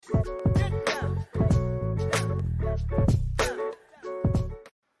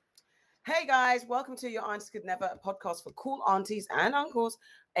guys, welcome to Your Aunties Could Never, a podcast for cool aunties and uncles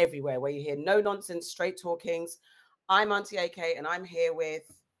everywhere, where you hear no nonsense, straight talkings. I'm Auntie AK, and I'm here with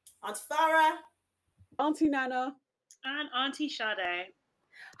Auntie Farah, Auntie Nana, and Auntie Sade.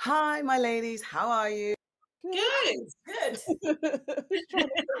 Hi, my ladies. How are you? Good. Very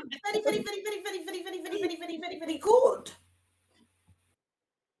good.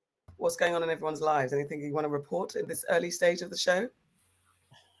 What's going on in everyone's lives? Anything you want to report in this early stage of the show?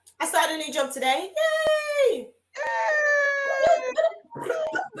 I started a new job today. Yay!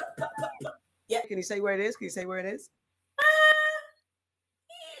 Yeah. Can you say where it is? Yeah,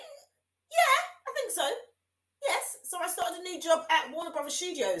 I think so. Yes. So I started a new job at Warner Brothers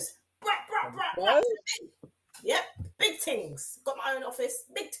Studios. Yep, big things. Got my own office.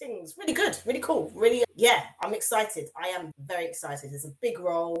 Big things. Really good. Really cool. Really, yeah. I'm excited. I am very excited. It's a big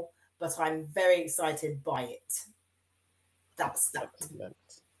role, but I'm very excited by it. That's that.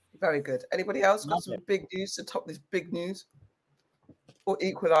 Very good. Anybody else got some big news to top this big news? Or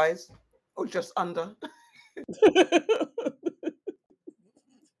equalize? Or just under?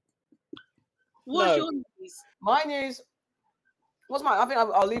 What's your news? My news. I think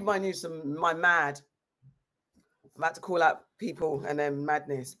I'll leave my news to my mad. I'm about to call out people and then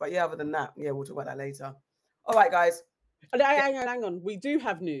madness. But yeah, other than that, yeah, we'll talk about that later. All right, guys. Hang on. We do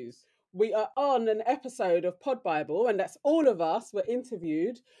have news. We are on an episode of Pod Bible, and that's all of us were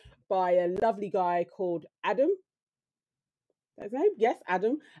interviewed by a lovely guy called Adam. That's his name? Yes,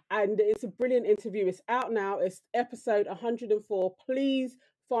 Adam. And it's a brilliant interview. It's out now. It's episode 104. Please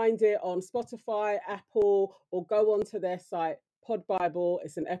find it on Spotify, Apple, or go onto their site, Pod Bible.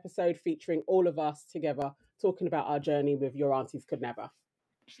 It's an episode featuring all of us together talking about our journey with Your Aunties Could Never.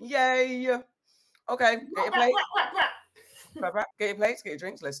 Yay! Okay, get your plates. Get your plates, get your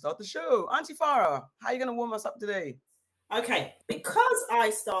drinks. Let's start the show. Auntie Farah, how are you going to warm us up today? Okay, because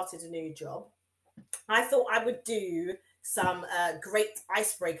I started a new job, I thought I would do some great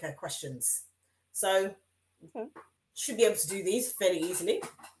icebreaker questions. So, should be able to do these fairly easily.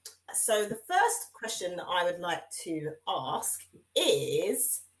 So, the first question that I would like to ask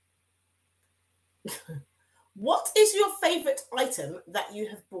is, what is your favourite item that you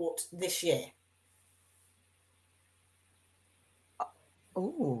have bought this year?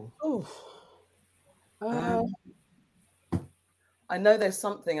 Oh. I know there's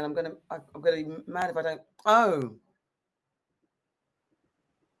something, and I'm gonna be mad if I don't. Oh,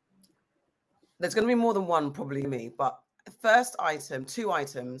 there's gonna be more than one, probably me. But the first item, 2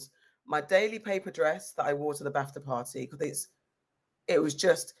 items, my daily paper dress that I wore to the BAFTA party, because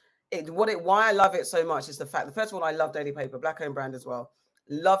why I love it so much is the fact that, first of all, I love Daily Paper, black owned brand as well.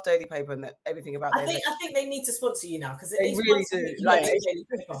 Love Daily Paper and everything about it. I think they need to sponsor you now, because they really do. Like,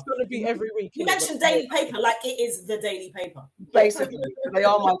 it's going to be every week. You mentioned Daily Paper like it is the Daily Paper. Basically, they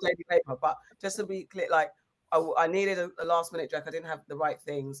are my Daily Paper. But just to be clear, like I needed a last minute dress. I didn't have the right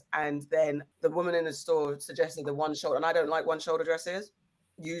things, and then the woman in the store suggested the one shoulder, and I don't like one shoulder dresses.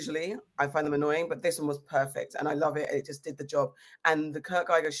 Usually, I find them annoying, but this one was perfect, and I love it. It just did the job. And the Kurt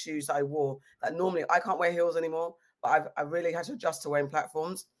Geiger shoes that I wore, that normally I can't wear heels anymore, but I really had to adjust to wearing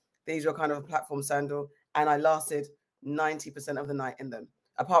platforms. These were kind of a platform sandal, and I lasted 90% of the night in them.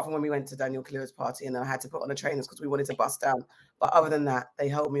 Apart from when we went to Daniel Kaluuya's party, and then I had to put on the trainers because we wanted to bust down. But other than that, they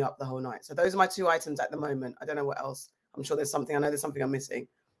held me up the whole night. So those are my 2 items at the moment. I don't know what else. I'm sure there's something. I know there's something I'm missing.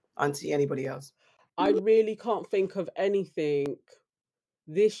 Auntie, anybody else? I really can't think of anything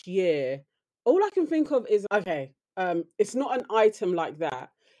this year. All I can think of is, it's not an item like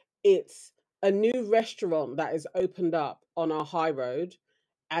that. It's a new restaurant that is opened up on our high road,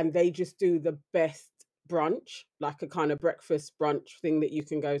 and they just do the best brunch, like a kind of breakfast brunch thing that you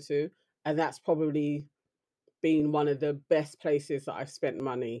can go to. And that's probably been one of the best places that I've spent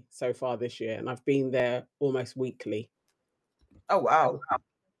money so far this year. And I've been there almost weekly. Oh, wow.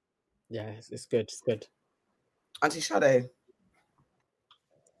 Yeah, it's good. It's good. Auntie Sade.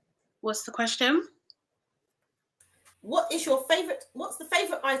 What's the question? What's the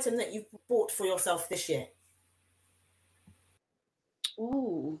favourite item that you've bought for yourself this year?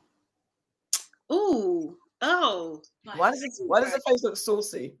 Oh. Why does the face look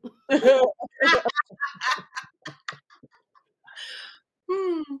saucy? There's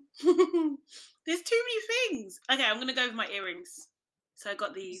too many things. Okay, I'm gonna go with my earrings. So I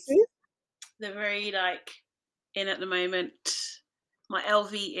got these. They're very in at the moment. My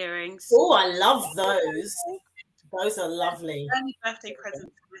LV earrings. Oh, I love those. Those are lovely. Only birthday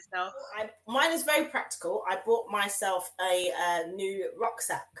present for myself. Mine is very practical. I bought myself a new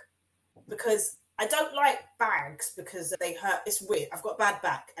rucksack because I don't like bags because they hurt. It's weird. I've got a bad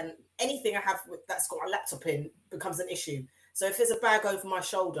back, and anything I have that's got my laptop in becomes an issue. So if there's a bag over my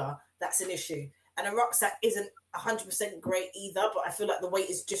shoulder, that's an issue. And a rucksack isn't 100% great either, but I feel like the weight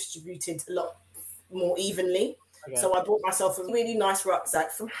is distributed a lot more evenly. Okay. So I bought myself a really nice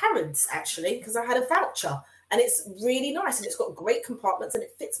rucksack from Harrods, actually, because I had a voucher. And it's really nice, and it's got great compartments, and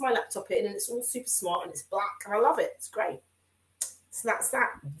it fits my laptop in, and it's all super smart, and it's black, and I love it. It's great. So that's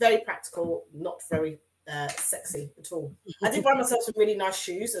that. Very practical, not very sexy at all. I did buy myself some really nice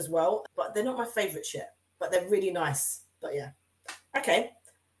shoes as well, but they're not my favourites yet. But they're really nice. But yeah. Okay.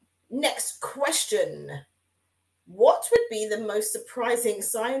 Next question. What would be the most surprising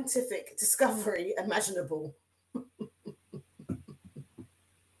scientific discovery imaginable?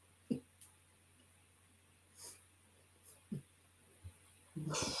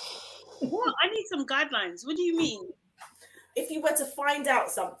 What? I need some guidelines. What do you mean? If you were to find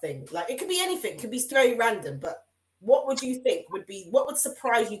out something, like it could be anything, it could be very random, but what would you think what would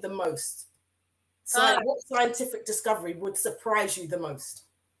surprise you the most? What scientific discovery would surprise you the most?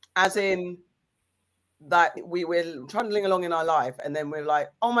 As in, that we're trundling along in our life, and then we're like,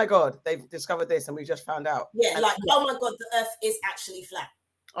 oh my God, they've discovered this, and we just found out. Yeah, like, oh my God, the Earth is actually flat.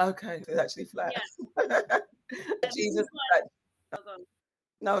 Okay, it's actually flat. Yeah. Jesus.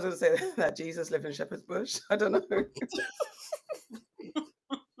 No, I was going to say that Jesus lived in Shepherd's Bush. I don't know.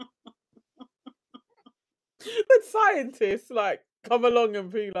 But scientists come along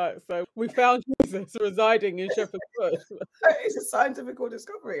and be like, so we found Jesus residing in Shepherd's Bush. It's a scientific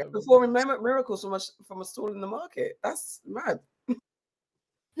discovery. Performing miracles from a stall in the market. That's mad.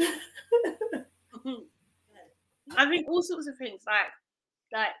 I think all sorts of things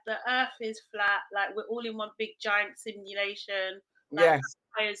like the Earth is flat, like we're all in one big giant simulation. Like, yes.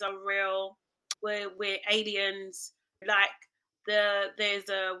 Fires are real. We're aliens. Like there's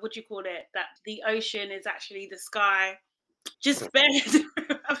a, what do you call it? That the ocean is actually the sky. Just I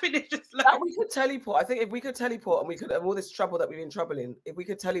think it's just like that we could teleport. I think if we could teleport and we could have all this trouble that we've been troubling, if we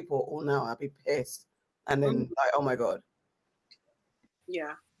could teleport all now, I'd be pissed. And then oh my God.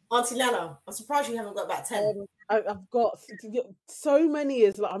 Yeah. Auntie Lana, I'm surprised you haven't got about 10. I've got so many.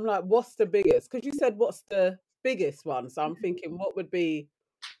 I'm like, what's the biggest? Because you said what's the biggest one, so I'm thinking what would be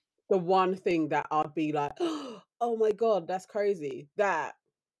the one thing that I'd be like, oh my God, that's crazy, that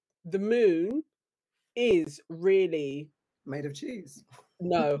the moon is really made of cheese.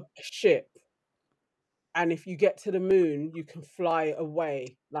 No, a ship, and if you get to the moon you can fly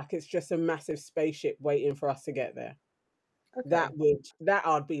away, like it's just a massive spaceship waiting for us to get there. Okay. That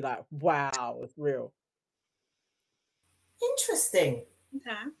I'd be like, wow, it's real. Interesting.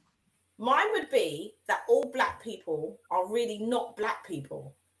 Okay. Mine would be that all black people are really not black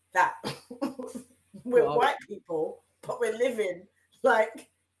people. That we're white people, but we're living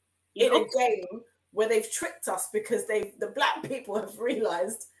in a game where they've tricked us because the black people have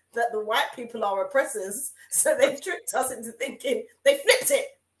realized that the white people are oppressors. So they've tricked us into thinking, they flipped it,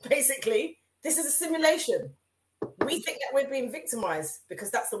 basically. This is a simulation. We think that we're being victimized because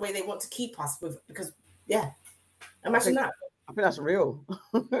that's the way they want to keep us imagine that. I think that's real.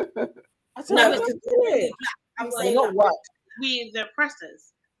 No, I'm saying not white. We the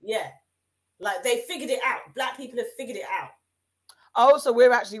oppressors. Yeah. Like they figured it out. Black people have figured it out. Oh, so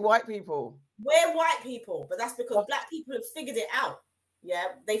we're actually white people. We're white people, but that's because black people have figured it out. Yeah.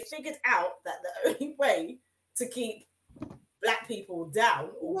 They figured out that the only way to keep black people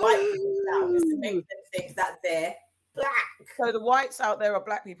down or white people down is to make them think that they're black. So the whites out there are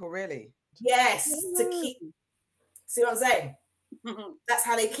black people, really? Yes. To keep. See what I'm saying? That's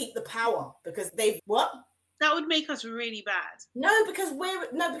how they keep the power, because they've what? That would make us really bad. No, because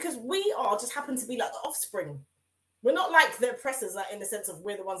we are just happen to be like the offspring. We're not like the oppressors, like in the sense of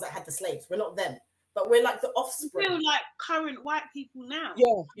we're the ones that had the slaves. We're not them, but we're like the offspring. We feel like current white people now.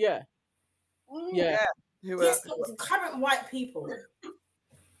 Yeah. Yes, current white people.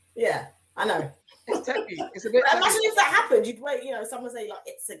 Yeah, I know. It's techy. It's a bit. Imagine if that happened. You'd wait. Someone say like,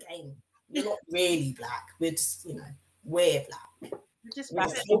 "It's a game. You're not really black. We're just, we're black. We're just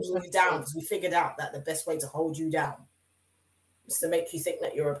holding you down because we figured out that the best way to hold you down is to make you think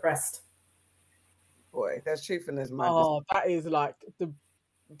that you're oppressed." Boy, there's truth in this, man. Oh, that is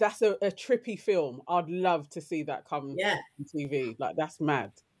that's a trippy film. I'd love to see that come on TV. Like, that's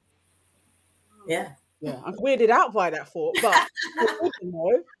mad. Yeah. Yeah, I'm weirded out by that thought, but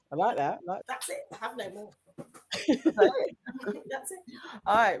I like that. That's it. I have no more. That's it.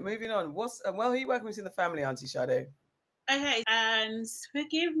 All right, moving on. Who are you working with in the family, Auntie Sade? Okay, and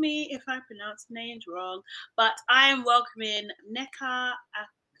forgive me if I pronounce names wrong, but I am welcoming Nneka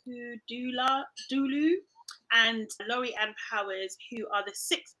Akudulu and Laurie Ann Powers, who are the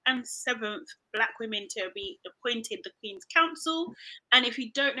 6th and 7th Black women to be appointed the Queen's Counsel. And if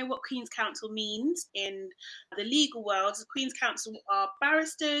you don't know what Queen's Counsel means in the legal world, the Queen's Counsel are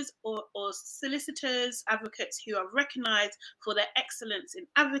barristers or solicitors, advocates who are recognised for their excellence in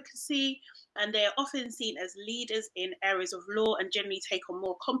advocacy, and they are often seen as leaders in areas of law and generally take on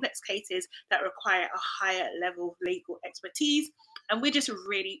more complex cases that require a higher level of legal expertise. And we're just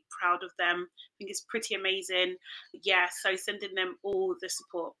really proud of them. I think it's pretty amazing. Yeah, so sending them all the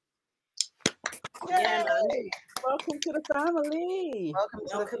support. Yeah, man. Welcome to the family. Welcome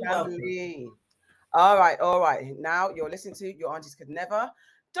to the family. All right. Now you're listening to Your Aunties Could Never.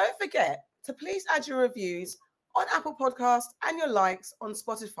 Don't forget to please add your reviews on Apple Podcasts and your likes on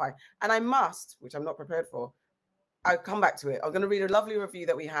Spotify. And I must, which I'm not prepared for, I'll come back to it. I'm going to read a lovely review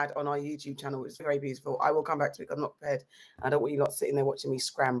that we had on our YouTube channel. It's very beautiful. I will come back to it. I'm not prepared. I don't want you lot sitting there watching me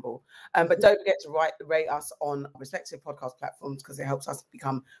scramble. But don't forget to rate us on respective podcast platforms because it helps us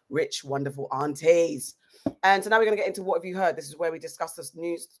become rich, wonderful aunties. And so now we're going to get into What Have You Heard? This is where we discuss the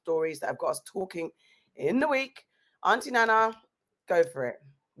news stories that have got us talking in the week. Auntie Nana, go for it.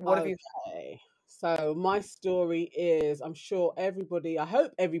 What have you heard? So my story is, I'm sure everybody, I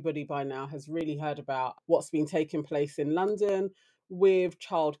hope everybody by now has really heard about what's been taking place in London with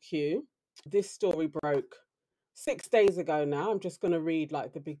Child Q. This story broke 6 days ago now. I'm just going to read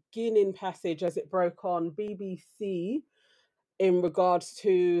like the beginning passage as it broke on BBC in regards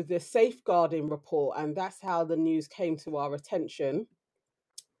to the safeguarding report. And that's how the news came to our attention.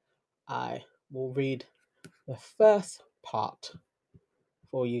 I will read the first part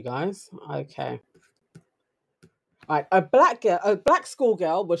for you guys. Okay. Right. A black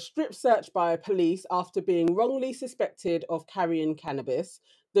schoolgirl was strip searched by police after being wrongly suspected of carrying cannabis.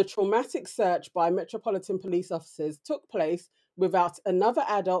 The traumatic search by Metropolitan Police officers took place without another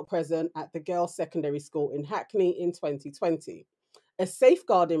adult present at the girls' secondary school in Hackney in 2020. A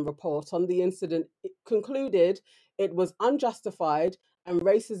safeguarding report on the incident concluded it was unjustified and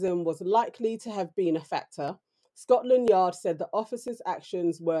racism was likely to have been a factor. Scotland Yard said the officers'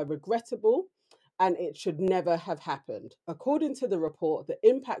 actions were regrettable and it should never have happened. According to the report, the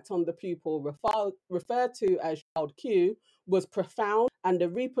impact on the pupil referred to as Child Q was profound and the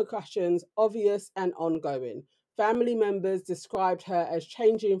repercussions obvious and ongoing. Family members described her as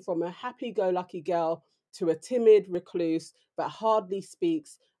changing from a happy-go-lucky girl to a timid recluse that hardly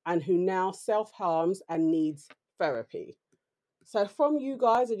speaks and who now self-harms and needs therapy. So from you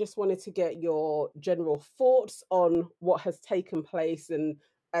guys, I just wanted to get your general thoughts on what has taken place and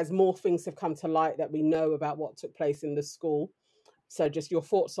as more things have come to light that we know about what took place in the school. So just your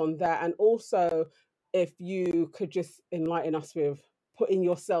thoughts on that. And also, if you could just enlighten us with putting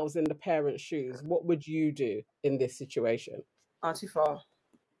yourselves in the parents' shoes, what would you do in this situation? Auntie Far.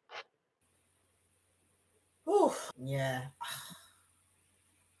 Oh, yeah.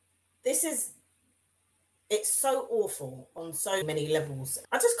 It's so awful on so many levels.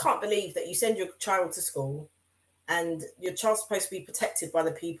 I just can't believe that you send your child to school and your child's supposed to be protected by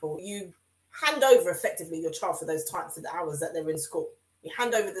the people. You hand over effectively your child for those types of hours that they're in school. You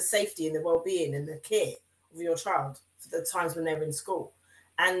hand over the safety and the well-being and the care of your child for the times when they're in school.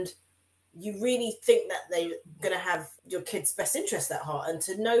 And you really think that they're going to have your kid's best interest at heart. And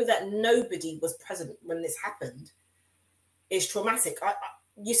to know that nobody was present when this happened is traumatic.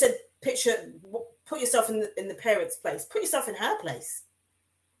 You said put yourself in the parent's place. Put yourself in her place.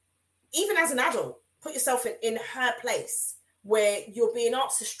 Even as an adult, put yourself in her place where you're being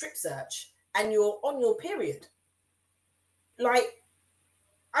asked to strip search and you're on your period.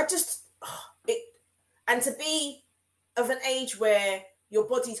 And to be of an age where your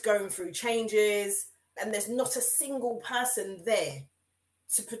body's going through changes and there's not a single person there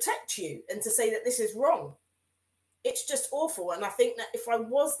to protect you and to say that this is wrong. It's just awful. And I think that if I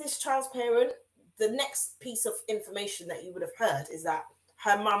was this child's parent, the next piece of information that you would have heard is that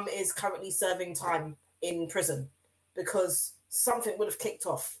her mum is currently serving time in prison because something would have kicked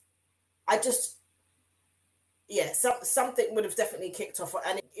off. Something would have definitely kicked off,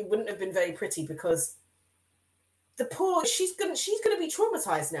 and it wouldn't have been very pretty because the poor, she's gonna be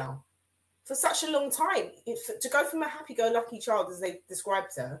traumatized now for such a long time. To go from a happy-go-lucky child, as they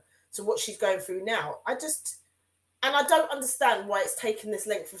described her, to what she's going through now, I don't understand why it's taken this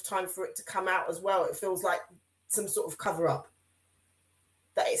length of time for it to come out as well. It feels like some sort of cover-up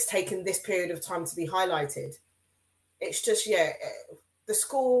that it's taken this period of time to be highlighted. It's just, the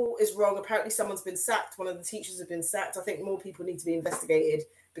school is wrong. Apparently someone's been sacked. One of the teachers have been sacked. I think more people need to be investigated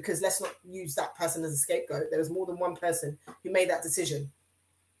because let's not use that person as a scapegoat. There was more than one person who made that decision.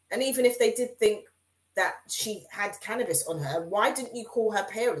 And even if they did think that she had cannabis on her, why didn't you call her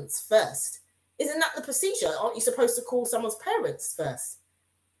parents first? Isn't that the procedure? Aren't you supposed to call someone's parents first?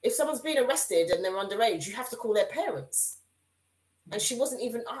 If someone's been arrested and they're underage, you have to call their parents. And she wasn't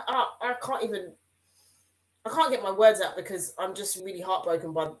even, I can't get my words out because I'm just really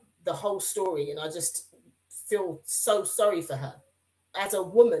heartbroken by the whole story. And I just feel so sorry for her as a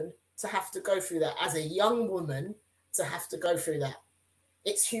woman to have to go through that, as a young woman to have to go through that.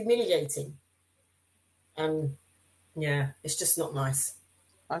 It's humiliating. And yeah, it's just not nice.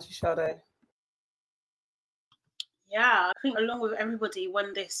 Auntie Sade. Yeah, I think along with everybody,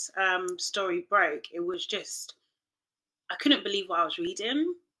 when this story broke, it was just, I couldn't believe what I was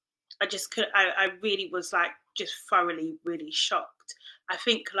reading. I just could, I really was like just thoroughly, really shocked. I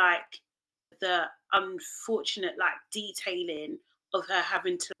think like the unfortunate like detailing of her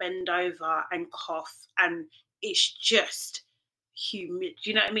having to bend over and cough, and it's just humid. Do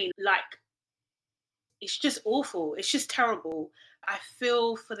you know what I mean? Like, it's just awful. It's just terrible. I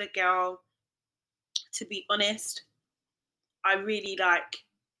feel for the girl, to be honest. I really like,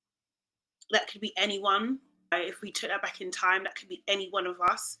 that could be anyone. If we took that back in time, that could be any one of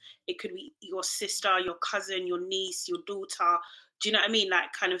us. It could be your sister, your cousin, your niece, your daughter. Do you know what I mean?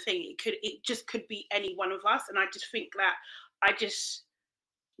 Like, kind of thing. It just could be any one of us. And I just think that I just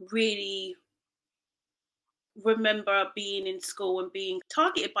really remember being in school and being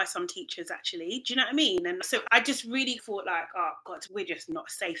targeted by some teachers, actually. Do you know what I mean? And so I just really thought like, oh God, we're just not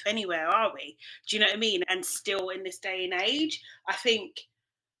safe anywhere, are we? Do you know what I mean? And still in this day and age, I think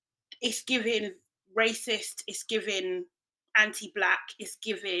it's giving racist, it's giving anti-black, it's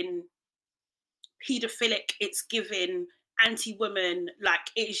giving paedophilic, it's giving anti-woman. Like,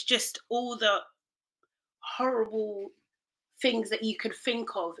 it's just all the horrible things that you could think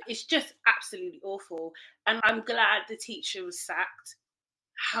of. It's just absolutely awful. And I'm glad the teacher was sacked.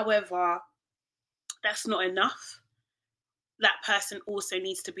 However, that's not enough. That person also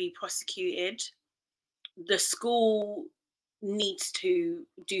needs to be prosecuted. The school needs to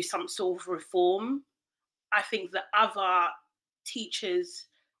do some sort of reform. I think the other teachers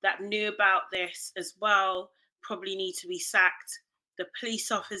that knew about this as well probably need to be sacked. The police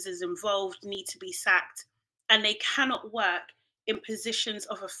officers involved need to be sacked. And they cannot work in positions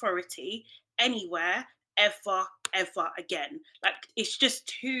of authority anywhere ever again. Like, it's just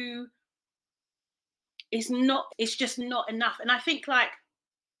too, it's just not enough. And I think like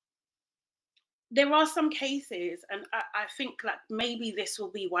there are some cases, and I think like maybe this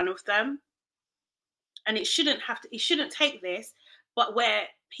will be one of them. And it shouldn't take this, but where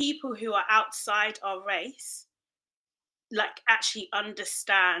people who are outside our race like actually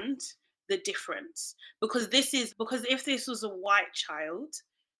understand the difference. Because if this was a white child,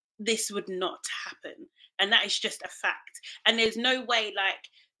 this would not happen. And that is just a fact. And there's no way like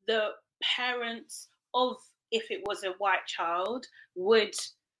the parents of, if it was a white child, would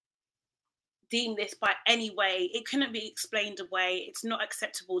deem this by any way. It couldn't be explained away. It's not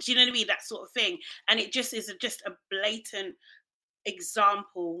acceptable. Do you know what I mean? That sort of thing. And it just is just a blatant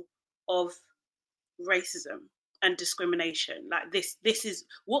example of racism and discrimination. Like, this is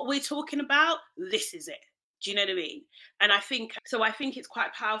what we're talking about. This is it. Do you know what I mean? And I think it's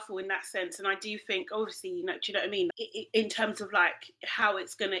quite powerful in that sense. And I do think, obviously, you know, do you know what I mean? In terms of like how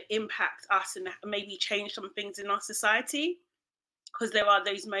it's going to impact us and maybe change some things in our society. Because there are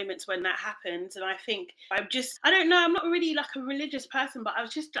those moments when that happens. And I think I don't know, I'm not really like a religious person, but I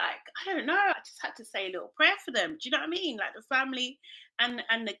was just like, I don't know, I just had to say a little prayer for them. Do you know what I mean? Like the family and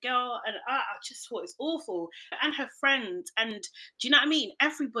the girl, and I just thought it's awful. And her friends, and do you know what I mean?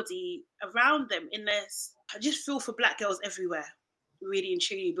 Everybody around them in this, I just feel for black girls everywhere, really and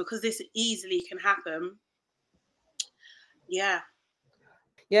truly, because this easily can happen. Yeah.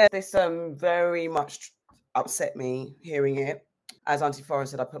 Yeah, this very much upset me hearing it. As Auntie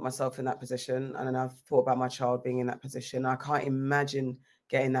Forrest said, I put myself in that position, and then I've thought about my child being in that position. I can't imagine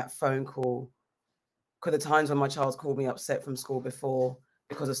getting that phone call, because the times when my child's called me upset from school before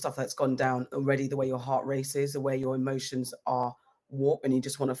because of stuff that's gone down already, the way your heart races, the way your emotions are warped, and you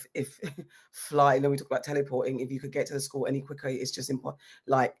just want to fly. You know, we talk about teleporting. If you could get to the school any quicker, it's just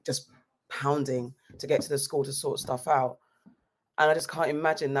like just pounding to get to the school to sort stuff out. And I just can't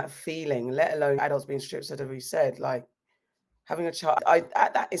imagine that feeling, let alone adults being stripped, so we said, like, having a child.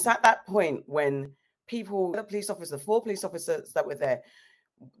 It's at that point when the four police officers that were there,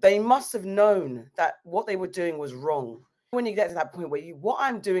 they must have known that what they were doing was wrong. When you get to that point where what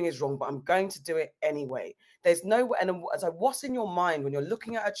I'm doing is wrong, but I'm going to do it anyway. There's no, and so what's in your mind when you're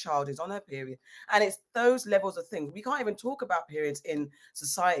looking at a child who's on her period? And it's those levels of things. We can't even talk about periods in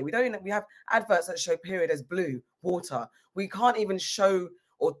society. We have adverts that show period as blue, water. We can't even show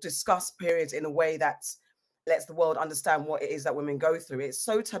or discuss periods in a way that's lets the world understand what it is that women go through. It's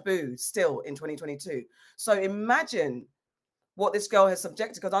so taboo still in 2022. So imagine what this girl has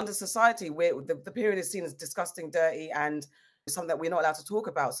subjected, because under society, where the period is seen as disgusting, dirty, and something that we're not allowed to talk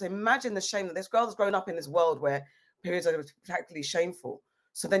about. So imagine the shame that this girl has grown up in this world where periods are practically shameful.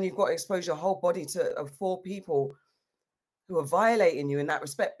 So then you've got to expose your whole body to 4 people who are violating you in that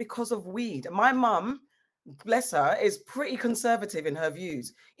respect because of weed. My mum, bless her, is pretty conservative in her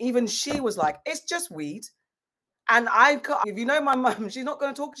views. Even she was like, it's just weed. And if you know my mum, she's not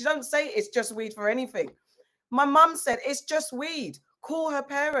going to talk. She don't say it's just weed for anything. My mum said, it's just weed. Call her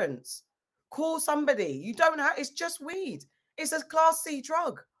parents. Call somebody. You don't have, it's just weed. It's a Class C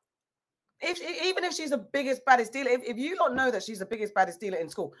drug. Even if she's the biggest, baddest dealer, if you don't know that she's the biggest, baddest dealer in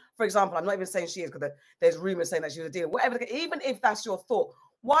school, for example, I'm not even saying she is, because there's rumors saying that she's a dealer, whatever, even if that's your thought,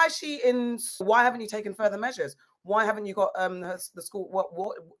 why haven't you taken further measures? Why haven't you got the school,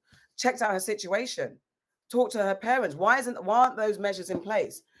 what checked out her situation? Talk to her parents. Why aren't those measures in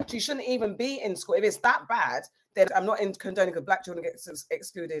place? She shouldn't even be in school. If it's that bad, then I'm not condoning because black children get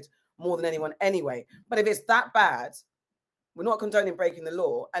excluded more than anyone anyway. But if it's that bad, we're not condoning breaking the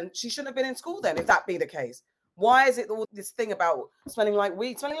law, and she shouldn't have been in school then, if that be the case. Why is it all this thing about smelling like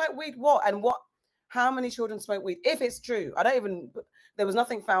weed? Smelling like weed what? And what? How many children smoke weed? If it's true, there was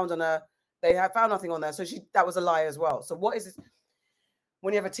nothing found on her. They have found nothing on there. So that was a lie as well. So what is this?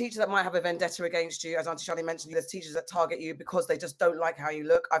 When you have a teacher that might have a vendetta against you, as Auntie Charlie mentioned, there's teachers that target you because they just don't like how you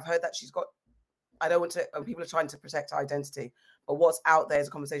look. I've heard that I don't want to, people are trying to protect her identity, but what's out there is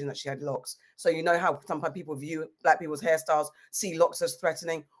a conversation that she had locks. So you know how sometimes people view black people's hairstyles, see locks as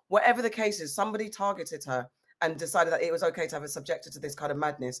threatening. Whatever the case is, somebody targeted her and decided that it was okay to have her subjected to this kind of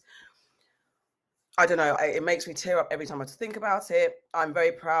madness. I don't know. It makes me tear up every time I think about it. I'm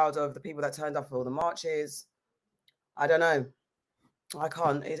very proud of the people that turned up for all the marches. I don't know. I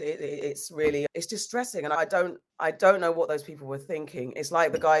can't. It's really, it's distressing, and I don't know what those people were thinking. It's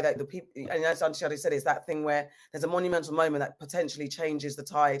like the guy that the people, and as Auntie Shadi said, it's that thing where there's a monumental moment that potentially changes the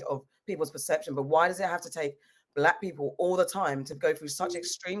tide of people's perception. But why does it have to take black people all the time to go through such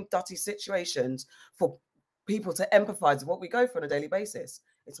extreme, dirty situations for people to empathize with what we go through on a daily basis?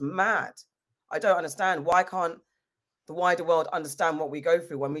 It's mad. I don't understand. Why can't the wider world understand what we go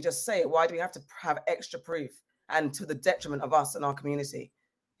through when we just say it? Why do we have to have extra proof? And to the detriment of us and our community?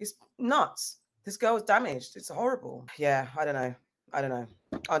 It's nuts. This girl's damaged. It's horrible. Yeah, I don't know.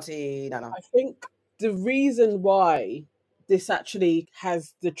 Auntie Nana. I think the reason why this actually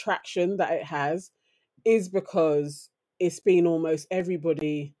has the traction that it has is because it's been almost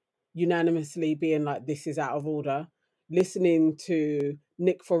everybody unanimously being like, this is out of order. Listening to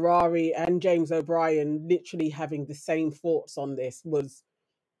Nick Ferrari and James O'Brien literally having the same thoughts on this was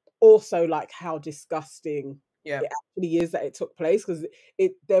also like how disgusting it actually is that it took place, because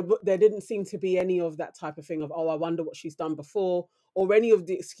there didn't seem to be any of that type of thing of, oh, I wonder what she's done before, or any of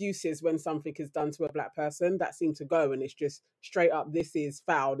the excuses when something is done to a black person that seem to go, and it's just straight up, this is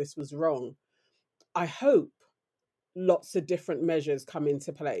foul, this was wrong. I hope lots of different measures come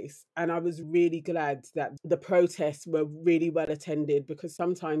into place, and I was really glad that the protests were really well attended, because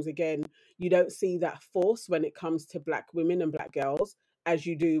sometimes, again, you don't see that force when it comes to black women and black girls as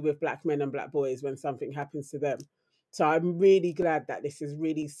you do with black men and black boys when something happens to them. So I'm really glad that this has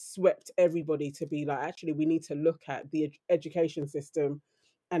really swept everybody to be like, actually, we need to look at the education system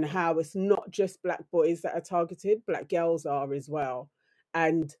and how it's not just black boys that are targeted, black girls are as well.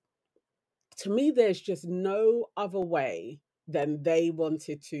 And to me, there's just no other way than they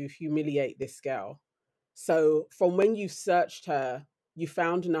wanted to humiliate this girl. So from when you searched her, you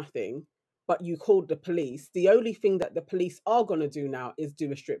found nothing, but you called the police. The only thing that the police are going to do now is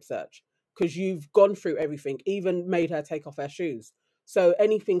do a strip search, because you've gone through everything, even made her take off her shoes. So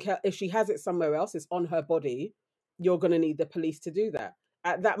anything, if she has it somewhere else, it's on her body, you're going to need the police to do that.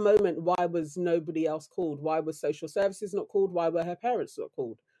 At that moment, why was nobody else called? Why was social services not called? Why were her parents not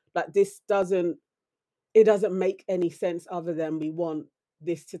called? Like, this doesn't make any sense, other than we want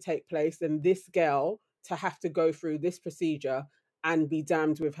this to take place and this girl to have to go through this procedure and be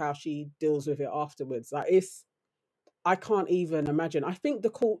damned with how she deals with it afterwards. Like, I can't even imagine. I think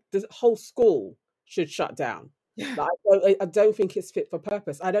the whole school should shut down. Like, I don't think it's fit for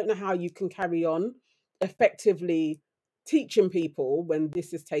purpose. I don't know how you can carry on effectively teaching people when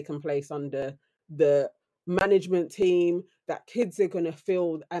this has taken place under the management team, that kids are going to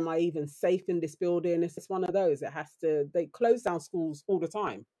feel, am I even safe in this building? It's one of those. They close down schools all the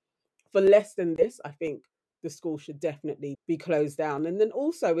time. For less than this, I think the school should definitely be closed down. And then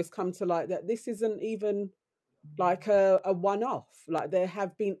also it's come to light that this isn't even like a one-off. Like, there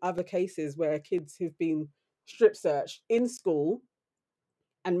have been other cases where kids have been strip searched in school,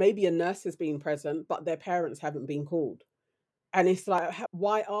 and maybe a nurse has been present, but their parents haven't been called. And it's like,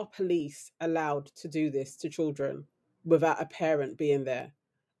 why are police allowed to do this to children without a parent being there?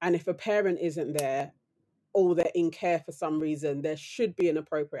 And if a parent isn't there, or they're in care for some reason, there should be an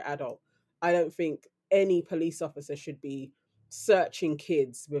appropriate adult. I don't think any police officer should be searching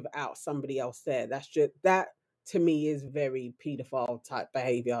kids without somebody else there. That to me is very paedophile type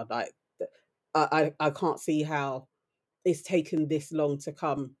behavior. Like, I can't see how it's taken this long to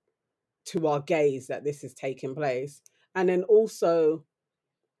come to our gaze that this is taking place. And then also,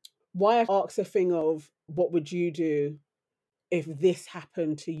 why ask a thing of what would you do if this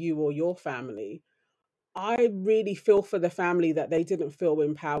happened to you or your family? I really feel for the family that they didn't feel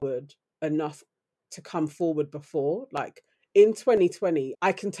empowered enough to come forward before. Like in 2020,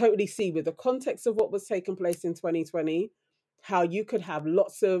 I can totally see, with the context of what was taking place in 2020, how you could have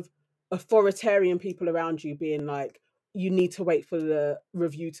lots of authoritarian people around you being like, you need to wait for the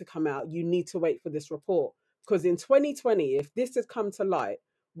review to come out. You need to wait for this report. Because in 2020, if this had come to light,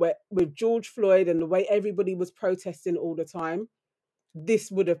 with George Floyd and the way everybody was protesting all the time,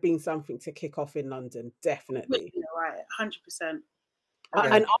 this would have been something to kick off in London, definitely. You're right, 100%.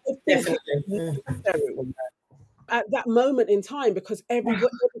 And I think necessary at that moment in time, because everything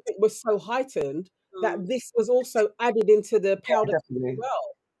was so heightened, that this was also added into the powder as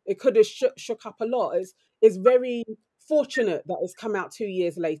well. It could have shook up a lot. It's very fortunate that it's come out 2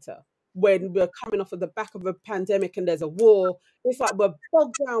 years later, when we're coming off of the back of a pandemic and there's a war. It's like we're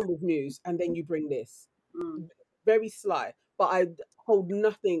bogged down with news, and then you bring this. Very sly. But I hold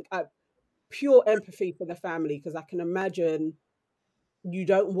nothing, pure empathy for the family, because I can imagine you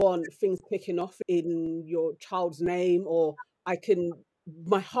don't want things kicking off in your child's name, or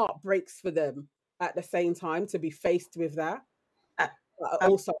my heart breaks for them at the same time to be faced with that. But I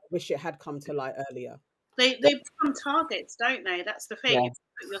also wish it had come to light earlier. They become targets, don't they? That's the thing. Yeah.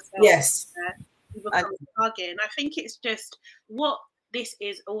 Yes. You become a target. And I think it's just what this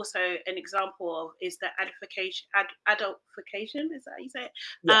is also an example of is the adultification, is that how you say it?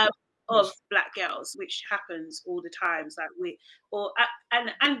 Yeah. Of Black girls, which happens all the times,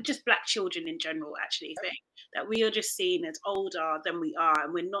 and just Black children in general. Actually, I think that we are just seen as older than we are,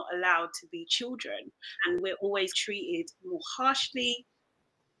 and we're not allowed to be children, and we're always treated more harshly.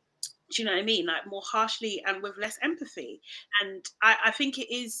 Do you know what I mean? Like more harshly and with less empathy. And I think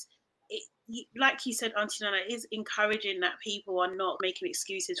it is. Like you said, Auntie Nana, it is encouraging that people are not making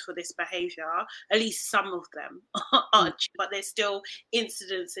excuses for this behaviour. At least some of them are, but there's still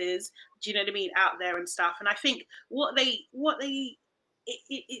incidences, do you know what I mean, out there and stuff. And I think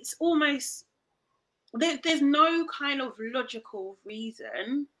it's almost, there's no kind of logical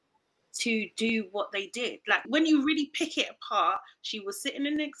reason to do what they did. Like when you really pick it apart, she was sitting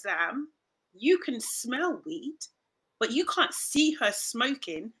in an exam, you can smell weed, but you can't see her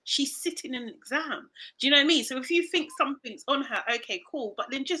smoking. She's sitting in an exam. Do you know what I mean? So if you think something's on her, okay, cool.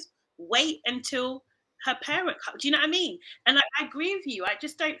 But then just wait until her parent comes. Do you know what I mean? And I agree with you. I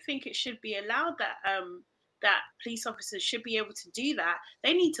just don't think it should be allowed that that police officers should be able to do that.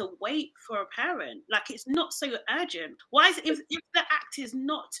 They need to wait for a parent. Like it's not so urgent. Why is it, if the act is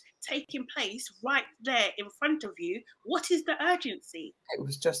not taking place right there in front of you, what is the urgency? It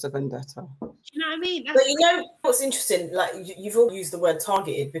was just a vendetta. Do you know what I mean? But you know what's interesting? Like you've all used the word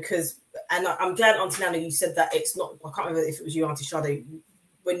targeted and I'm glad, Auntie Nana, you said that it's not. I can't remember if it was you, Auntie Sade,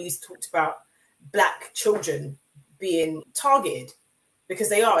 when you talked about Black children being targeted, because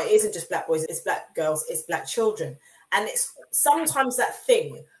they are. It isn't just Black boys, it's Black girls, it's Black children, and it's sometimes that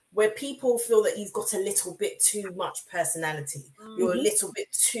thing where people feel that you've got a little bit too much personality. You're a little bit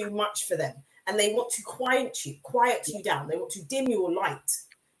too much for them, and they want to quiet you down. They want to dim your light.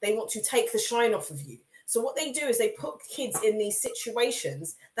 They want to take the shine off of you. So what they do is they put kids in these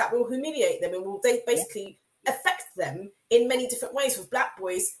situations that will humiliate them and will basically affect them in many different ways. With Black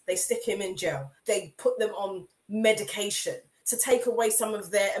boys, they stick him in jail. They put them on medication to take away some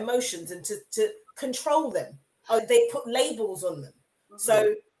of their emotions and to control them. They put labels on them.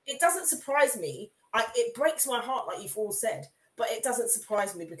 So it doesn't surprise me. It breaks my heart, like you've all said, but it doesn't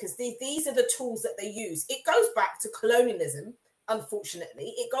surprise me because these are the tools that they use. It goes back to colonialism.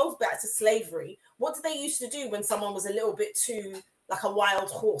 Unfortunately, it goes back to slavery. What did they used to do when someone was a little bit too like a wild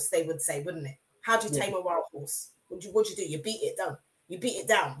horse, they would say, wouldn't it? How do you tame a wild horse? What'd you do? You beat it down. You beat it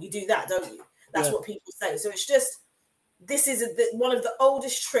down. You do that, don't you? That's what people say. So it's just, this is one of the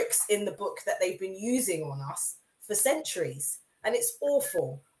oldest tricks in the book that they've been using on us for centuries. And it's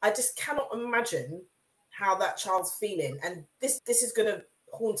awful. I just cannot imagine how that child's feeling. And this is going to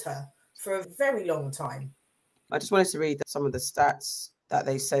haunt her for a very long time. I just wanted to read some of the stats that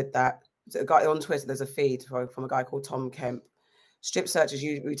they said that a guy on Twitter, there's a feed from a guy called Tom Kemp, Strip searches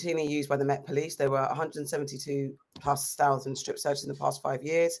routinely used by the Met Police. There were 172,000+ strip searches in the past 5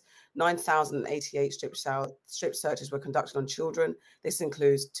 years. 9,088 strip searches were conducted on children. This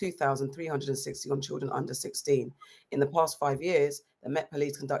includes 2,360 on children under 16. In the past 5 years, the Met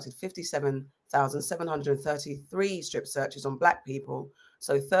Police conducted 57,733 strip searches on Black people.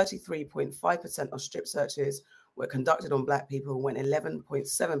 So 33.5% of strip searches were conducted on Black people, when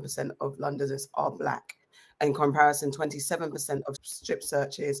 11.7% of Londoners are Black. In comparison, 27% of strip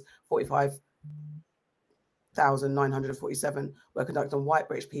searches, 45,947, were conducted on white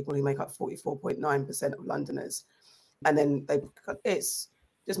British people, who make up 44.9% of Londoners. And then it's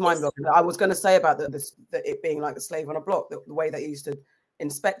just mind-blowing. I was going to say about it being like the slave on a block, the way they used to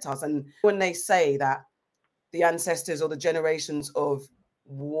inspect us. And when they say that the ancestors or the generations of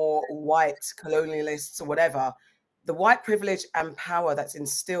white colonialists or whatever, the white privilege and power that's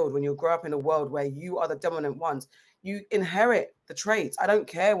instilled when you grow up in a world where you are the dominant ones, you inherit the traits. I don't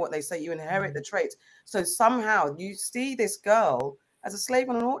care what they say, you inherit the traits. So somehow you see this girl as a slave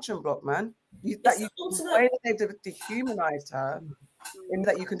on an auction block, man. The way that they've dehumanized her, in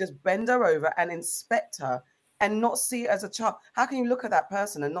that you can just bend her over and inspect her and not see it as a child. How can you look at that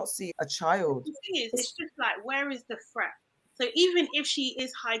person and not see a child? The thing is, it's just like, where is the threat? So even if she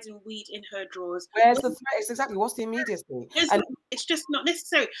is hiding weed in her drawers, where's the threat? It's exactly, what's the immediacy? It's just not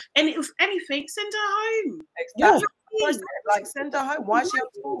necessary. And if anything, send her home. Exactly. Yeah. Like, send her home. Why is she at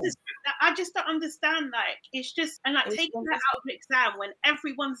school? I just don't understand. Like, it's just, and like taking her out of an exam when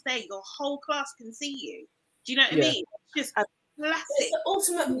everyone's there, your whole class can see you. Do you know what I mean? It's just classic. It's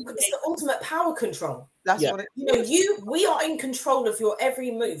the ultimate power control. That's what it is. We are in control of your every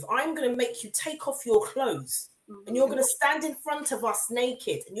move. I'm going to make you take off your clothes. And you're going to stand in front of us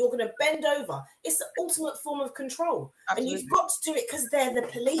naked, and you're going to bend over. It's the ultimate form of control. Absolutely. And you've got to do it because they're the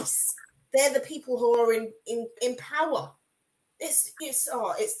police. They're the people who are in power. It's the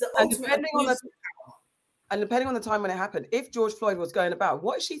ultimate abuse of power. And depending on the time when it happened, if George Floyd was going about,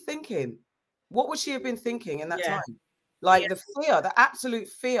 what is she thinking? What would she have been thinking in that time? Like the fear, the absolute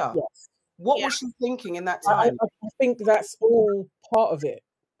fear. Yes. What was she thinking in that time? I think that's all part of it.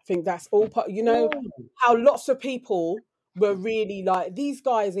 I think that's all part, how lots of people were really like, these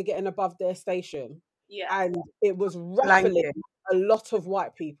guys are getting above their station. Yeah. And it was rattling a lot of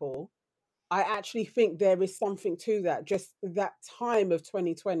white people. I actually think there is something to that, just that time of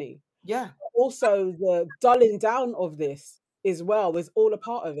 2020. Yeah. Also, the dulling down of this as well is all a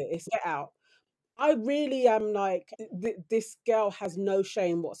part of it. It's Get Out. I really am like, this girl has no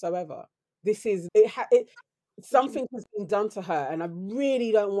shame whatsoever. Something has been done to her, and I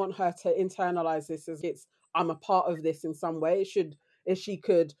really don't want her to internalize this as I'm a part of this in some way. If she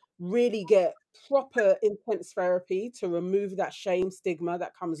could really get proper intense therapy to remove that shame stigma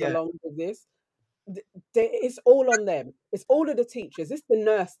that comes along with this. It's all on them. It's all of the teachers. It's the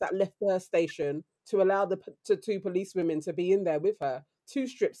nurse that left her station to allow the two police women to be in there with her to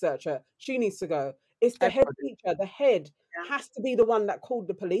strip search her. She needs to go. It's the head teacher. The head has to be the one that called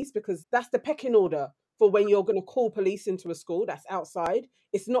the police, because that's the pecking order for when you're going to call police into a school that's outside.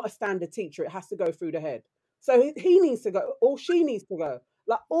 It's not a standard teacher. It has to go through the head. So he needs to go, or she needs to go.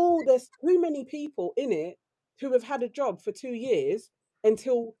 There's too many people in it who have had a job for 2 years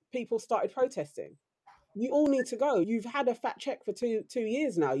until people started protesting. You all need to go. You've had a fat check for two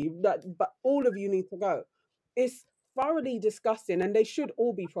years now. But all of you need to go. It's thoroughly disgusting, and they should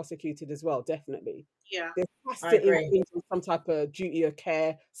all be prosecuted as well, definitely. Yeah. There has to be some type of duty of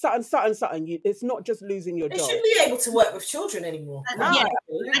care. Something. It's not just losing your job. They shouldn't be able to work with children anymore. And they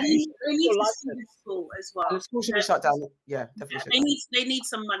need to see the school as well. The school should be shut down. Yeah, definitely. They need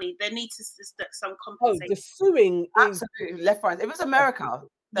some money. They need to some compensation. The suing is absolutely left, right. If it was America,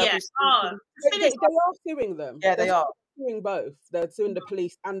 they are suing them. Yeah, they are suing both. They're suing the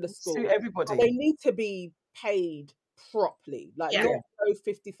police and the school. Sue everybody. They need to be paid properly, not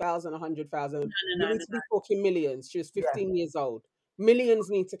 50,000, 100,000. You need to be talking millions. She was 15 years old.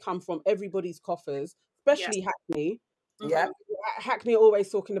 Millions need to come from everybody's coffers, especially Hackney. Yeah, Hackney are always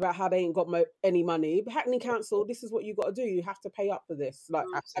talking about how they ain't got any money. But Hackney Council, this is what you got to do. You have to pay up for this.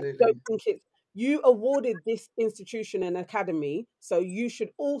 Absolutely. I don't think you awarded this institution an academy, so you should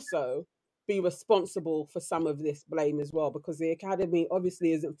also be responsible for some of this blame as well, because the academy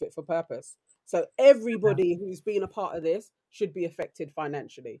obviously isn't fit for purpose. So everybody who's been a part of this should be affected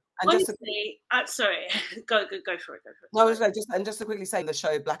financially. And honestly, sorry, go for it. No, just to quickly say, the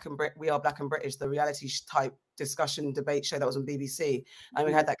show We Are Black and British, the reality type discussion debate show that was on BBC, and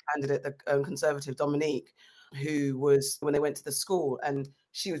we had that candidate, the Conservative Dominique, who was, when they went to the school, and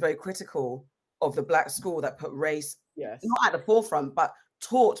she was very critical of the Black school that put race not at the forefront, but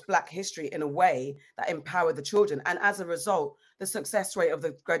taught Black history in a way that empowered the children. And as a result, the success rate of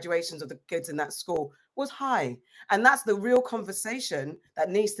the graduations of the kids in that school was high. And that's the real conversation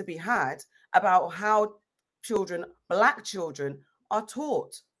that needs to be had about how children, Black children, are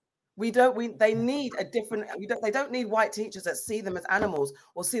taught. They need a different, they don't need white teachers that see them as animals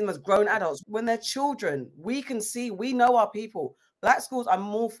or see them as grown adults. When they're children, we know our people. Black schools, I'm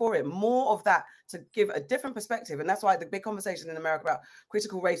more for it, more of that, to give a different perspective. And that's why the big conversation in America about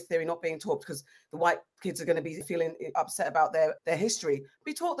critical race theory not being taught, because the white kids are going to be feeling upset about their history.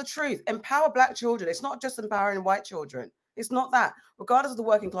 Be taught the truth. Empower Black children. It's not just empowering white children. It's not that. Regardless of the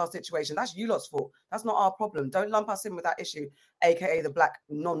working class situation, that's you lot's fault. That's not our problem. Don't lump us in with that issue, aka the Black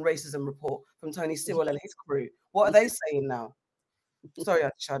non-racism report from Tony Sewell and his crew. What are they saying now? Sorry,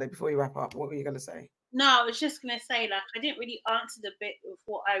 Shade, before you wrap up, what were you going to say? No, I was just going to say, like, I didn't really answer the bit of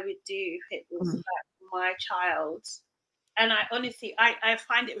what I would do if it was like my child. And I honestly, I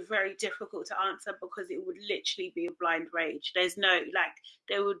find it very difficult to answer because it would literally be a blind rage. There's no, like,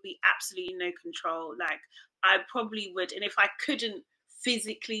 there would be absolutely no control. Like, I probably would. And if I couldn't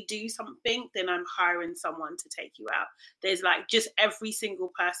physically do something, then I'm hiring someone to take you out. There's like just every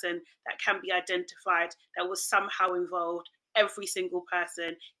single person that can be identified that was somehow involved, every single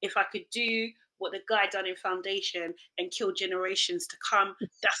person. If I could do what the guy done in Foundation and kill generations to come,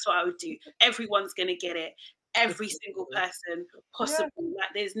 that's what I would do. Everyone's going to get it. Every single person possible. Like,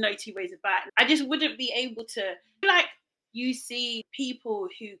 there's no two ways about it. I just wouldn't be able to, like, you see people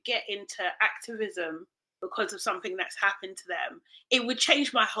who get into activism because of something that's happened to them. It would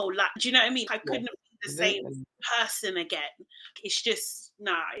change my whole life. Do you know what I mean? I couldn't be the same person again. It's just,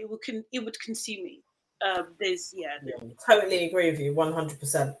 it would consume me. Totally agree with you,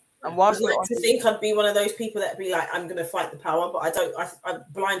 100%. And whilst I'd like to think I'd be one of those people that'd be like, I'm going to fight the power, but I don't. I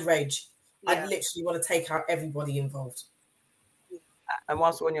blind rage. Yeah. I'd literally want to take out everybody involved. And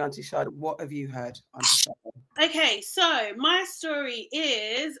whilst we're on your Auntie Shad, what have you heard? Okay, so my story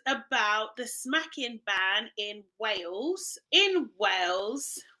is about the smacking ban in Wales. In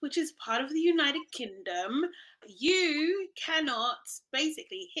Wales, which is part of the United Kingdom, you cannot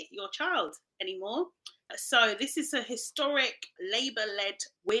basically hit your child anymore. So this is a historic Labour-led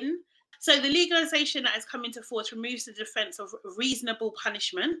win. So the legalisation that has come into force removes the defence of reasonable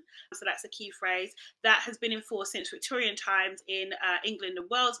punishment. So that's a key phrase that has been enforced since Victorian times in England and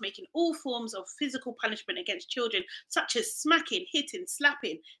Wales, making all forms of physical punishment against children, such as smacking, hitting,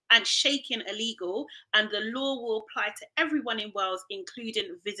 slapping and shaking, illegal. And the law will apply to everyone in Wales,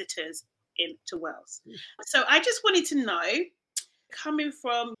 including visitors into Wales. So I just wanted to know, coming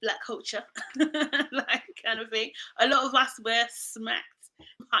from Black culture, like kind of thing, a lot of us were smacked,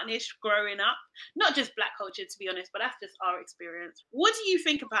 punished growing up. Not just Black culture, to be honest, but that's just our experience. What do you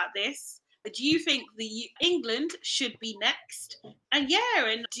think about this? Do you think England should be next? And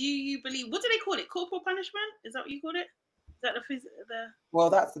and do you believe, what do they call it? Corporal punishment? Is that what you call it? Is that the Well,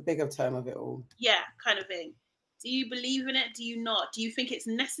 that's the bigger term of it all. Yeah, kind of thing. Do you believe in it? Do you not? Do you think it's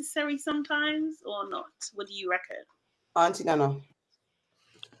necessary sometimes or not? What do you reckon? Auntie Nana.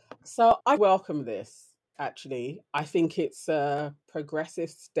 So I welcome this, actually. I think it's a progressive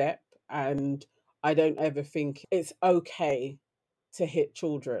step, and I don't ever think it's okay to hit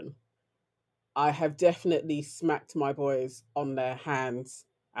children. I have definitely smacked my boys on their hands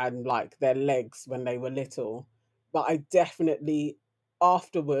and like their legs when they were little, but I definitely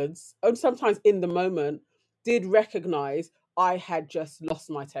afterwards, and sometimes in the moment, did recognize I had just lost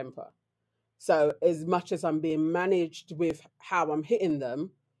my temper. So as much as I'm being managed with how I'm hitting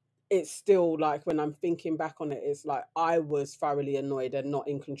them, it's still like, when I'm thinking back on it, it's like I was thoroughly annoyed and not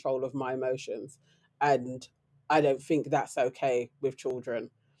in control of my emotions. And I don't think that's okay with children.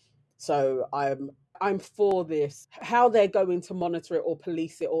 So I'm for this. How they're going to monitor it or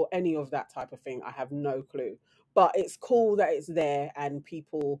police it or any of that type of thing, I have no clue. But it's cool that it's there, and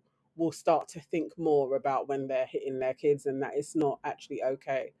people will start to think more about when they're hitting their kids and that it's not actually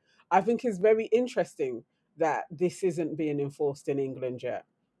okay. I think it's very interesting that this isn't being enforced in England yet.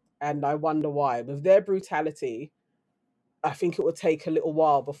 And I wonder why. With their brutality, I think it will take a little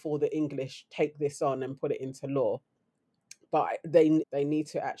while before the English take this on and put it into law. But they need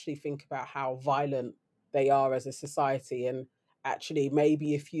to actually think about how violent they are as a society. And actually,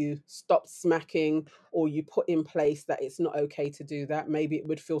 maybe if you stop smacking or you put in place that it's not okay to do that, maybe it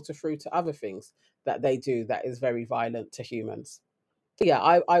would filter through to other things that they do that is very violent to humans. So yeah,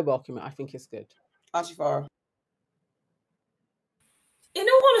 I welcome it. I think it's good. Auntie Farah. In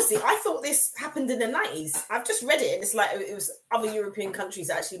all honesty, I thought this happened in the 90s. I've just read it, and it's like it was other European countries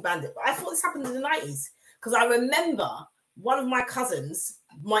that actually banned it. But I thought this happened in the 90s because I remember one of my cousins,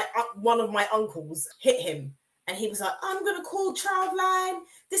 one of my uncles, hit him, And he was like, I'm going to call Childline.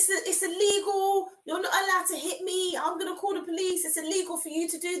 It's illegal. You're not allowed to hit me. I'm going to call the police. It's illegal for you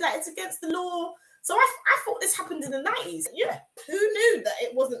to do that. It's against the law. So I thought this happened in the 90s. Yeah, who knew that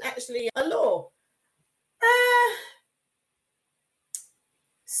it wasn't actually a law?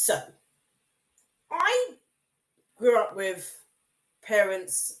 So I grew up with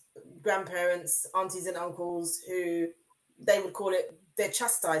parents, grandparents, aunties and uncles who they would call it, they're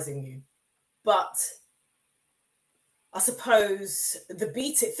chastising you. But I suppose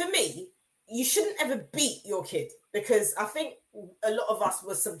for me, you shouldn't ever beat your kid, because I think a lot of us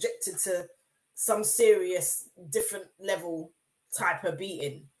were subjected to some serious different level type of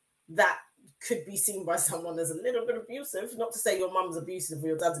beating that could be seen by someone as a little bit abusive. Not to say your mum's abusive or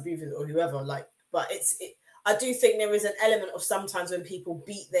your dad's abusive or whoever, but I do think there is an element of sometimes when people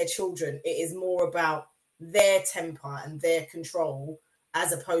beat their children, it is more about their temper and their control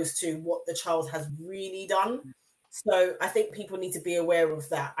as opposed to what the child has really done. So I think people need to be aware of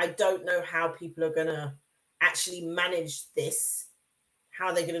that. I don't know how people are going to actually manage this,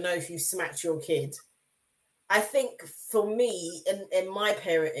 how they're going to know if you smacked your kid. I think for me, in my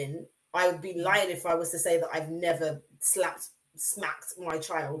parenting, I would be lying if I was to say that I've never smacked my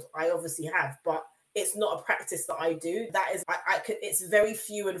child. I obviously have, but it's not a practice that I do. That is, it's very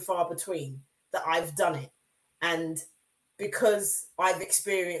few and far between that I've done it. And because I've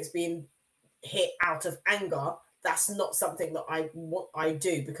experienced being hit out of anger, that's not something that I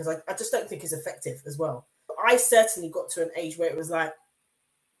do, because I just don't think it's effective as well. I certainly got to an age where it was like,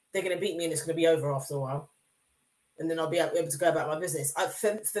 they're going to beat me and it's going to be over after a while. And then I'll be able to go about my business.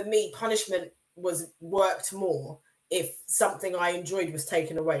 For me, punishment worked more if something I enjoyed was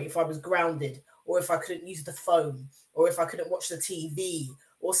taken away, if I was grounded, or if I couldn't use the phone, or if I couldn't watch the TV,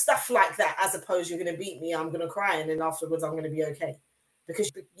 or stuff like that, as opposed you're going to beat me, I'm going to cry, and then afterwards I'm going to be okay.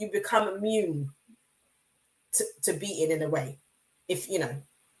 Because you become immune to beating in a way. If, you know,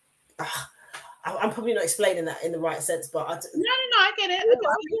 I'm probably not explaining that in the right sense, but no, I get it.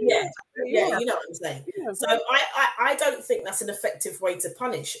 Yeah, you know what I'm saying. Yeah. So I don't think that's an effective way to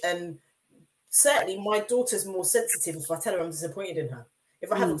punish. And certainly my daughter's more sensitive if I tell her I'm disappointed in her.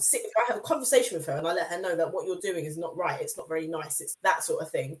 If I have a conversation with her and I let her know that what you're doing is not right, it's not very nice, it's that sort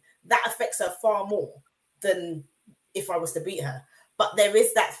of thing, that affects her far more than if I was to beat her. But there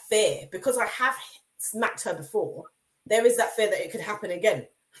is that fear, because I have smacked her before, there is that fear that it could happen again.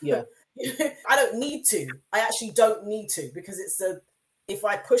 Yeah. I don't need to. I actually don't need to, because if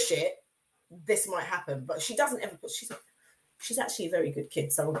I push it, this might happen. But she doesn't ever push. She's actually a very good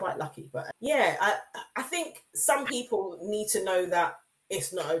kid, so I'm quite lucky. But yeah, I think some people need to know that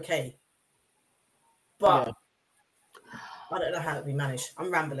it's not okay. But I don't know how it'd be managed.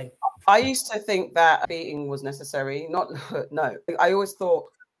 I'm rambling. I used to think that beating was necessary. No. I always thought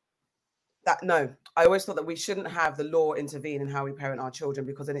that we shouldn't have the law intervene in how we parent our children,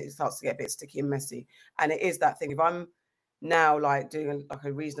 because then it starts to get a bit sticky and messy. And it is that thing. If I'm now like doing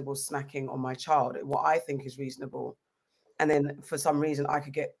a reasonable smacking on my child, what I think is reasonable, and then for some reason I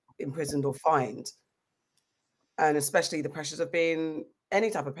could get imprisoned or fined, and especially the pressures of being any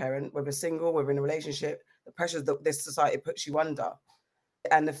type of parent, whether single, whether in a relationship, the pressures that this society puts you under,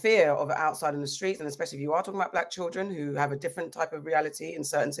 and the fear of outside in the streets, and especially if you are talking about Black children who have a different type of reality in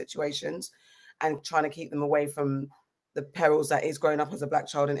certain situations, and trying to keep them away from the perils that is growing up as a Black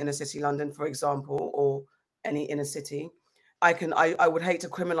child in inner city London, for example, or any inner city. I would hate to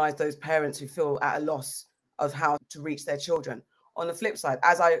criminalize those parents who feel at a loss of how to reach their children. On the flip side,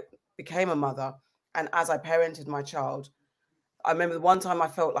 as I became a mother and as I parented my child, I remember the one time I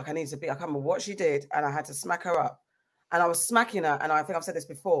felt like I needed to be, I can't remember what she did, and I had to smack her up. And I was smacking her, and I think I've said this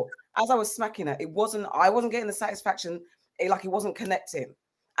before, as I was smacking her, I wasn't getting the satisfaction, it wasn't connecting.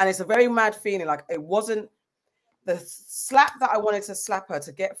 And it's a very mad feeling, like it wasn't the slap that I wanted to slap her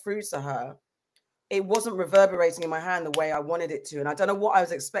to get through to her, it wasn't reverberating in my hand the way I wanted it to. And I don't know what I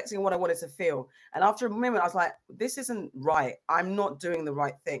was expecting, what I wanted to feel. And after a moment, I was like, this isn't right. I'm not doing the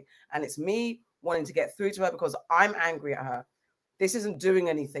right thing. And it's me wanting to get through to her because I'm angry at her. This isn't doing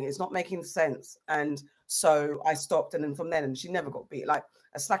anything. It's not making sense. And so I stopped. And then from then, and she never got beat. Like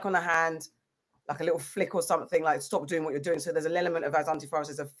a slack on the hand, like a little flick or something, like stop doing what you're doing. So there's an element of, as Auntie Farah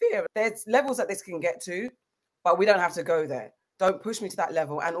says, of fear. There's levels that this can get to, but we don't have to go there. Don't push me to that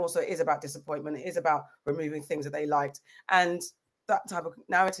level. And also it is about disappointment. It is about removing things that they liked and that type of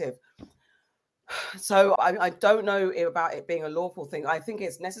narrative. So I don't know about it being a lawful thing. I think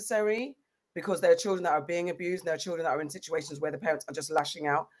it's necessary because there are children that are being abused. There are children that are in situations where the parents are just lashing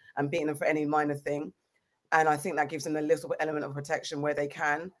out and beating them for any minor thing. And I think that gives them a little element of protection where they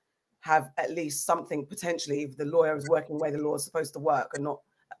can have at least something potentially if the lawyer is working where the law is supposed to work and not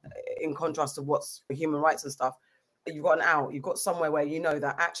in contrast to what's human rights and stuff, you've got an out. You've got somewhere where you know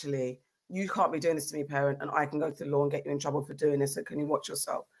that actually you can't be doing this to me, parent, and I can go to the law and get you in trouble for doing this. So can you watch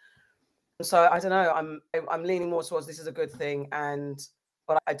yourself? So I don't know. I'm leaning more towards this is a good thing,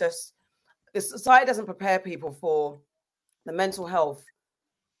 but this society doesn't prepare people for the mental health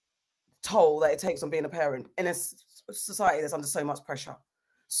toll that it takes on being a parent in a society that's under so much pressure.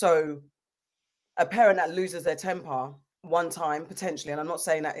 So a parent that loses their temper one time potentially, and I'm not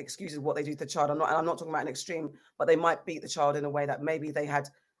saying that excuses what they do to the child. I'm not talking about an extreme, but they might beat the child in a way that maybe they had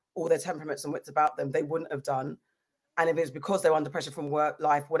all their temperaments and wits about them they wouldn't have done. And if it's because they're under pressure from work,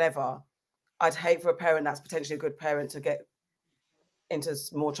 life, whatever, I'd hate for a parent that's potentially a good parent to get into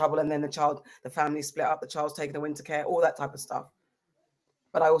more trouble, and then the family split up, the child's taken away into care, all that type of stuff.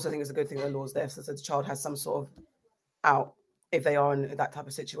 But I also think it's a good thing the law's there, so the child has some sort of out if they are in that type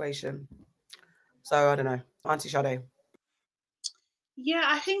of situation. So I don't know, Auntie Sade. Yeah,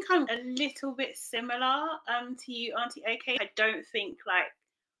 I think I'm a little bit similar to you, Auntie AK. I don't think like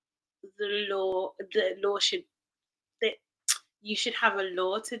the law should, that you should have a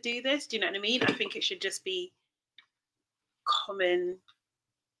law to do this. Do you know what I mean? I think it should just be common,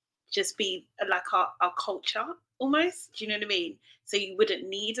 just be like our culture almost. Do you know what I mean? So you wouldn't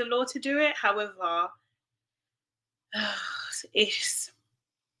need a law to do it. However, it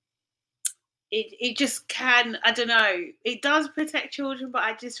just can, I don't know, it does protect children, but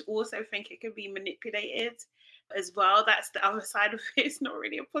I just also think it can be manipulated as well. That's the other side of it. It's not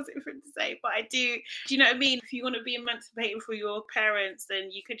really a positive thing to say, but I do you know what I mean? If you want to be emancipating for your parents,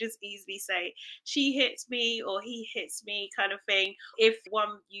 then you could just easily say, she hits me or he hits me kind of thing. If the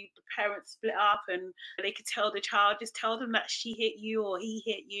parents split up and they could tell the child, just tell them that she hit you or he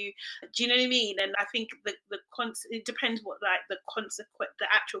hit you. Do you know what I mean? And I think it depends what like the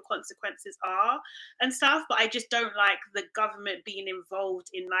actual consequences are and stuff, but I just don't like the government being involved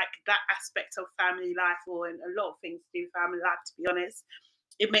in like that aspect of family life, or in a lot of things to do with family life, to be honest.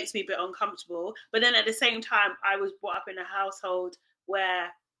 It makes me a bit uncomfortable. But then at the same time, I was brought up in a household where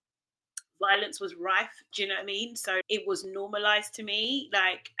violence was rife. Do you know what I mean? So it was normalized to me,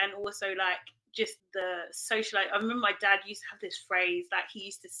 like, and also like just the social. I remember my dad used to have this phrase, like he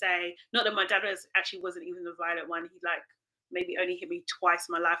used to say, not that my dad wasn't even the violent one. He like maybe only hit me twice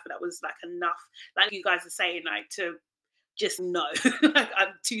in my life, but that was like enough. Like you guys are saying, like to just no, like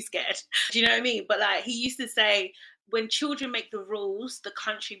I'm too scared. Do you know what I mean? But like he used to say, when children make the rules, the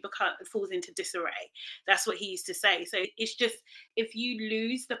country falls into disarray. That's what he used to say. So it's just, if you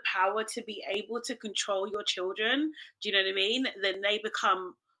lose the power to be able to control your children, do you know what I mean? Then they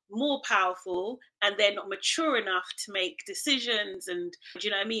become more powerful and they're not mature enough to make decisions, and do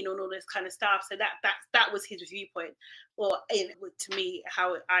you know what I mean, on all this kind of stuff. So that was his viewpoint, or to me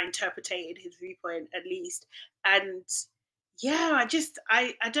how I interpreted his viewpoint at least. And yeah,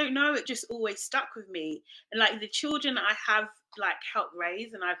 I don't know, it just always stuck with me. And like the children I have like helped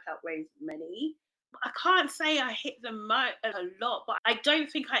raise, and I've helped raise many, I can't say I hit them a lot, but I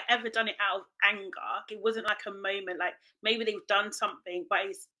don't think I ever done it out of anger. It wasn't like a moment, like maybe they've done something, but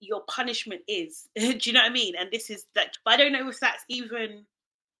it's your punishment is. Do you know what I mean? And this is that. But I don't know if that's even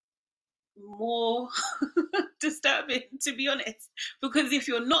more disturbing, to be honest, because if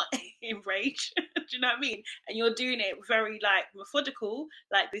you're not enraged, do you know what I mean, and you're doing it very like methodical,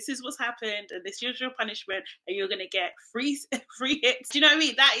 like this is what's happened and this is your punishment and you're gonna get free hits, do you know what I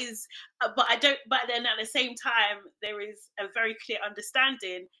mean? That is but then at the same time there is a very clear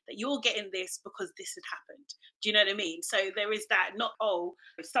understanding that you're getting this because this had happened. Do you know what I mean? So there is that, not, oh,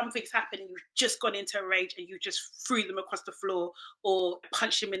 if something's happening, you've just gone into a rage and you just threw them across the floor or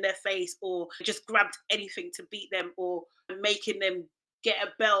punched them in their face or just grabbed anything to beat them or making them get a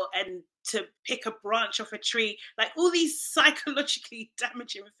belt and to pick a branch off a tree. Like all these psychologically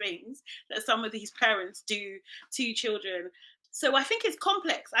damaging things that some of these parents do to children. So I think it's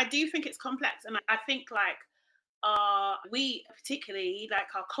complex. I do think it's complex. And I think like we particularly,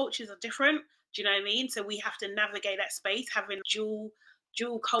 like our cultures are different. Do you know what I mean? So we have to navigate that space, having dual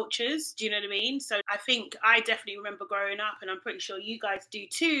cultures. Do you know what I mean? So I think I definitely remember growing up, and I'm pretty sure you guys do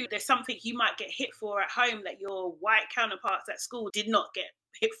too. There's something you might get hit for at home that your white counterparts at school did not get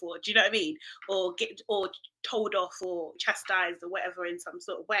hit for. Do you know what I mean? Or told off or chastised or whatever in some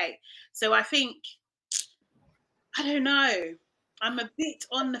sort of way. So I think, I don't know, I'm a bit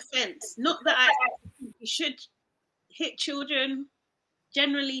on the fence. Not that I think we should hit children.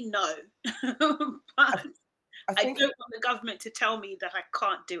 Generally, no. But I don't want the government to tell me that I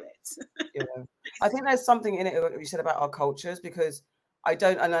can't do it. Yeah, I think there's something in it what you said about our cultures, because I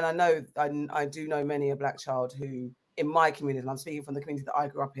do know many a black child who, in my community, and I'm speaking from the community that I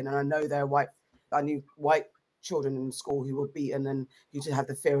grew up in, and I know they're white. I knew white children in school who were beaten, and you to have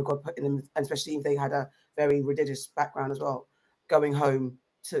the fear of God put in them, and especially if they had a very religious background as well, going home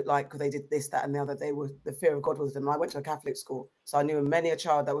to like, because they did this, that, and the other. The fear of God was them. I went to a Catholic school, so I knew many a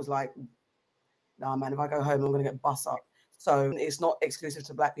child that was like, "Nah, man, if I go home, I'm going to get bust up." So it's not exclusive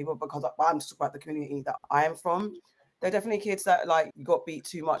to Black people, because I'm just talking about the community that I am from. There are definitely kids that like got beat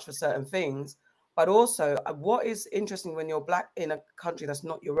too much for certain things, but also what is interesting when you're Black in a country that's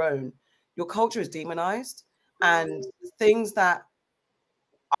not your own, your culture is demonized, and things that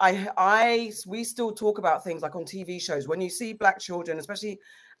we still talk about things like on TV shows. When you see Black children, especially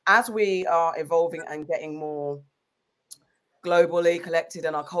as we are evolving and getting more globally collected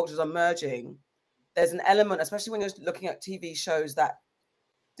and our cultures are merging, there's an element, especially when you're looking at TV shows that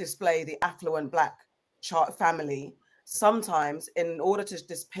display the affluent Black family. Sometimes, in order to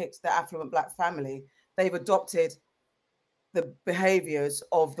depict the affluent Black family, they've adopted the behaviors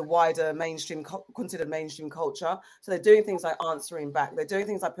of the wider mainstream, considered mainstream culture. So they're doing things like answering back. They're doing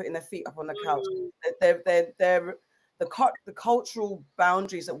things like putting their feet up on the couch. They're the cultural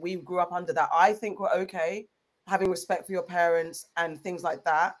boundaries that we grew up under that I think were okay, having respect for your parents and things like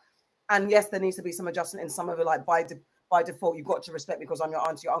that. And yes, there needs to be some adjustment in some of it, like by default, you've got to respect me because I'm your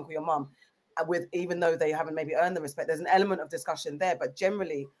auntie, your uncle, your mum. With even though they haven't maybe earned the respect, there's an element of discussion there. But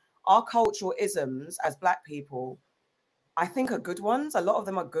generally, our cultural isms as Black people, I think, are good ones. A lot of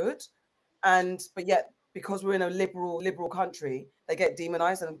them are good, but yet because we're in a liberal country, they get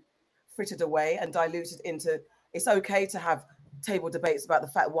demonized and frittered away and diluted into. It's okay to have table debates about the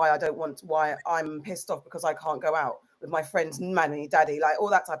fact why I'm pissed off because I can't go out with my friends, nanny, daddy, like all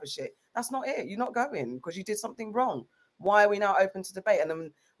that type of shit. That's not it. You're not going because you did something wrong. Why are we now open to debate? And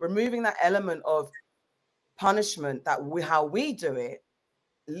then removing that element of punishment how we do it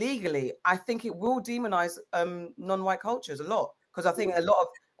legally, I think it will demonize non-white cultures a lot, because I think a lot of,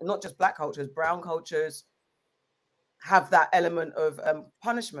 not just Black cultures, brown cultures have that element of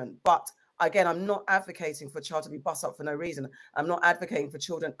punishment. But again, I'm not advocating for a child to be bust up for no reason. I'm not advocating for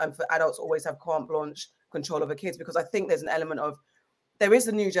children and for adults always have carte blanche control over kids, because I think there's an element of, there is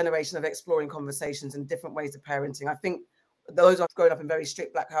a new generation of exploring conversations and different ways of parenting. I think those are growing up in very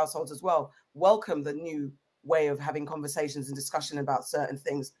strict Black households as well welcome the new way of having conversations and discussion about certain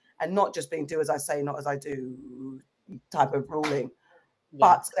things, and not just being do as I say, not as I do type of ruling. Yeah.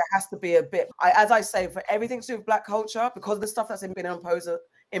 But there has to be a bit, as I say, for everything to do with Black culture, because of the stuff that's been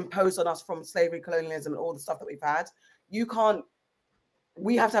imposed on us from slavery, colonialism, and all the stuff that we've had,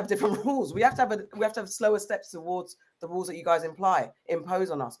 we have to have different rules. We have to have slower steps towards the rules that you guys impose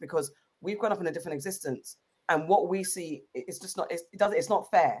on us, because we've grown up in a different existence, and what we see, it's just not, it's not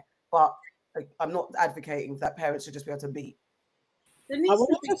fair. But I'm not advocating that parents should just be able to beat. I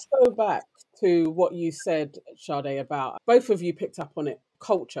want to just go back to what you said, Sade, about both of you picked up on it,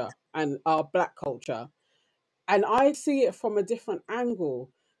 culture and our Black culture. And I see it from a different angle,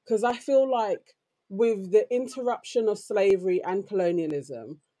 because I feel like with the interruption of slavery and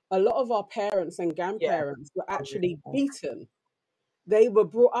colonialism, a lot of our parents and grandparents were actually beaten. They were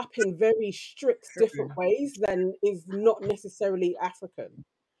brought up in very strict, different ways than is not necessarily African.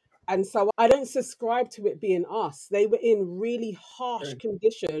 And so I don't subscribe to it being us. They were in really harsh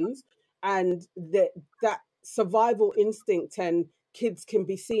conditions, and that survival instinct and kids can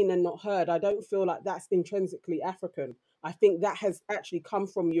be seen and not heard, I don't feel like that's intrinsically African. I think that has actually come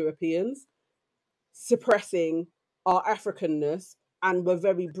from Europeans suppressing our Africanness, and were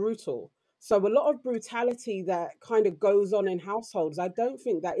very brutal. So a lot of brutality that kind of goes on in households, I don't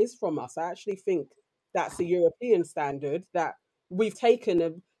think that is from us. I actually think that's a European standard that we've taken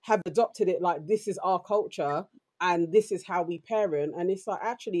and have adopted it, like this is our culture and this is how we parent. And it's like,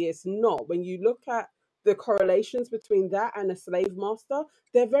 actually, it's not. When you look at the correlations between that and a slave master,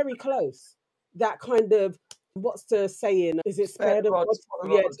 they're very close. That kind of, what's the saying? Is it spared of God?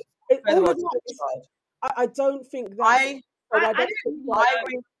 Yeah. I don't think that. I don't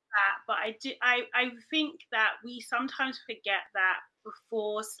agree with that, but I think that we sometimes forget that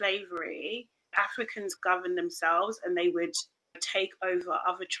before slavery, Africans governed themselves, and they would take over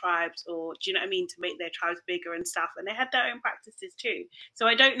other tribes, or do you know what I mean, to make their tribes bigger and stuff, and they had their own practices too. So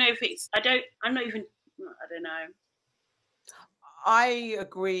I don't know if it's, I don't know. I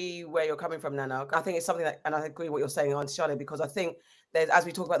agree where you're coming from, Nana. I think it's something that, and I agree what you're saying, Auntie Charlotte, because I think there's, as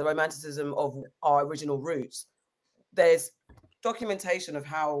we talk about the romanticism of our original roots, there's documentation of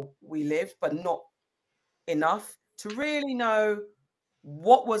how we lived, but not enough to really know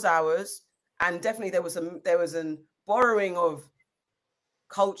what was ours. And definitely there was an borrowing of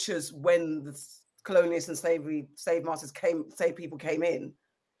cultures when the colonialists and slave masters people came in.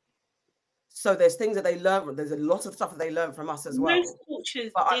 So there's things that they learned. There's a lot of stuff that they learned from us as well. Most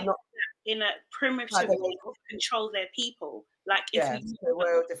cultures did that in a primitive Like, way to control their people. Like, if yeah, you there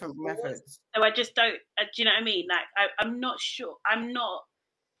were different methods. so I just don't. Do you know what I mean? Like, I'm not sure. I'm not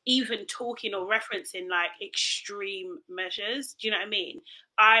even talking or referencing like extreme measures. Do you know what I mean?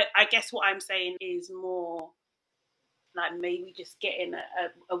 I guess what I'm saying is more like maybe just getting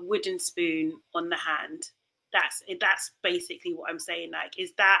a wooden spoon on the hand. That's basically what I'm saying. Like,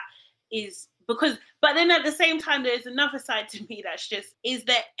 is because, but then at the same time, there's another side to me that's just, is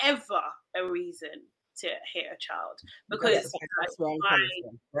there ever a reason to hit a child? Because that's where I'm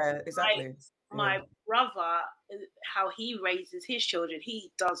coming from. Yeah, exactly. My brother, how he raises his children,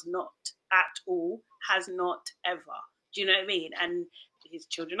 he does not at all, has not ever. Do you know what I mean? And his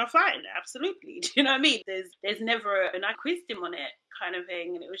children are fine, absolutely. Do you know what I mean? There's never, and I quizzed him on it, kind of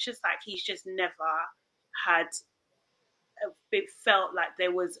thing, and it was just like he's just never had. It felt like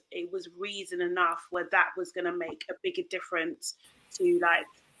it was reason enough where that was going to make a bigger difference to like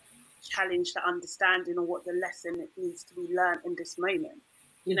challenge the understanding of what the lesson it needs to be learned in this moment.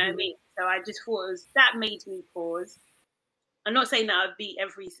 You know what I mean? So I just thought that made me pause. I'm not saying that I'd beat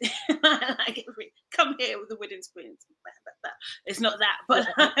come here with a wooden spoon. It's not that, but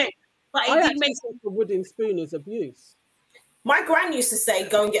I did make the wooden spoon as abuse. My gran used to say,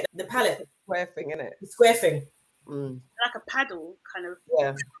 "Go and get the pallet." Square thing, innit? The square thing. Like a paddle, kind of.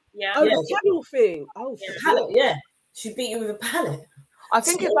 Yeah. Oh, the paddle thing. Oh, yeah, pallet. Yeah, she'd beat you with a pallet. I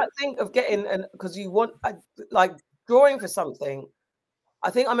think it's that thing of getting, and because you want like drawing for something. I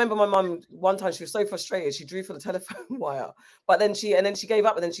think I remember my mum one time, she was so frustrated, she drew for the telephone wire, but then she gave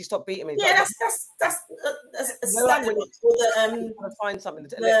up, and then she stopped beating me. Yeah, that's a standard. To find something,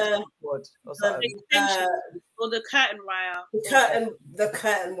 the or something. Or the curtain wire. The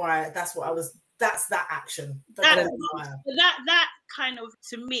curtain wire. That's what I was. That's that action. That kind of,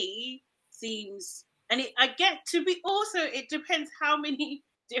 to me, seems, and I get to be also. It depends how many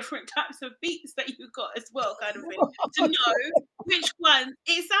different types of beats that you got as well, kind of thing, to know which ones.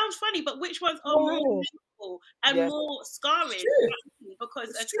 It sounds funny, but which ones are more painful and more scarring? Because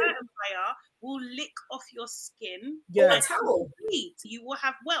a curtain wire will lick off your skin. Yeah, a towel. You will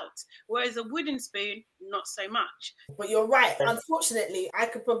have welts, whereas a wooden spoon, not so much. But you're right. Unfortunately, a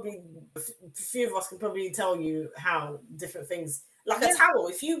few of us can probably tell you how different things, like a towel.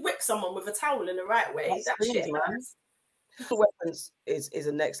 If you whip someone with a towel in the right way, that's shit, man. Weapons is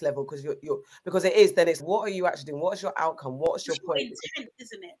a next level because because it is. Then it's what are you actually doing? What is your outcome? What's your point? Intent,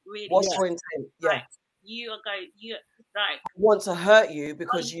 isn't it? Really? What's your intent? Yeah. Like, you are going. You like. I want to hurt you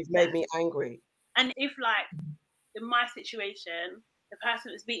because you've made me angry. And if, like, in my situation, the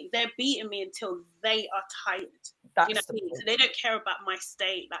person that's they're beating me until they are tired. Do you know what I mean? So they don't care about my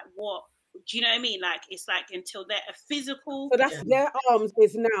state. Like, what? Do you know what I mean? Like, it's like until they're a physical. So that's their arms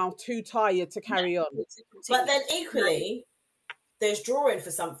is now too tired to carry on. But then equally, there's drawing for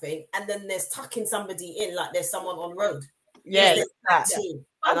something, and then there's tucking somebody in, like there's someone on road. Yeah, that too.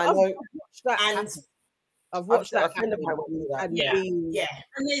 And I know I've watched that. And And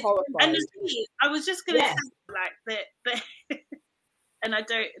the thing is, I was just gonna say, like, that, and I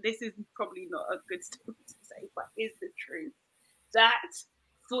don't. This is probably not a good story to say, but is the truth that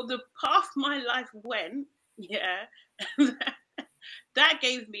for the path my life went, that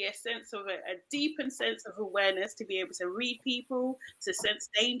gave me a sense of a deepened sense of awareness to be able to read people, to sense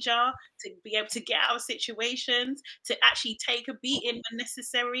danger, to be able to get out of situations, to actually take a beating when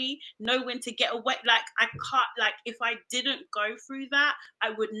necessary, know when to get away. Like, I can't, like, if I didn't go through that,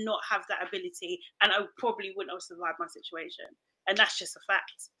 I would not have that ability, and I probably wouldn't have survived my situation. And that's just a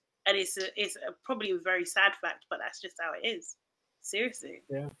fact. And it's probably a very sad fact, but that's just how it is. Seriously.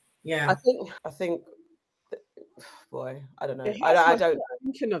 Yeah. I think. Boy, I don't know. I don't.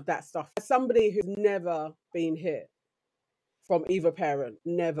 Thinking of that stuff. As somebody who's never been hit from either parent,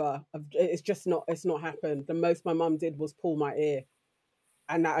 never. It's just not. It's not happened. The most my mum did was pull my ear,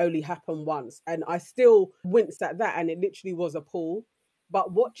 and that only happened once. And I still winced at that, and it literally was a pull.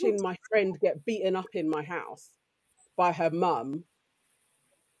 But watching my friend get beaten up in my house by her mum,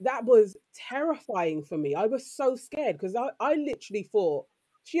 that was terrifying for me. I was so scared because I literally thought,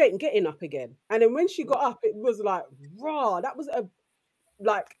 she ain't getting up again. And then when she got up, it was like, raw. That was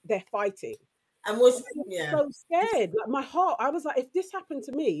like they're fighting. And so scared. Like, my heart, I was like, if this happened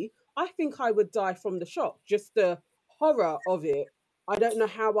to me, I think I would die from the shock. Just the horror of it. I don't know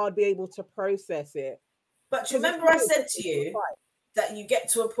how I'd be able to process it. But remember I said to you that you get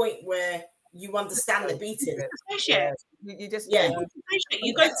to a point where you understand the beating. You just you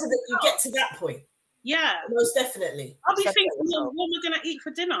get to that point. Yeah, most definitely. I'll be thinking, what am I going to eat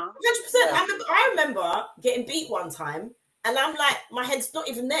for dinner? 100%. I remember getting beat one time, and I'm like, my head's not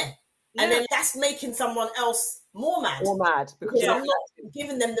even there. And then that's making someone else more mad. More mad because I'm not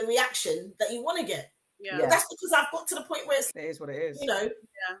giving them the reaction that you want to get. Yeah. But that's because I've got to the point where it is what it is. You know,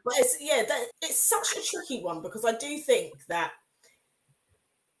 but it's such a tricky one because I do think that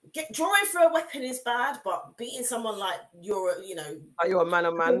drawing for a weapon is bad, but beating someone like you're a man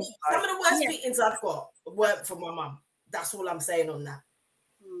of man. Some of the worst beatings I've got weren't from my mum. That's all I'm saying on that.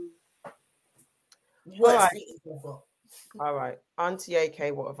 Worst beatings I've got. All right, Auntie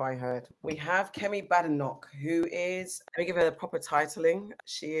AK, what have I heard? We have Kemi Badenoch, who is, let me give her the proper titling.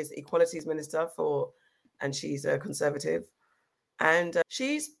 She is Equalities Minister and she's a Conservative. And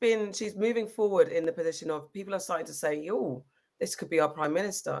she's moving forward in the position of people are starting to say, oh, this could be our Prime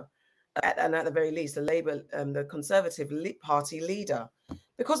Minister. And at the very least, the Labour, the Conservative Party leader.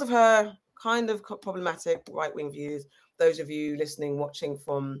 Because of her kind of problematic right-wing views, those of you listening, watching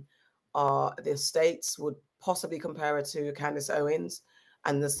from the States would possibly compare her to Candace Owens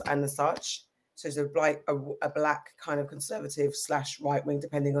and the such. So she's a black kind of conservative / right-wing,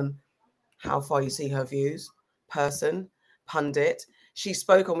 depending on how far you see her views, pundit. She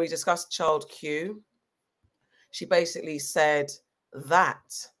spoke when we discussed Child Q. She basically said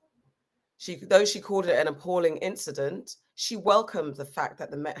that though she called it an appalling incident, she welcomed the fact that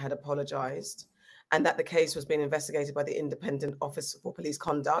the Met had apologized and that the case was being investigated by the Independent Office for Police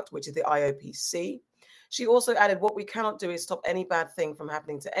Conduct, which is the IOPC. She also added, what we cannot do is stop any bad thing from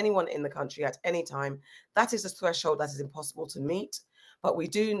happening to anyone in the country at any time. That is a threshold that is impossible to meet. But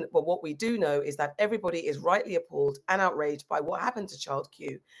what we do know is that everybody is rightly appalled and outraged by what happened to Child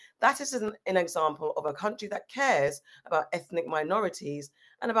Q. That is an example of a country that cares about ethnic minorities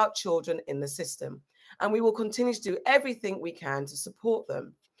and about children in the system. And we will continue to do everything we can to support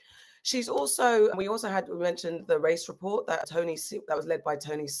them. We mentioned the race report that was led by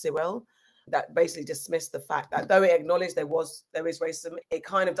Tony Sewell, that basically dismissed the fact that though it acknowledged there is racism, it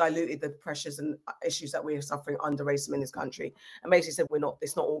kind of diluted the pressures and issues that we are suffering under racism in this country, and basically said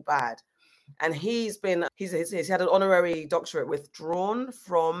it's not all bad. And he's had an honorary doctorate withdrawn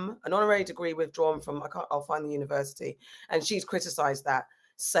from I'll find the university, and she's criticized that,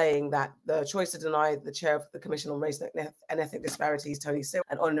 saying that the choice to deny the chair of the Commission on Race and Ethnic Disparities, Tony Sewell,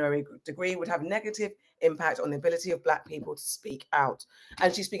 an honorary degree would have negative impact on the ability of Black people to speak out.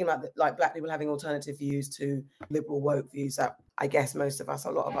 And she's speaking about Black people having alternative views to liberal woke views that I guess a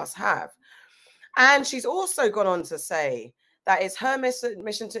lot of us have. And she's also gone on to say that it's her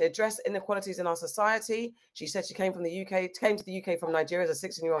mission to address inequalities in our society. She said she came to the UK from Nigeria as a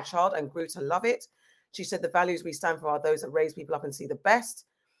 16-year-old child and grew to love it. She said the values we stand for are those that raise people up and see the best.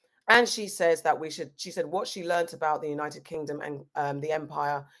 And she says that she said what she learned about the United Kingdom and the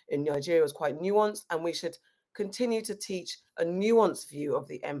empire in Nigeria was quite nuanced, and we should continue to teach a nuanced view of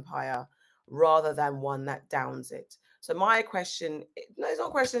the empire rather than one that downs it. So my question, it's not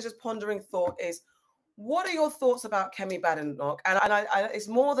a question, it's just pondering thought, is what are your thoughts about Kemi Badenoch? And it's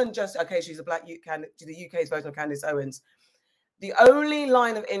more than just, okay, she's a Black the UK's version of Candace Owens. The only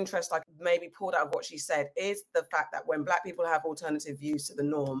line of interest I could maybe pulled out of what she said is the fact that when Black people have alternative views to the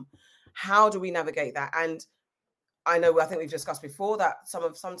norm, how do we navigate that? And I think we've discussed before that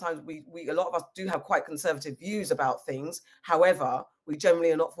sometimes a lot of us do have quite conservative views about things. However, we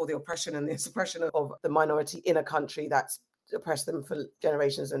generally are not for the oppression and the suppression of the minority in a country that's oppressed them for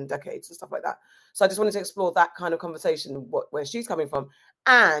generations and decades and stuff like that. So I just wanted to explore that kind of conversation, where she's coming from,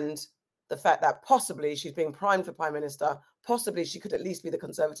 and the fact that possibly she's being primed for Prime Minister, possibly she could at least be the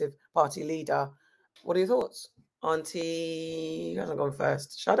Conservative Party leader. What are your thoughts? Auntie, who hasn't gone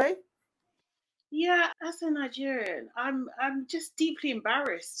first? Sade? Yeah, as a Nigerian, I'm just deeply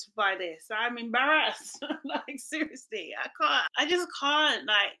embarrassed by this. I'm embarrassed. Like, seriously, I just can't.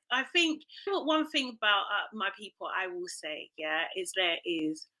 Like, I think one thing about my people, I will say, is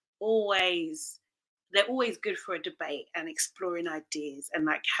they're always good for a debate and exploring ideas and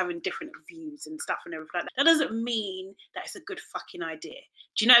like having different views and stuff and everything like that. That doesn't mean that it's a good fucking idea.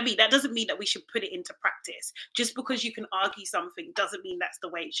 Do you know what I mean? That doesn't mean that we should put it into practice. Just because you can argue something doesn't mean that's the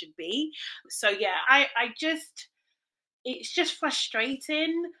way it should be. So yeah, it's just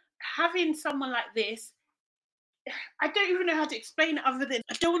frustrating having someone like this. I don't even know how to explain it other than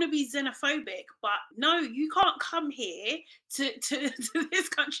I don't want to be xenophobic, but no, you can't come here to this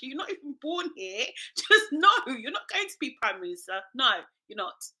country. You're not even born here. Just no, you're not going to be Prime Minister. No, you're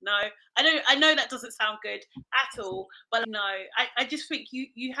not. No, I know that doesn't sound good at all, but no, I just think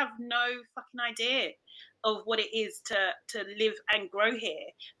you have no fucking idea of what it is to live and grow here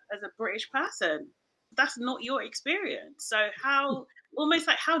as a British person. That's not your experience. So how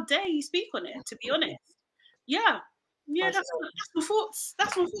dare you speak on it, to be honest? Yeah, that's my thoughts.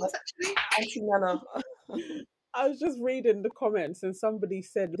 That's my thoughts, actually. Auntie Nana. I was just reading the comments and somebody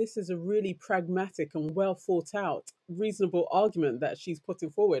said this is a really pragmatic and well thought out, reasonable argument that she's putting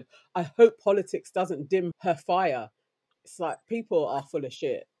forward. I hope politics doesn't dim her fire. It's like people are full of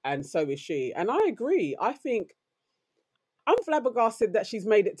shit, and so is she. And I agree. I think I'm flabbergasted that she's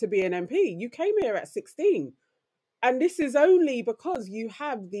made it to be an MP. You came here at 16. And this is only because you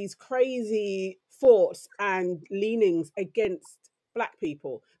have these crazy thoughts and leanings against Black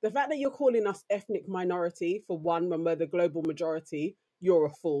people. The fact that you're calling us ethnic minority, for one, when we're the global majority, you're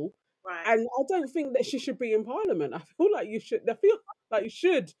a fool. Right. And I don't think that she should be in Parliament. I feel like you should. I feel like you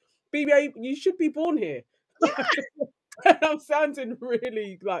should be. You should be born here. Yeah. I'm sounding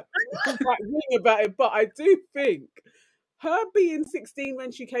really like right about it, but I do think her being 16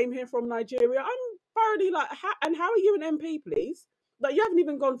 when she came here from Nigeria, I'm thoroughly like, how are you an MP, please? Like, you haven't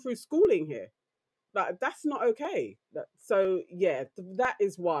even gone through schooling here. Like, that's not okay. So, yeah, that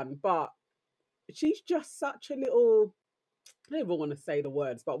is one. But she's just such a little, I don't even want to say the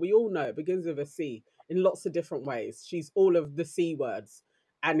words, but we all know it begins with a C in lots of different ways. She's all of the C words.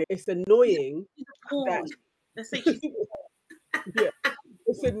 And it's annoying that... yeah,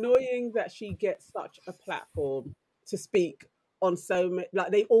 it's annoying that she gets such a platform to speak on so many, like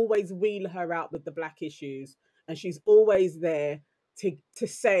they always wheel her out with the Black issues, and she's always there to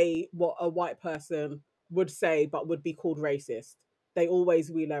say what a white person would say but would be called racist. They always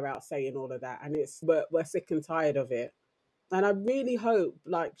wheel her out saying all of that, and we're sick and tired of it. And I really hope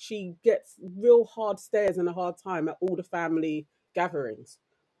like she gets real hard stares and a hard time at all the family gatherings.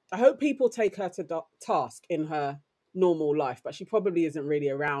 I hope people take her to task in her normal life, but she probably isn't really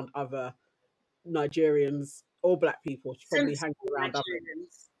around other Nigerians or Black people. She probably hangs around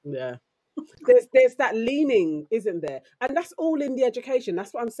others. Yeah. There's that leaning, isn't there? And that's all in the education.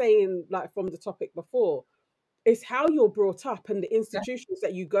 That's what I'm saying, like from the topic before. It's how you're brought up and the institutions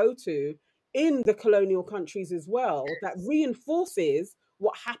that you go to in the colonial countries as well that reinforces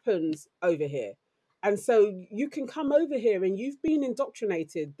what happens over here. And so you can come over here and you've been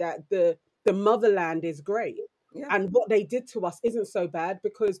indoctrinated that the motherland is great. Yeah. And what they did to us isn't so bad,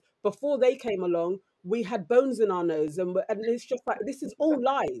 because before they came along, we had bones in our nose. And it's just like, this is all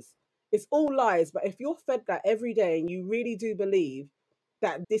lies. It's all lies. But if you're fed that every day and you really do believe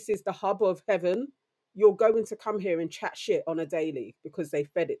that this is the hub of heaven, you're going to come here and chat shit on a daily because they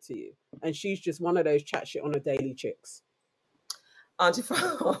fed it to you. And she's just one of those chat shit on a daily chicks. Auntie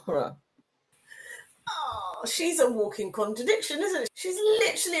Farah. Oh, she's a walking contradiction, isn't she? She's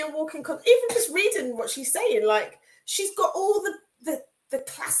literally a walking even just reading what she's saying, like she's got all the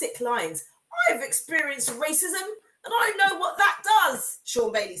classic lines. I've experienced racism and I know what that does.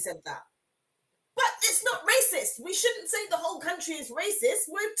 Sean Bailey said that. But it's not racist. We shouldn't say the whole country is racist.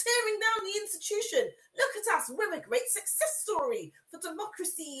 We're tearing down the institution. Look at us. We're a great success story for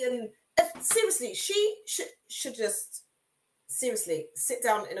democracy. And seriously, she should just seriously sit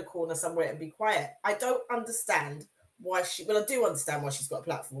down in a corner somewhere and be quiet. I don't understand why I do understand why she's got a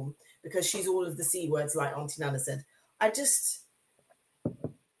platform, because she's all of the C words, like Auntie Nana said.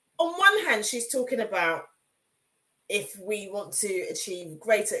 On one hand, she's talking about if we want to achieve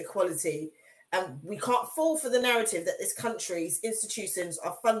greater equality, and we can't fall for the narrative that this country's institutions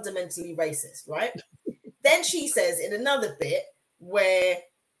are fundamentally racist, right? Then she says in another bit where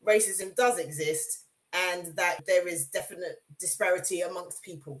racism does exist and that there is definite disparity amongst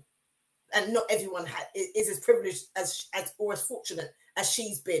people, and not everyone is as privileged as or as fortunate as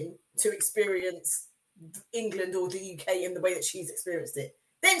she's been to experience England or the UK in the way that she's experienced it.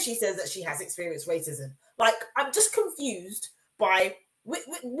 Then she says that she has experienced racism. Like, I'm just confused by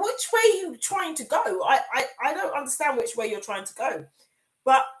which way you're trying to go. I don't understand which way you're trying to go.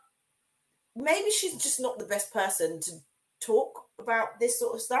 But maybe she's just not the best person to talk about this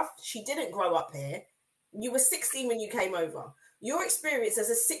sort of stuff. She didn't grow up here. You were 16 when you came over. Your experience as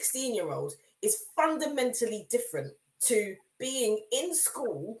a 16-year-old is fundamentally different to being in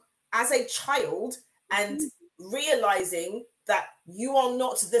school as a child and realizing that you are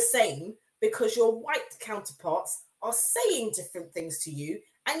not the same because your white counterparts are saying different things to you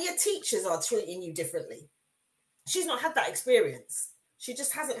and your teachers are treating you differently. She's not had that experience. She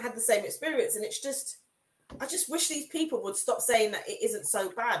just hasn't had the same experience. And it's just, I just wish these people would stop saying that it isn't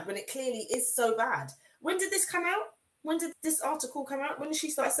so bad when it clearly is so bad. When did this come out? When did this article come out? When did she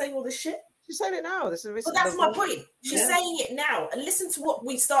start saying all this shit? She's saying it now. Well, that's my point. She's saying it now. And listen to what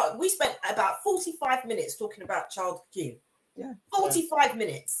we started. We spent about 45 minutes talking about Child Q. Yeah. 45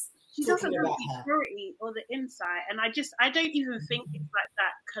 minutes. She doesn't have the purity or the insight. And I don't even think it's like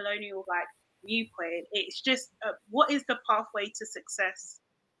that colonial like viewpoint. It's just what is the pathway to success?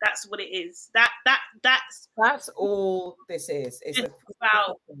 That's what it is. That's all this is. It's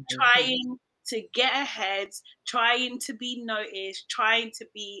about trying to get ahead, trying to be noticed, trying to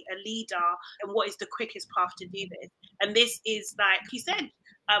be a leader, and what is the quickest path to do this. And this is, like you said,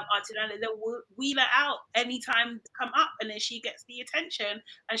 Auntie Nana, they'll wheel her out anytime they come up, and then she gets the attention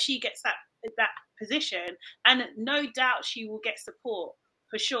and she gets that position, and no doubt she will get support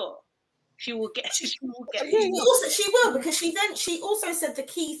for sure. She will get. She will get. She will, because she also said the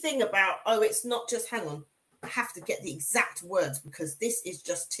key thing about, it's not just, hang on, I have to get the exact words because this is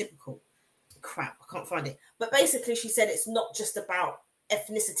just typical. Crap, I can't find it. But basically, she said it's not just about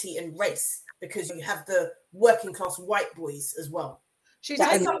ethnicity and race, because you have the working class white boys as well. She's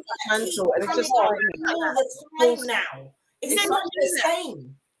just all the time now. It's not the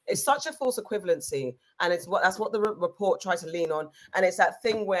same. It's such a false equivalency, and that's what the report tried to lean on. And it's that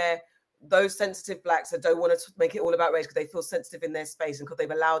thing where those sensitive blacks that don't want to make it all about race because they feel sensitive in their space and because they've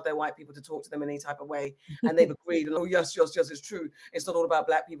allowed their white people to talk to them in any type of way, and they've agreed, and yes, it's true, it's not all about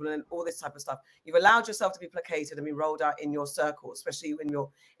black people and all this type of stuff. You've allowed yourself to be placated and be rolled out in your circle, especially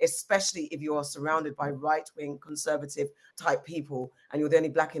if you're surrounded by right-wing conservative type people and you're the only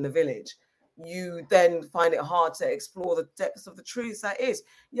black in the village. You then find it hard to explore the depths of the truths that is.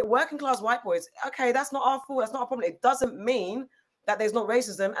 Yeah, working class white boys, okay, that's not our fault, that's not our problem. It doesn't mean that there's not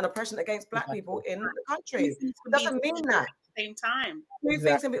racism and oppression against black people in the country. It doesn't mean that. At the same time. Two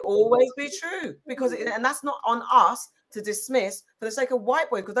things can always be true, and that's not on us to dismiss for the sake of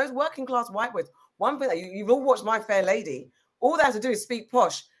white boys, because those working class white boys, one thing that you've all watched My Fair Lady, all they have to do is speak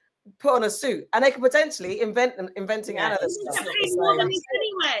posh, put on a suit, and they can potentially inventing analysts.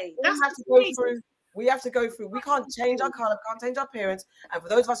 Anyway, we have to go through. We can't change our color, can't change our appearance, and for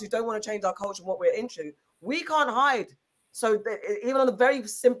those of us who don't want to change our culture and what we're into, we can't hide. So even on a very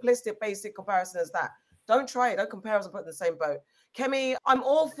simplistic, basic comparison as that, don't try it. Don't compare us and put in the same boat. Kemi, I'm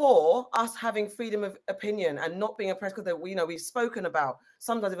all for us having freedom of opinion and not being oppressed, because we've spoken about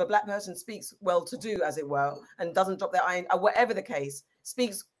sometimes if a black person speaks well-to-do, as it were, and doesn't drop their eye, whatever the case,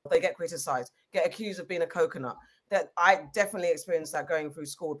 speaks, they get criticized, get accused of being a coconut. That I definitely experienced that going through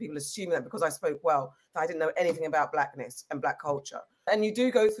school, people assuming that because I spoke well, that I didn't know anything about blackness and black culture. And you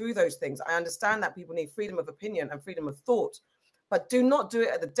do go through those things. I understand that people need freedom of opinion and freedom of thought, but do not do it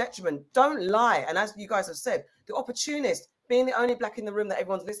at the detriment. Don't lie. And as you guys have said, the opportunist, being the only black in the room that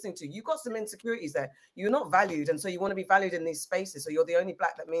everyone's listening to, you've got some insecurities there. You're not valued. And so you want to be valued in these spaces. So you're the only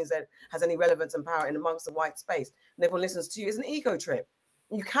black that means that has any relevance and power in amongst the white space. And everyone listens to you. It's an ego trip.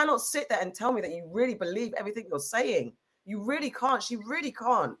 You cannot sit there and tell me that you really believe everything you're saying. You really can't. She really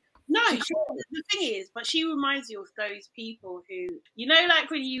can't. No, the thing is, but she reminds you of those people who,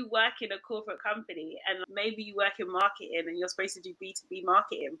 like when you work in a corporate company and maybe you work in marketing and you're supposed to do B2B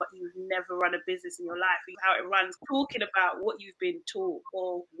marketing, but you've never run a business in your life, how it runs, talking about what you've been taught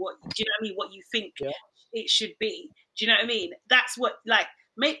or what you think it should be. Do you know what I mean? That's what,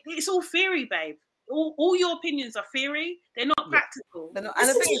 it's all theory, babe. All your opinions are theory. They're not practical. They're not. And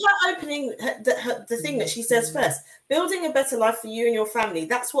this is her opening, the thing that she says first. Building a better life for you and your family.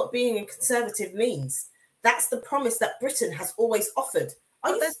 That's what being a conservative means. That's the promise that Britain has always offered.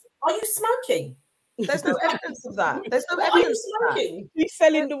 Are you smoking? There's no evidence of that. There's no evidence of that. He's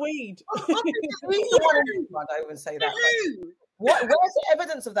selling the weed. I don't even say that. Where's the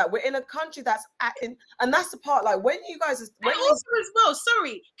evidence of that? We're in a country that's and that's the part. Like when you guys, as well.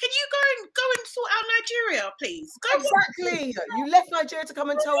 Sorry, can you go and sort out Nigeria, please? Exactly. You left Nigeria to come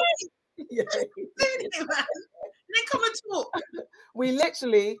and tell. Yeah. Then come and talk. We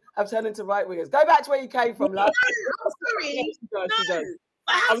literally have turned into right wingers. Go back to where you came from, love.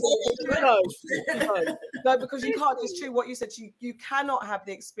 No, because you can't. It's true what you said. You cannot have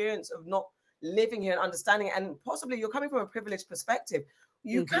the experience of not living here and understanding it, and possibly you're coming from a privileged perspective.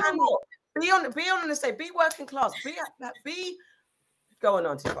 You cannot be on an estate, be working class, be going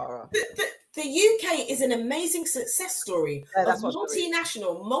on, Tifara. The UK is an amazing success story of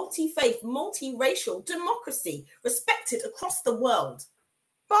multinational, multi-faith, multi-racial democracy, respected across the world.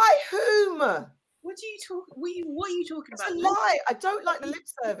 By whom? What are you talking about? It's a lie. I don't like the lip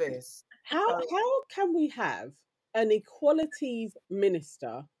service. How can we have an equalities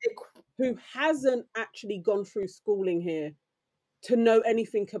minister who hasn't actually gone through schooling here to know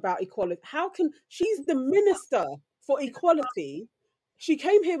anything about equality? She's the minister for equality? She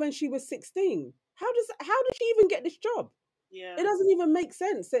came here when she was 16. How did she even get this job? Yeah, it doesn't even make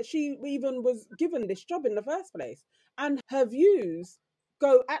sense that she even was given this job in the first place. And her views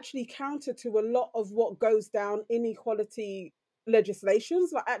go actually counter to a lot of what goes down in equality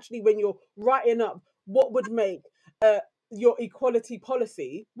legislations. Like actually, when you're writing up what would make your equality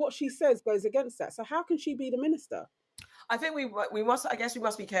policy, what she says goes against that. So how can she be the minister? I think we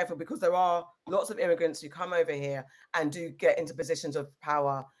must be careful, because there are lots of immigrants who come over here and do get into positions of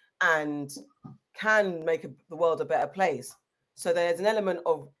power and can make the world a better place. So there's an element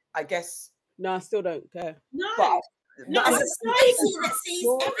of, I guess. No, I still don't care. No. But, No, a society that sees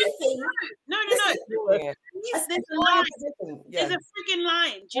everything. No. There's There's a line. Yeah. There's a frigging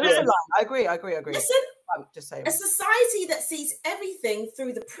line. Do you There is know? a line. I agree. Listen, I'm just saying. a society that sees everything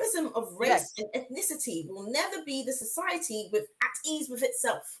through the prism of race Yes. and ethnicity will never be the society at ease with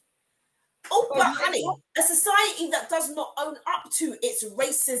itself. Oh, but honey, a society that does not own up to its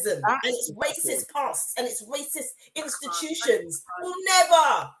racism and its racist past and its racist institutions will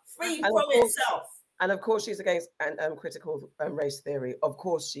never free from itself. And of course, she's against critical race theory. Of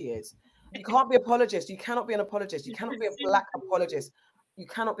course, she is. You can't be apologist. You cannot be an apologist. You cannot be a black apologist. You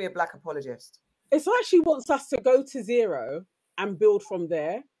cannot be a black apologist. It's like she wants us to go to zero and build from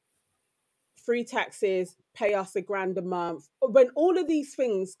there. Free taxes, pay us $1,000 a month. When all of these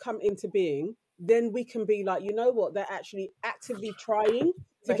things come into being, then we can be like, you know what? They're actually actively trying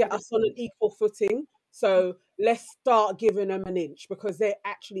to get us on an equal footing. So let's start giving them an inch because they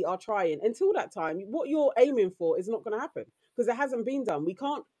actually are trying. Until that time, what you're aiming for is not going to happen because it hasn't been done. We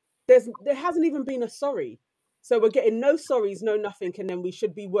can't. There hasn't even been a sorry. So we're getting no sorries, no nothing, and then we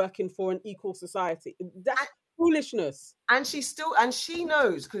should be working for an equal society. That's foolishness. And she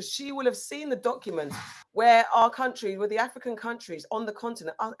knows because she will have seen the documents where our country, where the African countries on the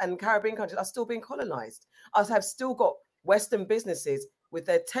continent and Caribbean countries are still being colonized. Us have still got Western businesses with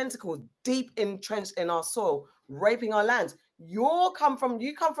their tentacles deep entrenched in our soil, raping our lands. You come from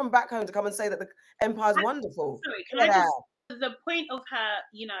back home to come and say that the empire's wonderful. Sorry, can I just, the point of her,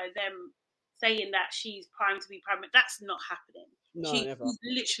 them saying that she's primed to be prime, that's not happening. No, She's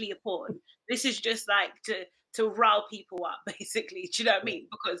literally a pawn. This is just like to rile people up, basically. Do you know what I mean?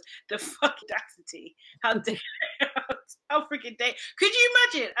 Because the fucking audacity, how freaking dare! Could you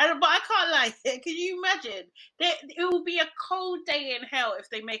imagine? But I can't lie. Could you imagine? It will be a cold day in hell if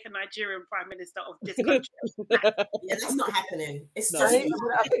they make a Nigerian prime minister of this country. Yeah, that's not happening. It's just hand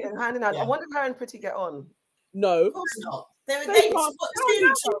in hand. I wonder how and Pretty get on. No, of course not. They're two people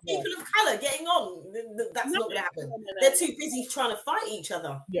of colour getting on. That's not going to happen. No. They're too busy trying to fight each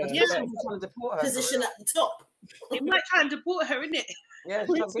other. Yeah. Trying to deport her. Position at the top. They might try and deport her, innit? Yeah,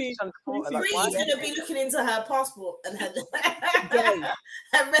 she's trying to deport her. Pretty's going to be looking into her passport and her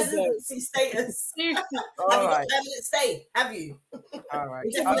residency status. Have you got permanent stay? Have you? All right.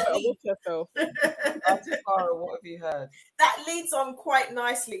 Definitely. Tara, what have you heard? That leads on quite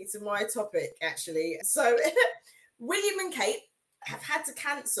nicely to my topic, actually. So, William and Kate have had to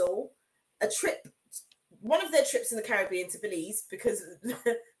cancel one of their trips in the Caribbean to Belize because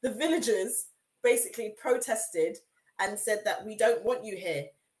the villagers basically protested and said that we don't want you here.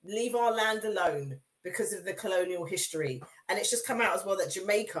 Leave our land alone because of the colonial history. And it's just come out as well that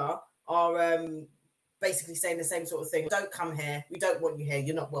Jamaica are basically saying the same sort of thing. Don't come here. We don't want you here.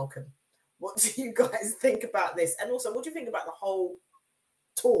 You're not welcome. What do you guys think about this? And also, what do you think about the whole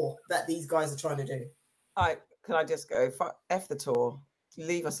tour that these guys are trying to do? Can I just go, F the tour,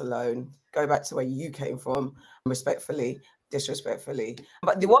 leave us alone, go back to where you came from, disrespectfully.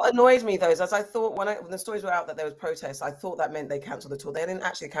 But what annoys me, though, is as I thought when the stories were out that there was protests, I thought that meant they cancelled the tour. They didn't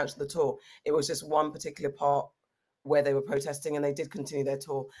actually cancel the tour. It was just one particular part where they were protesting and they did continue their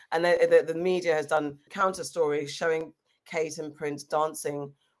tour. And the media has done counter stories showing Kate and Prince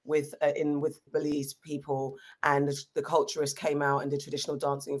dancing with Belize people, and the culturists came out and did traditional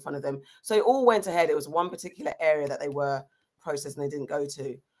dancing in front of them. So it all went ahead. It was one particular area that they were protesting they didn't go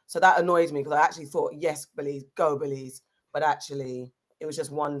to. So that annoyed me because I actually thought, yes, Belize, go Belize. But actually, it was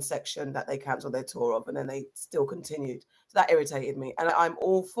just one section that they cancelled their tour of, and then they still continued. So that irritated me. And I'm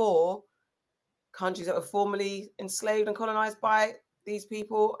all for countries that were formerly enslaved and colonized by these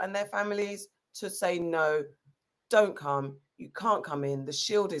people and their families to say, no, don't come. You can't come in. The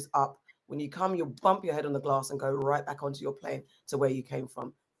shield is up. When you come, you'll bump your head on the glass and go right back onto your plane to where you came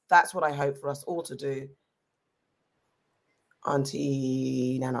from. That's what I hope for us all to do.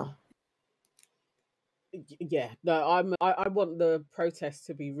 Auntie Nana. Yeah, no, I want the protests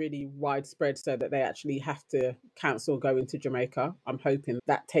to be really widespread so that they actually have to cancel going to Jamaica. I'm hoping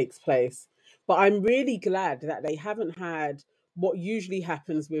that takes place. But I'm really glad that they haven't had what usually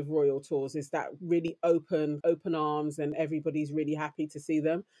happens with royal tours, is that really open arms and everybody's really happy to see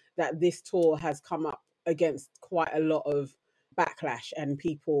them. That this tour has come up against quite a lot of backlash and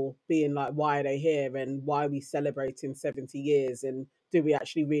people being like, why are they here? And why are we celebrating 70 years? And do we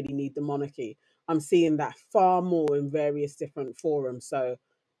actually really need the monarchy? I'm seeing that far more in various different forums. So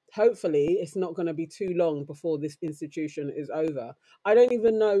hopefully it's not going to be too long before this institution is over. I don't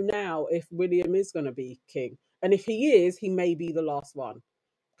even know now if William is going to be king. And if he is, he may be the last one.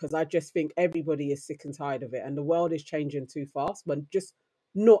 Because I just think everybody is sick and tired of it. And the world is changing too fast. When just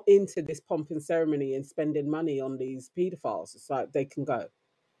not into this pomp and ceremony and spending money on these paedophiles. It's like they can go.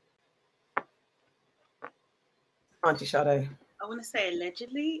 Auntie Sade. I want to say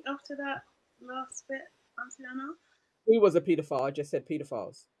allegedly after that last bit, Auntie Anna. Who was a paedophile? I just said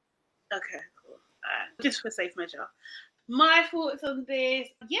paedophiles. Okay, cool. Just for safe measure. My thoughts on this,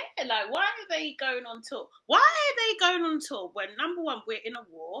 yeah, like why are they going on tour? Why are they going on tour when, number one, we're in a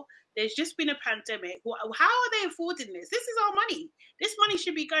war? There's just been a pandemic. How are they affording this? This is our money. This money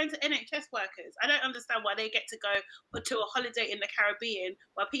should be going to NHS workers. I don't understand why they get to go to a holiday in the Caribbean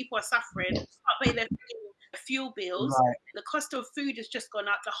where people are suffering, can't pay their fuel bills. Right. The cost of food has just gone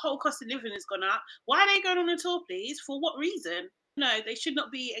up. The whole cost of living has gone up. Why are they going on a tour, please? For what reason? No, they should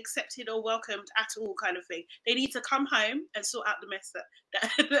not be accepted or welcomed at all, kind of thing. They need to come home and sort out the mess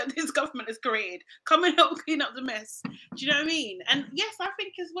that this government has created. Come and help clean up the mess. Do you know what I mean? And yes, I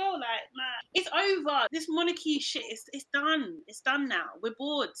think as well, like, nah, it's over. This monarchy shit, it's done. It's done now. We're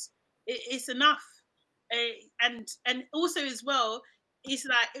bored. It's enough. And also as well, it's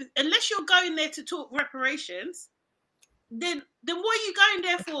like, unless you're going there to talk reparations, then what are you going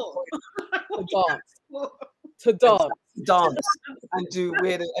there for? To dance and do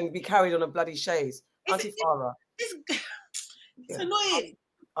weird and be carried on a bloody chaise. Auntie Farah. It's annoying.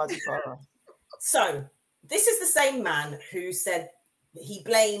 Auntie Farah. So this is the same man who said he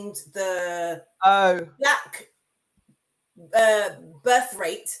blamed the black birth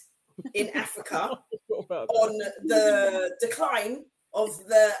rate in Africa on the decline of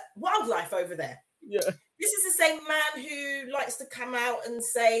the wildlife over there. Yeah. This is the same man who likes to come out and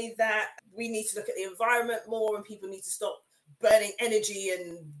say that we need to look at the environment more and people need to stop burning energy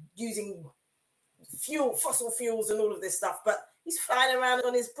and using fossil fuels and all of this stuff. But he's flying around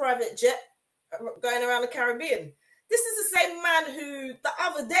on his private jet, going around the Caribbean. This is the same man who the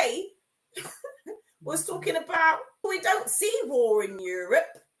other day was talking about we don't see war in Europe.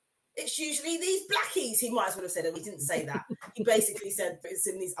 It's usually these blackies. He might as well have said it. He didn't say that. He basically said it's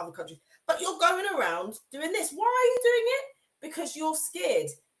in these other countries. But you're going around doing this. Why are you doing it? Because you're scared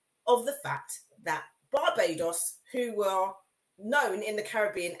of the fact that Barbados, who were known in the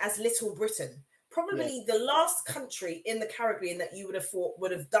Caribbean as Little Britain, probably the last country in the Caribbean that you would have thought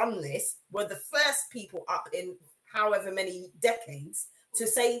would have done this, were the first people up in however many decades to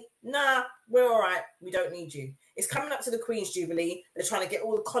say, nah, we're all right. We don't need you. It's coming up to the Queen's Jubilee. They're trying to get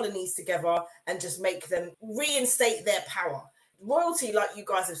all the colonies together and just make them reinstate their power. Royalty, like you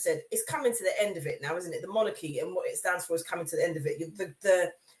guys have said, is coming to the end of it now, isn't it? The monarchy and what it stands for is coming to the end of it.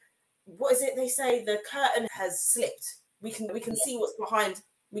 The what is it they say? The curtain has slipped. We can see what's behind.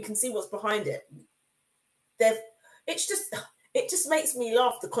 We can see what's behind it. It just makes me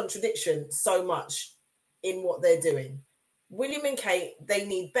laugh, the contradiction so much in what they're doing. William and Kate, they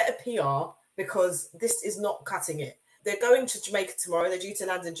need better PR because this is not cutting it. They're going to Jamaica tomorrow. They're due to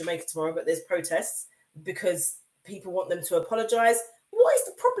land in Jamaica tomorrow, but there's protests because people want them to apologise. What is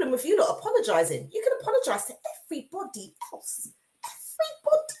the problem with you not apologising? You can apologise to everybody else.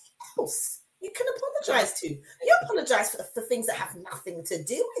 Everybody else you can apologise to. You apologise for things that have nothing to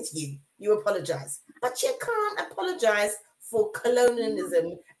do with you. You apologise. But you can't apologise for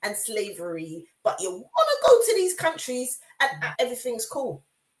colonialism and slavery, but you want to go to these countries and everything's cool.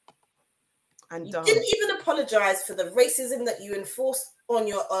 And you didn't even apologise for the racism that you enforced on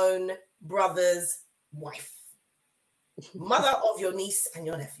your own brother's wife, mother of your niece and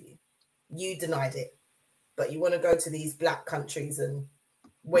your nephew. You denied it, but you want to go to these black countries and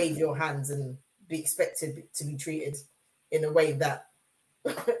wave your hands and be expected to be treated in a way that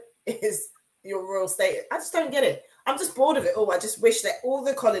is your royal status. I just don't get it. I'm just bored of it all. I just wish that all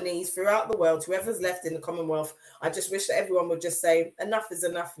the colonies throughout the world, whoever's left in the Commonwealth, I just wish that everyone would just say, enough is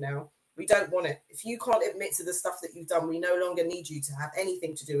enough now. We don't want it. If you can't admit to the stuff that you've done, we no longer need you to have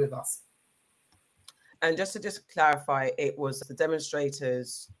anything to do with us. And just to clarify, it was the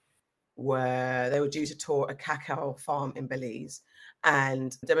demonstrators they were due to tour a cacao farm in Belize,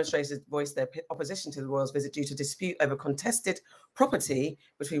 and demonstrators voiced their opposition to the royals' visit due to dispute over contested property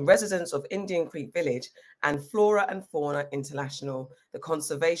between residents of Indian Creek Village and Flora and Fauna International, the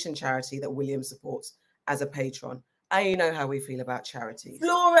conservation charity that William supports as a patron. And you know how we feel about charities.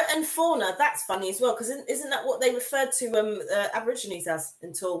 Flora and Fauna, that's funny as well, because isn't that what they referred to Aborigines as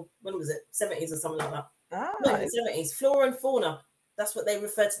until, when was it, 70s or something like that? No, in the 70s. Flora and Fauna, that's what they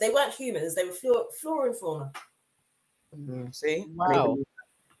referred to. They weren't humans, they were flora and fauna. See? Wow.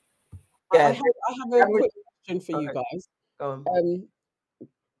 Yeah. I have a quick question for you guys. Go on.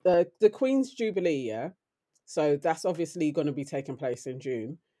 The Queen's Jubilee, yeah? So that's obviously going to be taking place in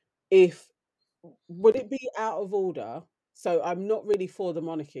June. Would it be out of order? So I'm not really for the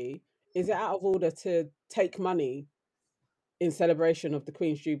monarchy. Is it out of order to take money in celebration of the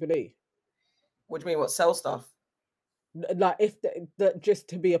Queen's Jubilee. What do you mean? What, sell stuff? Like if just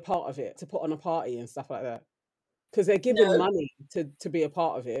to be a part of it, to put on a party and stuff like that, because they're giving No. money to be a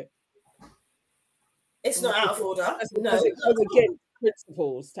part of it. It's not out of order. No. Because it goes against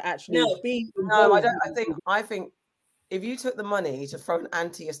principles to actually No. be No, involved. I think if you took the money to throw an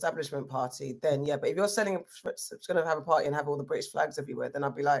anti-establishment party, then yeah. But if you're selling, it's going to have a party and have all the British flags everywhere, then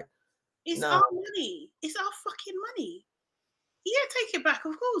I'd be like, It's no. our money. It's our fucking money. Yeah, take it back,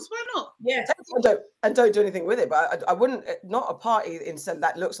 of course. Why not? Yeah. And don't do anything with it. But I wouldn't. Not a party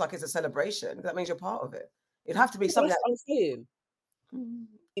that looks like it's a celebration. That means you're part of it. It'd have to be something. That's what I'm saying.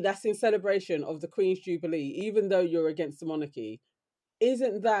 That's in celebration of the Queen's Jubilee, even though you're against the monarchy.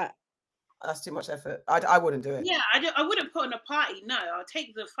 Isn't that? That's too much effort. I wouldn't do it. Yeah, I wouldn't put on a party. No, I'll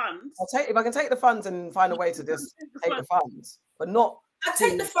take the funds. If I can take the funds and find a way to just take the funds, but not. I'd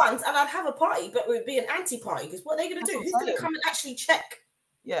take the funds and I'd have a party, but it would be an anti-party, because what are they going to do? Who's going to come and actually check?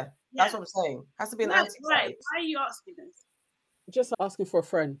 Yeah, that's what I'm saying. Has to be an anti-party. Right. Why are you asking this? Just asking for a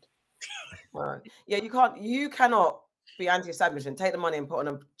friend. Right. Yeah, you cannot be anti-establishment, take the money and put on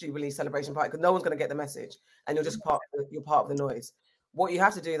a Jubilee celebration party, because no one's going to get the message, and you're just you're part of the noise. What you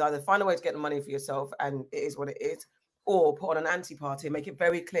have to do is either find a way to get the money for yourself, and it is what it is, or put on an anti-party and make it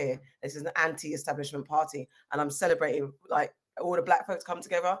very clear this is an anti-establishment party, and I'm celebrating, like, all the black folks come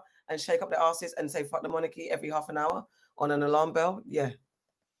together and shake up their asses and say fuck the monarchy every half an hour on an alarm bell. Yeah.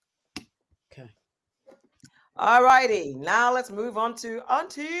 Okay. All righty. Now let's move on to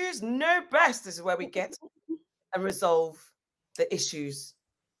Aunties Know Best. This is where we get and resolve the issues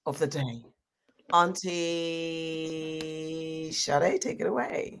of the day. Auntie Sade, take it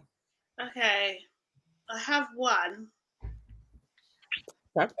away. Okay. I have one.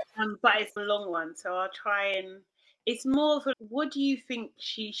 Okay. But it's a long one, so I'll try and... It's more of a, what do you think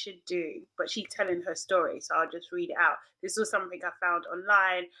she should do? But she's telling her story, so I'll just read it out. This was something I found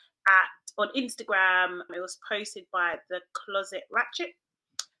online on Instagram. It was posted by the Closet Ratchet.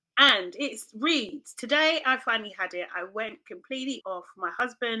 And it reads, today I finally had it. I went completely off my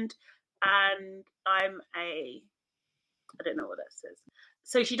husband and I don't know what that says.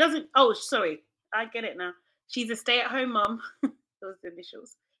 So she doesn't, oh, sorry, I get it now. She's a stay-at-home mom. Those are the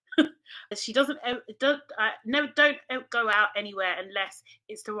initials. She don't go out anywhere unless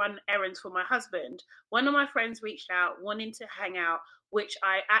it's to run errands for my husband. One of my friends reached out wanting to hang out, which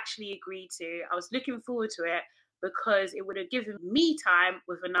I actually agreed to. I was looking forward to it because it would have given me time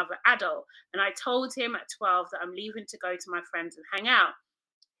with another adult. And I told him at 12 that I'm leaving to go to my friends and hang out.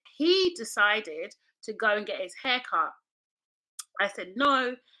 He decided to go and get his hair cut. I said,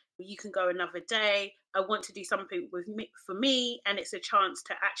 no, you can go another day. I want to do something for me, and it's a chance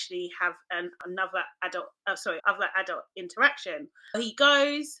to actually have other adult interaction. He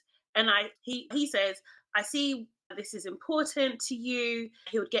goes, and he says, I see this is important to you.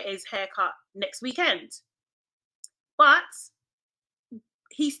 He would get his hair cut next weekend. But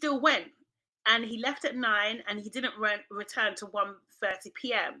he still went, and he left at 9, and he didn't return to 1:30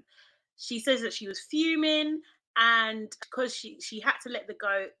 p.m. She says that she was fuming, and because she had to let the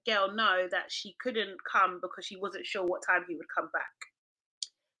girl know that she couldn't come because she wasn't sure what time he would come back.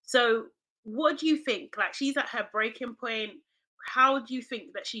 So what do you think? Like, she's at her breaking point. How do you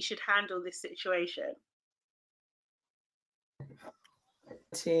think that she should handle this situation?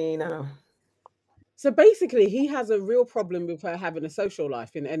 Tina. So basically, he has a real problem with her having a social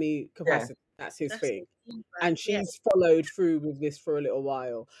life in any capacity. Yeah. That's his thing. And she's followed through with this for a little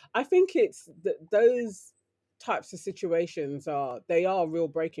while. I think it's those types of situations are real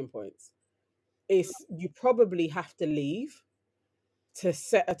breaking points. You probably have to leave to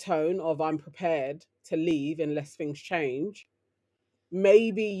set a tone of I'm prepared to leave unless things change.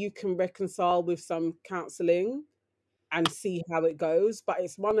 Maybe you can reconcile with some counseling and see how it goes, but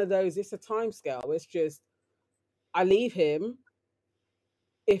it's one of those, it's a time scale. It's just, I leave him.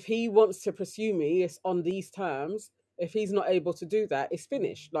 If he wants to pursue me, it's on these terms. If he's not able to do that, it's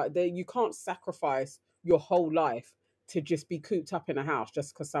finished. Like, you can't sacrifice your whole life to just be cooped up in a house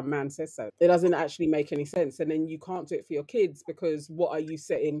just because some man says so. It doesn't actually make any sense. And then you can't do it for your kids, because what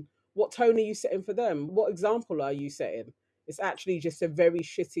tone are you setting for them? What example are you setting? It's actually just a very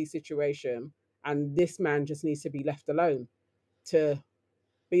shitty situation. And this man just needs to be left alone, to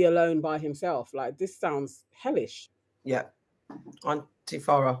be alone by himself. Like, this sounds hellish. Yeah. Auntie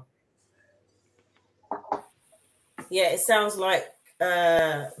Farah. Yeah, it sounds like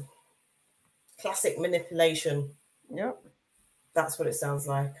classic manipulation. Yeah. That's what it sounds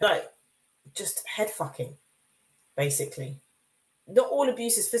like. Like, just head fucking, basically. Not all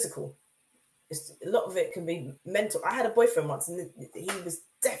abuse is physical. A lot of it can be mental. I had a boyfriend once, and he was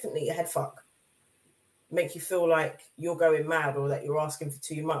definitely a head fuck. make you feel like you're going mad or that you're asking for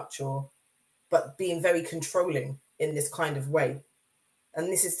too much, but being very controlling in this kind of way. And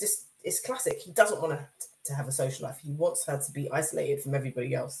this is just, it's classic. He doesn't want to have a social life. He wants her to be isolated from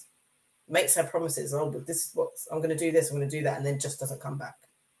everybody else. Makes her promises. Oh, but this is what I'm going to do. This, I'm going to do that, and then just doesn't come back.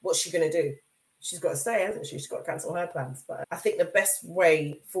 What's she going to do? She's got to stay, hasn't she? She's got to cancel her plans. But I think the best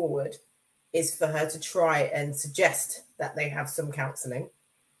way forward is for her to try and suggest that they have some counselling.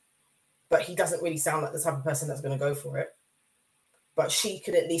 But he doesn't really sound like the type of person that's going to go for it. But she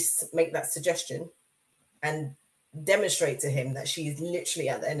could at least make that suggestion and demonstrate to him that she's literally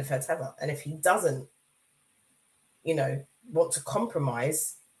at the end of her tether. And if he doesn't, want to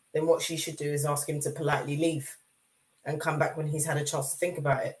compromise, then what she should do is ask him to politely leave and come back when he's had a chance to think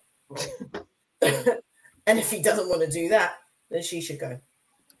about it. And if he doesn't want to do that, then she should go.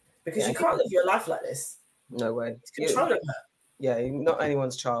 Because you can't live your life like this. No way. It's controlling her. Yeah, you're not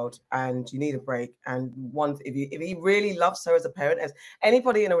anyone's child, and you need a break. And if he really loves her as a parent, as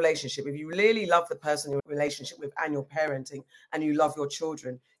anybody in a relationship, if you really love the person you're in a relationship with and you're parenting and you love your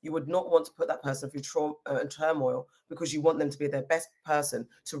children, you would not want to put that person through trauma and turmoil, because you want them to be their best person,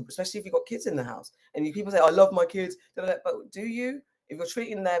 especially if you've got kids in the house. And people say, I love my kids. But do you? If you're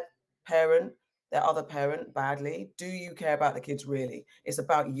treating their other parent badly, do you care about the kids really? It's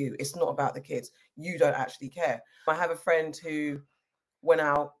about you. It's not about the kids. You don't actually care. I have a friend who went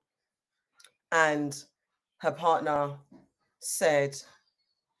out and her partner said,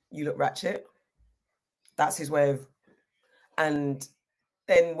 you look ratchet. That's his way of, and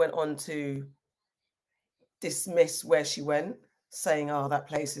then went on to dismiss where she went, saying, oh, that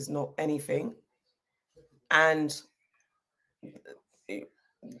place is not anything. And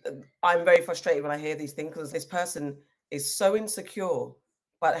I'm very frustrated when I hear these things, because this person is so insecure,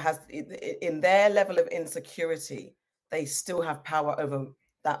 but has, in their level of insecurity, they still have power over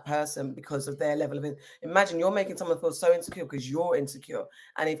that person because of their level of imagine you're making someone feel so insecure because you're insecure.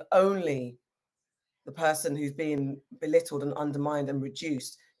 And if only the person who's being belittled and undermined and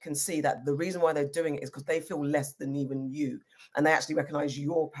reduced can see that the reason why they're doing it is because they feel less than even you, and they actually recognize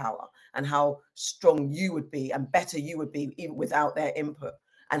your power and how strong you would be and better you would be even without their input,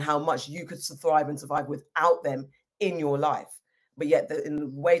 and how much you could thrive and survive without them in your life. But yet the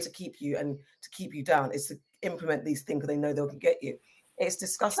way to keep you and to keep you down is to implement these things because they know they'll get you. It's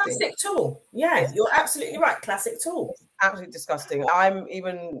disgusting. Classic tool. Yeah, you're absolutely right. Classic tool. It's absolutely disgusting. I'm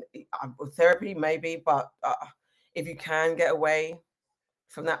with therapy, maybe, but if you can get away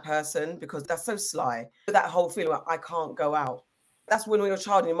from that person, because that's so sly. That whole feeling like I can't go out. That's when you're a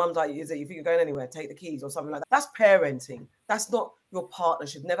child and your mum's like, is it, you think you're going anywhere, take the keys or something like that. That's parenting. That's not, your partner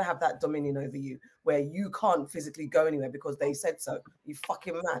should never have that dominion over you where you can't physically go anywhere because they said so. You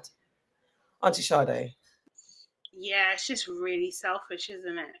fucking mad. Auntie Sade. Yeah, it's just really selfish,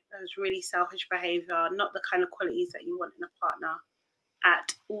 isn't it? It's really selfish behavior, not the kind of qualities that you want in a partner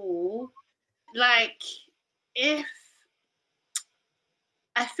at all. Like,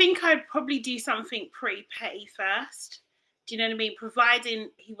 I think I'd probably do something pretty petty first. Do you know what I mean? Providing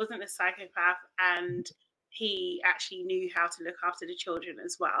he wasn't a psychopath and he actually knew how to look after the children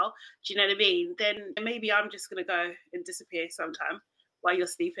as well. Do you know what I mean? Then maybe I'm just going to go and disappear sometime while you're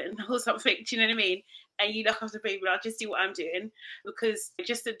sleeping or something. Do you know what I mean? And you look after the baby, I'll just do what I'm doing, because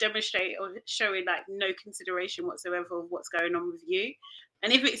just to demonstrate or showing like no consideration whatsoever of what's going on with you.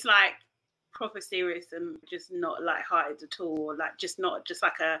 And if it's like proper serious and just not light-hearted at all, or like just not just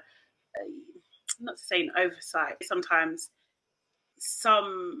like a not to say an oversight. Sometimes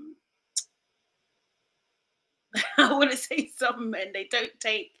some I want to say some men, they don't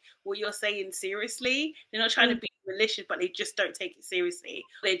take what you're saying seriously. They're not trying to be malicious, but they just don't take it seriously.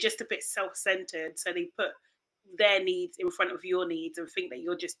 They're just a bit self-centered, so they put their needs in front of your needs and think that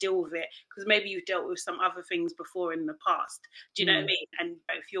you'll just deal with it because maybe you've dealt with some other things before in the past. Do you know what I mean? And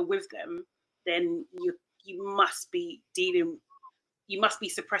if you're with them, then you must be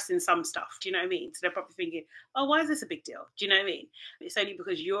suppressing some stuff. Do you know what I mean? So they're probably thinking, oh, why is this a big deal? Do you know what I mean? It's only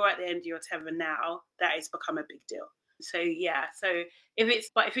because you're at the end of your tether now that it's become a big deal. So yeah, so if it's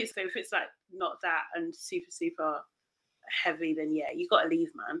like not that and super heavy, then yeah, you got to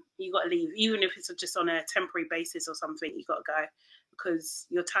leave, man. You got to leave, even if it's just on a temporary basis or something. You got to go because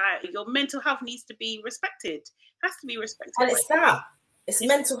you're tired. Your mental health needs to be respected. It has to be respected. And it's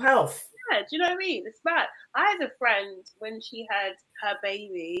mental health. Yeah, do you know what I mean? It's bad. I had a friend, when she had her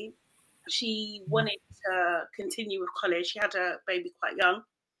baby, she wanted to continue with college. She had her baby quite young.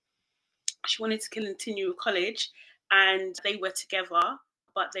 She wanted to continue with college, and they were together,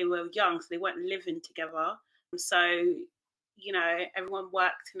 but they were young, so they weren't living together. So, you know, everyone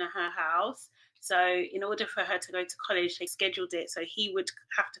worked in her house. So in order for her to go to college, they scheduled it so he would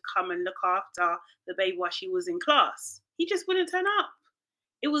have to come and look after the baby while she was in class. He just wouldn't turn up.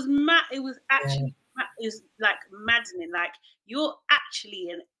 It was mad. It was actually it was like maddening. Like, you're actually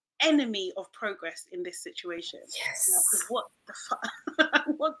an enemy of progress in this situation. Yes. Like, what the fuck?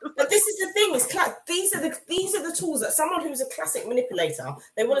 What the But fuck? this is the thing: these are the tools that someone who's a classic manipulator,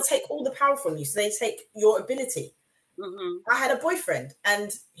 they want to take all the power from you. So they take your ability. I had a boyfriend,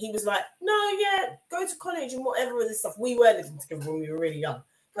 and he was like, "No, yeah, go to college and whatever of this stuff." We were living together when we were really young.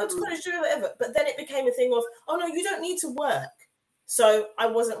 Go to college, do whatever. But then it became a thing of, "Oh no, you don't need to work." So I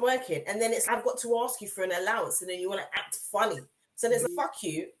wasn't working, and then it's, I've got to ask you for an allowance, and then you want to act funny. So there's like, fuck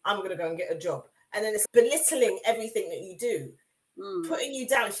you, I'm gonna go and get a job, and then it's belittling everything that you do, putting you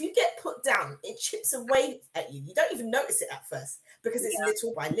down. If you get put down, it chips away at you. You don't even notice it at first because it's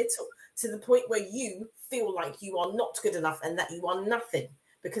little by little, to the point where you feel like you are not good enough and that you are nothing,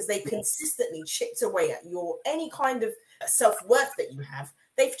 because they consistently chipped away at your any kind of self-worth that you have.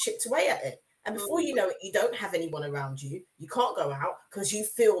 They've chipped away at it. And before you know it, you don't have anyone around you. You can't go out because you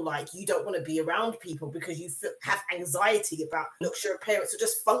feel like you don't want to be around people, because you have anxiety about your parents are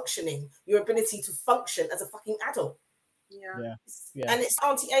just functioning, your ability to function as a fucking adult. Yeah. And it's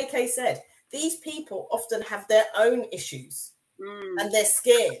Auntie AK said, these people often have their own issues and they're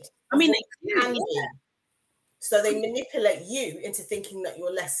scared. I mean, they can be. So they manipulate you into thinking that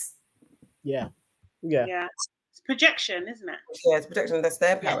you're less. Yeah. It's projection, isn't it? Yeah, it's projection. That's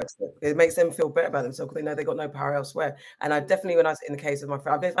their power. It makes them feel better about themselves because they know they got no power elsewhere. And I definitely, when I was in the case of my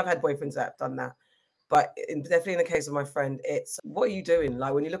friend, I've had boyfriends that have done that, but definitely in the case of my friend, it's what are you doing?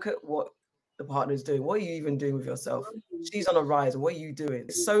 Like, when you look at what the partner is doing, what are you even doing with yourself? She's on a rise, and what are you doing?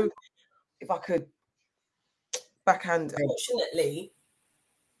 So, if I could backhand. Unfortunately,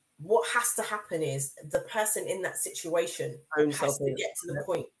 what has to happen is the person in that situation has to get to the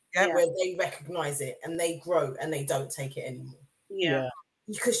point where they recognize it and they grow and they don't take it anymore.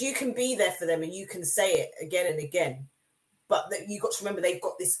 Because you can be there for them and you can say it again and again, but that you got to remember they've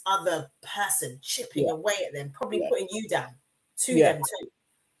got this other person chipping away at them, probably putting you down to them too.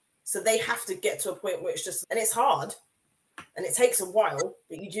 So they have to get to a point where it's just, and it's hard and it takes a while,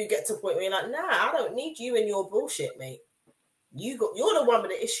 but you do get to a point where you're like, nah, I don't need you and your bullshit, mate. You're the one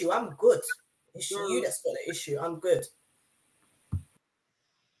with the issue. I'm good. It's you that's got the issue. I'm good.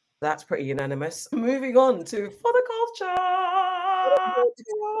 That's pretty unanimous. Moving on to for the culture. For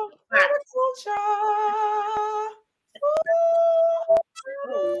the culture.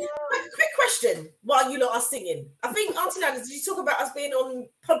 Quick question while you lot are singing. I think, Auntie Nana, did you talk about us being on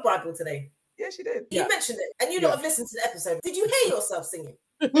Pod Bible today? Yeah, she did. You mentioned it, and you lot have listened to the episode. Did you hear yourself singing?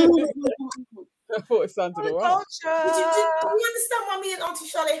 I thought it sounded all right. Do you understand why me and Auntie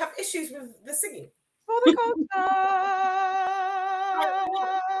Charlotte have issues with the singing? For the culture.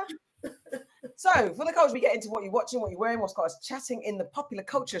 So, for the culture, we get into what you're watching, what you're wearing, what's got us chatting in the popular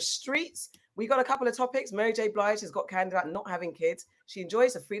culture streets. We got a couple of topics. Mary J. Blige has got candid about not having kids. She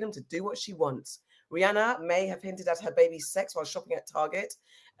enjoys the freedom to do what she wants. Rihanna may have hinted at her baby's sex while shopping at Target.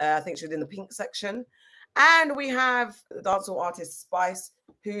 I think she was in the pink section. And we have the dancehall artist Spice,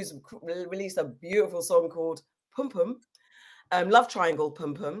 who's released a beautiful song called Pum Pum, Love Triangle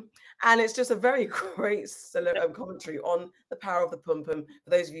Pum Pum. And it's just a very great commentary on the power of the pum pum.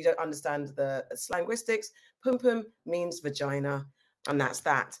 For those of you who don't understand the linguistics, pum pum means vagina, and that's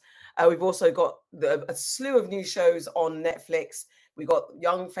that. We've also got a slew of new shows on Netflix. We got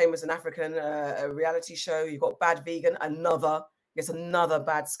Young, Famous and African, a reality show. You've got Bad Vegan, another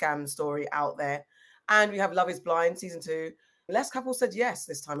bad scam story out there. And we have Love is Blind season 2. Less couples said yes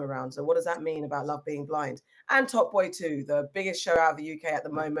this time around. So what does that mean about love being blind? And Top Boy 2, the biggest show out of the UK at the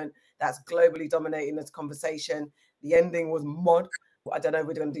moment, that's globally dominating this conversation. The ending was mod. I don't know if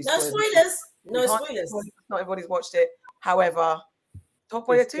we're going to do spoilers. No spoilers. Not everybody's watched it. However, Top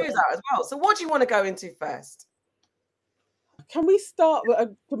Boy 2 is out as well. So what do you want to go into first? Can we start?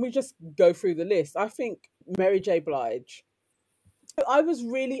 Can we just go through the list? I think Mary J. Blige. I was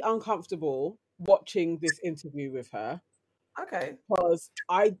really uncomfortable watching this interview with her. Okay. Because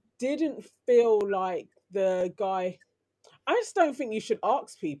I didn't feel like the guy. I just don't think you should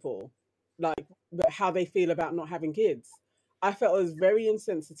ask people like how they feel about not having kids. I felt it was very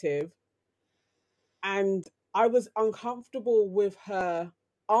insensitive, and I was uncomfortable with her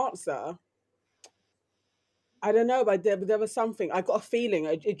answer. I don't know, but there was something. I got a feeling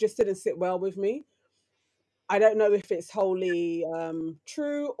it just didn't sit well with me. I don't know if it's wholly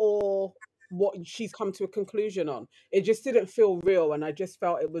true or what she's come to a conclusion on. It just didn't feel real, and I just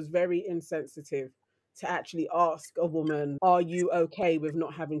felt it was very insensitive to actually ask a woman, are you okay with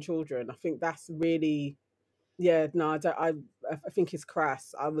not having children? I think that's really Yeah, no, I don't. I think it's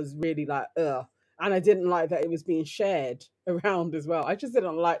crass. I was really like, ugh, and I didn't like that it was being shared around as well. I just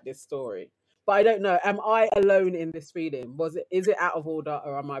didn't like this story. But I don't know. Am I alone in this feeling? Is it out of order,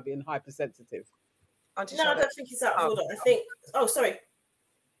 or am I being hypersensitive? Auntie No, I Charlotte. don't think it's out of order. I think. Oh, sorry.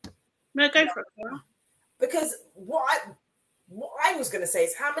 No, go for it. Clara. Because what I was going to say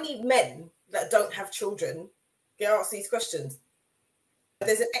is, how many men that don't have children get asked these questions?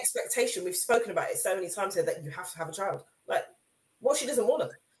 There's an expectation. We've spoken about it so many times here that you have to have a child. Like, well, she doesn't want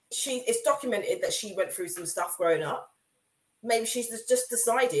them. It's documented that she went through some stuff growing up. Maybe she's just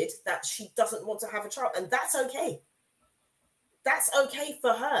decided that she doesn't want to have a child, and that's okay. That's okay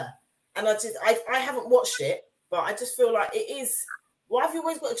for her. And I haven't watched it, but I just feel like it is. Why have you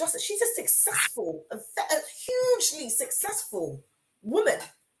always got to adjust it? She's a successful, a hugely successful woman.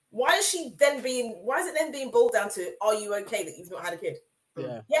 Why is it then being boiled down to, are you okay that you've not had a kid?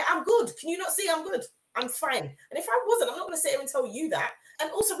 Yeah, I'm good. Can you not see I'm good? I'm fine. And if I wasn't, I'm not going to sit here and tell you that.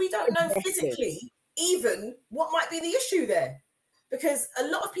 And also, we don't know physically even what might be the issue there. Because a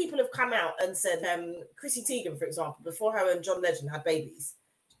lot of people have come out and said, Chrissy Teigen, for example, before her and John Legend had babies,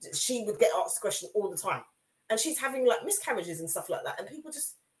 she would get asked the question all the time. And she's having like miscarriages and stuff like that. And people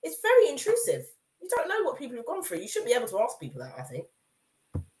it's very intrusive. You don't know what people have gone through. You should be able to ask people that, I think.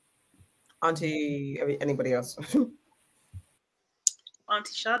 Auntie, anybody else?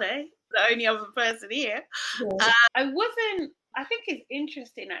 Auntie Sade, the only other person here. Yeah. I think it's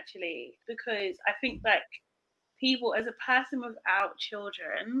interesting actually, because I think like people, as a person without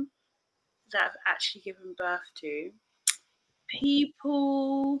children that have actually given birth to,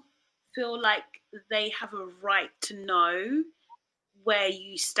 people feel like they have a right to know where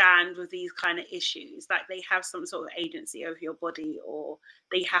you stand with these kind of issues. Like they have some sort of agency over your body, or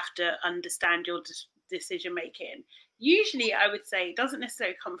they have to understand your decision making. Usually I would say it doesn't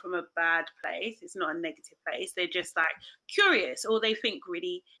necessarily come from a bad place. It's not a negative place. They're just like curious, or they think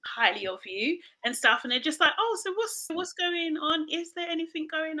really highly of you and stuff. And they're just like, oh, so what's going on? Is there anything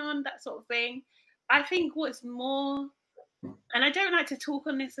going on? That sort of thing. I think what's more, and I don't like to talk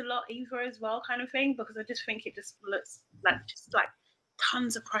on this a lot either as well, kind of thing, because I just think it just looks like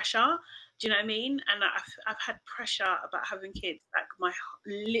tons of pressure. Do you know what I mean? And I've had pressure about having kids like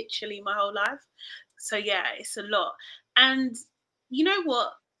literally my whole life. So yeah, it's a lot. And you know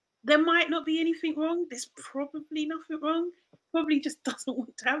what? There might not be anything wrong. There's probably nothing wrong. Probably just doesn't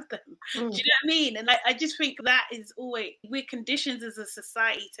want to have them. Do you know what I mean? And I just think that is always, we're conditioned as a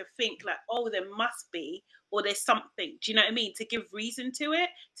society to think like, oh, there must be, or there's something. Do you know what I mean? To give reason to it,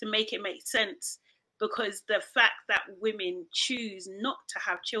 to make it make sense. Because the fact that women choose not to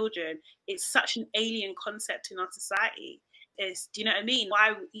have children is such an alien concept in our society. Do you know what I mean?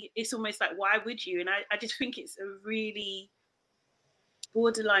 Why? It's almost like, why would you? And I just think it's a really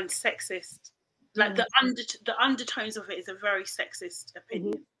borderline sexist. Like the undertones of it is a very sexist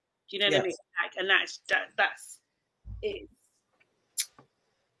opinion. Do you know what I mean? Like, and that's it.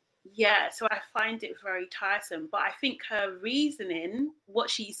 Yeah. So I find it very tiresome. But I think her reasoning,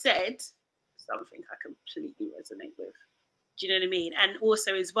 what she said, something I completely resonate with. Do you know what I mean? And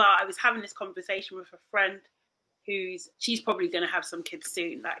also as well, I was having this conversation with a friend she's probably going to have some kids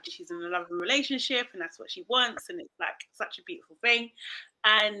soon. Like she's in a loving relationship and that's what she wants. And it's like such a beautiful thing.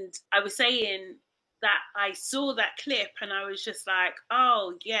 And I was saying that I saw that clip and I was just like,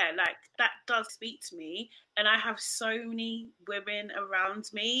 oh yeah, like that does speak to me. And I have so many women around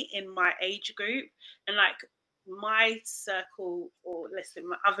me in my age group, and like my circle, or let's say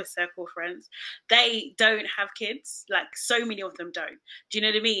my other circle of friends, they don't have kids. Like so many of them don't. Do you know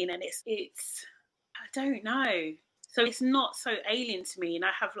what I mean? And it's I don't know. So it's not so alien to me. And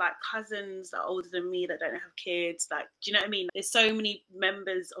I have like cousins that are older than me that don't have kids. Like, do you know what I mean? There's so many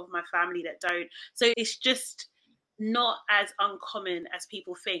members of my family that don't. So it's just not as uncommon as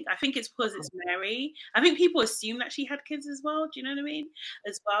people think. I think it's because it's Mary. I think people assume that she had kids as well. Do you know what I mean?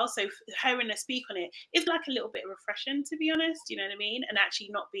 As well. So hearing her speak on it is like a little bit refreshing, to be honest. You know what I mean? And actually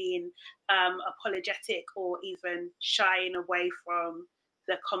not being apologetic or even shying away from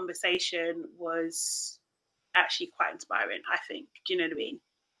the conversation was actually quite inspiring, I think. Do you know what I mean?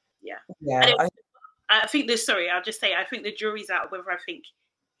 Yeah. Yeah. I think I'll just say, I think the jury's out whether I think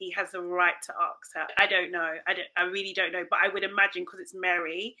he has the right to ask her. I don't know. I really don't know. But I would imagine, because it's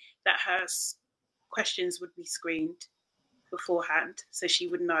Mary, that her questions would be screened beforehand, so she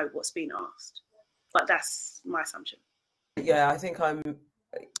would know what's being asked. But that's my assumption. Yeah, I think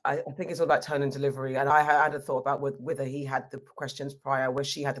it's all about tone and delivery. And I had a thought about whether he had the questions prior, where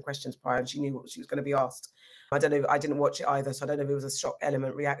she had the questions prior, and she knew what she was going to be asked. I don't know. I didn't watch it either, so I don't know if it was a shock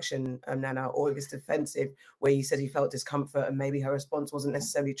element reaction, Nana, or if it's defensive, where he said he felt discomfort and maybe her response wasn't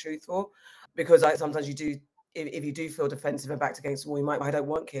necessarily truthful. Because sometimes you do if you do feel defensive and backed against the wall, you might, I don't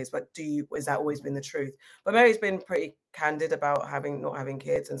want kids, but has that always been the truth? But Mary's been pretty candid about not having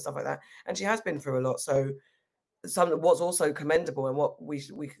kids and stuff like that. And she has been through a lot. So what's also commendable and what we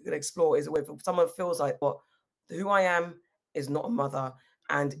could explore is if someone feels like who I am is not a mother,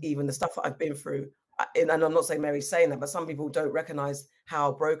 and even the stuff that I've been through, and I'm not saying Mary's saying that, but some people don't recognize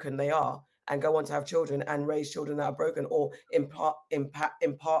how broken they are and go on to have children and raise children that are broken, or impart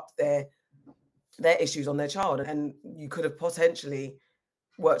their issues on their child. And you could have potentially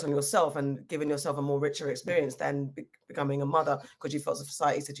worked on yourself and given yourself a more richer experience than becoming a mother because you felt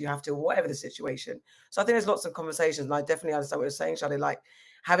society said you have to, or whatever the situation. So I think there's lots of conversations, and I definitely understand what you're saying, Shadi. Like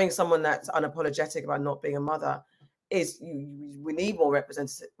having someone that's unapologetic about not being a mother we need more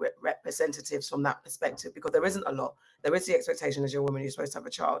representatives from that perspective, because there isn't a lot. There is the expectation as you're a woman, you're supposed to have a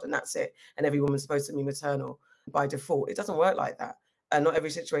child and that's it. And every woman's supposed to be maternal by default. It doesn't work like that. And not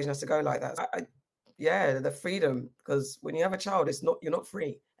every situation has to go like that. The freedom, because when you have a child, you're not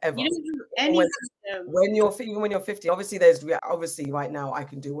free ever. You don't have any when you're 50, obviously right now I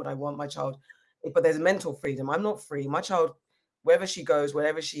can do what I want my child, but there's mental freedom. I'm not free. My child, wherever she goes,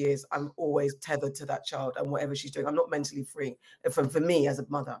 wherever she is, I'm always tethered to that child and whatever she's doing. I'm not mentally free for me as a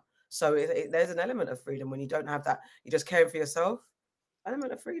mother. So there's an element of freedom when you don't have that. You're just caring for yourself.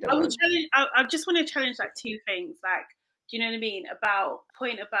 Element of freedom. I just want to challenge like two things. Like, do you know what I mean?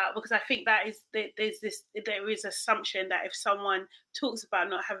 Because I think that there is assumption that if someone talks about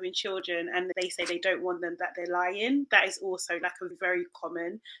not having children and they say they don't want them, that they're lying. That is also like a very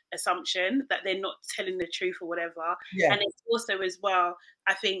common assumption, that they're not telling the truth or whatever. Yeah. And it's also as well,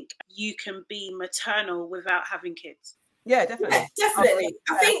 I think you can be maternal without having kids. Yeah, definitely. Yeah, definitely.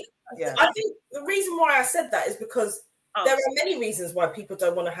 I think the reason why I said that is because there are many reasons why people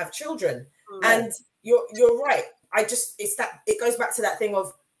don't want to have children. Mm-hmm. And you're right. It goes back to that thing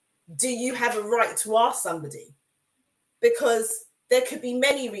of, do you have a right to ask somebody? Because there could be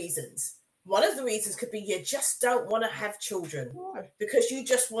many reasons. One of the reasons could be you just don't want to have children because you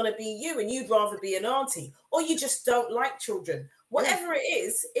just want to be you and you'd rather be an auntie, or you just don't like children. Whatever it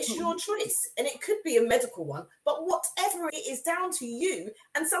is, it's your choice. And it could be a medical one, but whatever it is, down to you,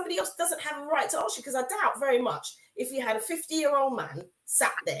 and somebody else doesn't have a right to ask you, because I doubt very much if you had a 50-year-old man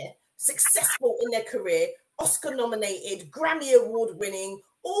sat there, successful in their career, Oscar nominated, Grammy award winning,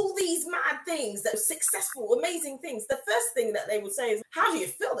 all these mad things that are successful, amazing things. The first thing that they would say is, how do you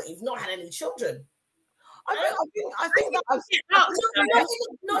feel that you've not had any children? I think that's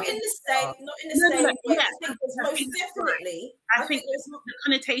not in the same way. Yeah. I think there's most definitely. I think the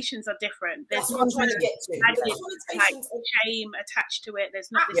connotations are different. There's that's what I'm trying to get to. Connotations of shame attached to it.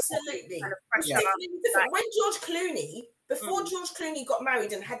 There's not absolutely. Kind of pressure. When George Clooney, before George Clooney got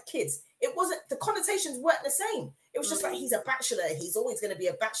married and had kids, it wasn't, the connotations weren't the same. It was just like, he's a bachelor. He's always going to be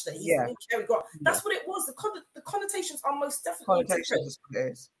a bachelor. He's the new Cary Grant. That's what it was. The connotations are most definitely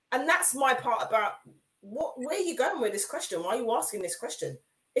different. And that's my part about where are you going with this question? Why are you asking this question?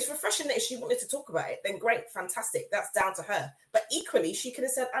 It's refreshing that if she wanted to talk about it, then great, fantastic. That's down to her. But equally, she could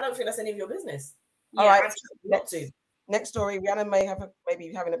have said, I don't think that's any of your business. All right. Next story, Rihanna may have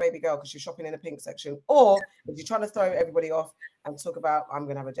maybe having a baby girl because she's shopping in the pink section. Or if you're trying to throw everybody off and talk about, I'm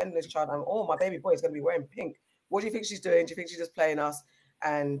going to have a genderless child, my baby boy is going to be wearing pink. What do you think she's doing? Do you think she's just playing us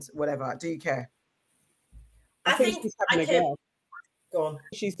and whatever? Do you care? I think she's having a girl. Go on.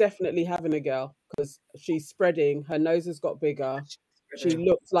 She's definitely having a girl because she's spreading. Her nose has got bigger. She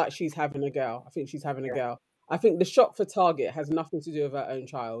looks like she's having a girl. I think she's having a girl. I think the shop for Target has nothing to do with her own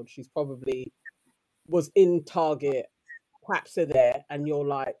child. She's probably was in Target, perhaps are there, and you're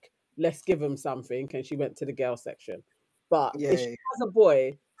like, let's give him something. And she went to the girl section. But if she has a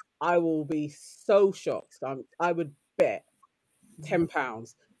boy, I will be so shocked. I would bet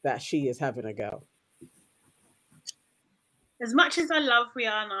 £10 that she is having a girl. As much as I love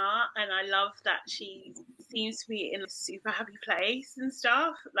Rihanna and I love that she seems to be in a super happy place and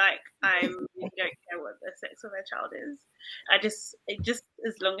stuff, like I really don't care what the sex of her child is. It just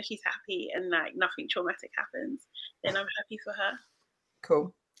as long as she's happy and like nothing traumatic happens, then I'm happy for her.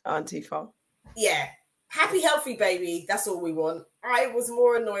 Cool. Auntie Fa. Yeah. Happy, healthy baby. That's all we want. I was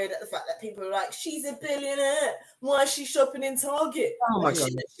more annoyed at the fact that people are like, she's a billionaire. Why is she shopping in Target? Oh my God.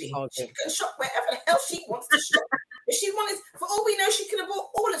 She can shop wherever the hell she wants to shop. If she wanted, for all we know, she could have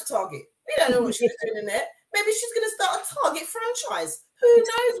bought all of Target. We don't know what she was doing in there. Maybe she's going to start a Target franchise. Who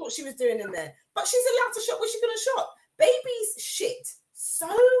knows what she was doing in there? But she's allowed to shop where she's going to shop. Babies shit so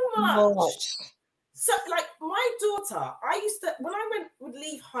much. So, like, my daughter, when I would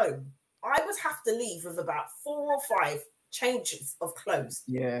leave home, I would have to leave with about 4 or 5 changes of clothes.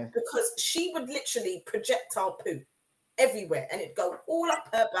 Yeah. Because she would literally projectile poo everywhere and it'd go all up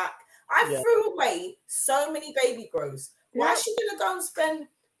her back. I threw away so many baby grows. Why is she gonna go and spend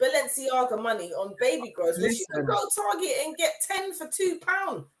Balenciaga money on baby grows when she can go Target and get 10 for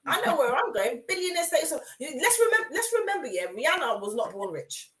 £2? I know where I'm going. Billionaire status. So let's remember, yeah, Rihanna was not born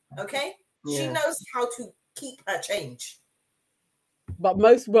rich. Okay, she knows how to keep her change. But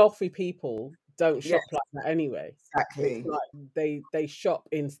most wealthy people don't shop like that anyway. Exactly. Like they shop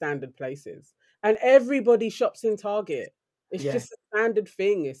in standard places, and everybody shops in Target. It's just a standard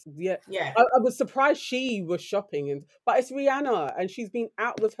thing. It's I was surprised she was shopping, but it's Rihanna, and she's been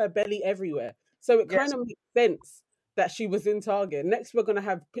out with her belly everywhere, so it kind of makes sense that she was in Target. Next, we're gonna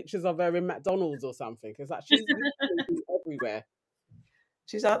have pictures of her in McDonald's or something. It's like she's everywhere.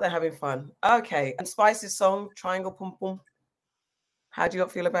 She's out there having fun. Okay, and Spice's song "Triangle Pum Pum." How do you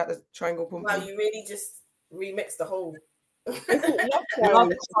not feel about the Triangle Pum Pum? Wow, you really just remixed the whole.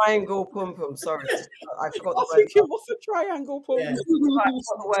 Love triangle pum pum. Sorry, I forgot the word. It was a triangle pum. Yeah. I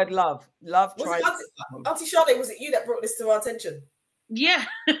forgot the word love. Love triangle. Auntie Sade, was it you that brought this to our attention? Yeah.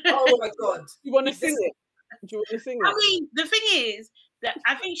 Oh my God. You want to sing it? Do you want to sing it? I mean, the thing is that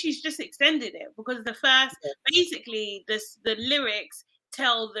I think she's just extended it because the first, basically, the lyrics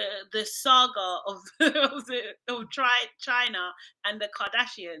tell the saga of China and the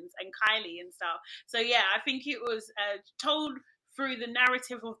Kardashians and Kylie and stuff. So yeah, I think it was told through the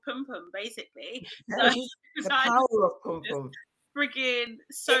narrative of Pum Pum, basically. So, the power of Pum Pum. Friggin'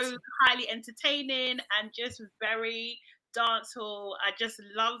 so highly entertaining and just very dancehall. I just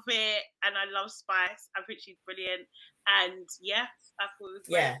love it, and I love Spice. I think she's brilliant, and yeah, I thought it was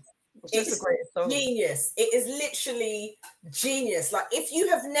great. Yeah. It's genius. It is literally genius. Like, if you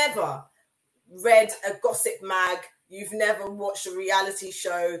have never read a gossip mag, you've never watched a reality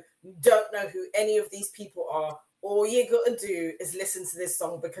show, you don't know who any of these people are, all you got to do is listen to this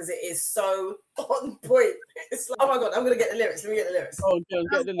song because it is so on point. It's like, oh my God, I'm going to get the lyrics. Let me get the lyrics. Oh, John,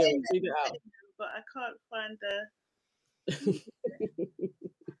 get the lyrics. Read it out. But I can't find the...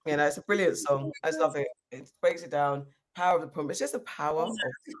 You know, it's a brilliant song. I just love it. It breaks it down. Power of the Pum. It's just the power of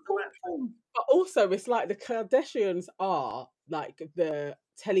the Pum. But also, it's like the Kardashians are like the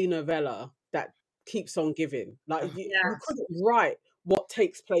telenovela that keeps on giving. Like you couldn't write what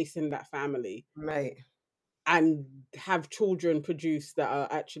takes place in that family, mate, and have children produced that are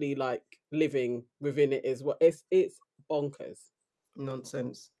actually like living within it as well. It's bonkers.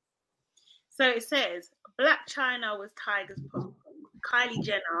 Nonsense. So it says Blac Chyna was Tyga's Pum Pum. Kylie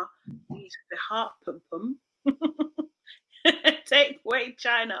Jenner used the heart Pum Pum. Take away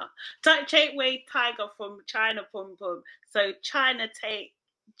China. Take away Tyga from China Pum Pum. So China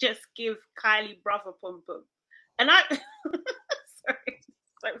just give Kylie brother Pum Pum. And I sorry,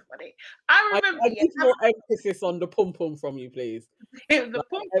 so funny. I remember I need more emphasis on the Pum Pum from you, please. The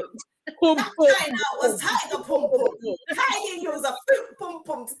Pum Pum. China was Tyga Pum Pum. Kylie used a Pum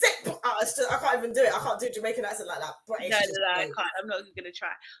Pum to take. I can't even do it. I can't do a Jamaican accent like that. No, I can't. I'm not even gonna try.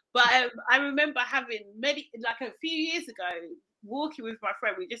 But I remember having a few years ago, walking with my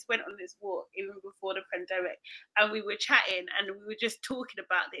friend. We just went on this walk even before the pandemic, and we were chatting and we were just talking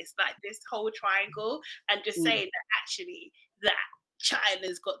about this whole triangle, and just saying that actually that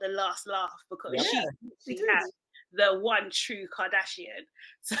China's got the last laugh because she has the one true Kardashian.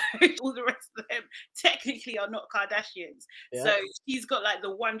 So all the rest of them technically are not Kardashians. Yeah. So she's got like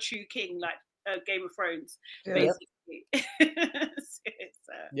the one true king, like Game of Thrones, basically.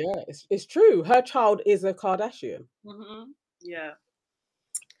 It's true. Her child is a Kardashian. Mm-hmm. Yeah.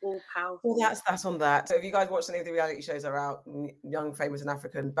 All powerful. Well, that's on that. So if you guys watched any of the reality shows that are out, Young, Famous and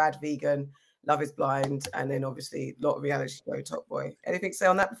African, Bad Vegan, Love is Blind, and then obviously a lot of reality show, Top Boy. Anything to say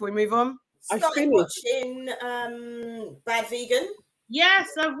on that before we move on? I started watching Bad Vegan. Yes,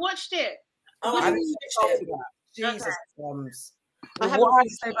 I've watched it. Oh, I haven't finished it. Jesus. What I have to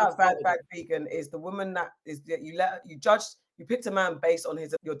say about Bad Vegan is the woman that is that you picked a man based on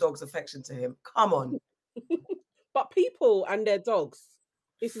your dog's affection to him. Come on. But people and their dogs,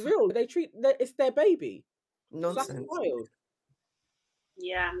 it's real. It's their baby. Nonsense. Wild.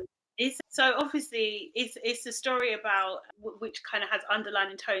 Yeah. So obviously it's a story about which kind of has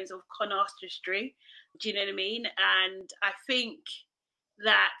underlining tones of con artistry. Do you know what I mean? And I think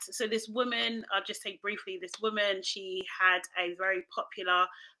that, so this woman, I'll just say briefly, this woman, she had a very popular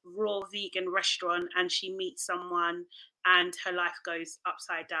raw vegan restaurant, and she meets someone and her life goes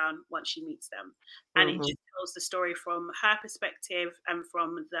upside down once she meets them. And it just tells the story from her perspective and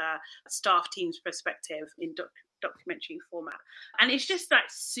from the staff team's perspective in documentary format. And it's just like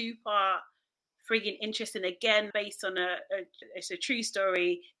super frigging interesting, again based on it's a true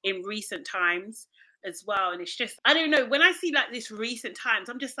story in recent times. as well. And it's just, I don't know, when I see like this recent times,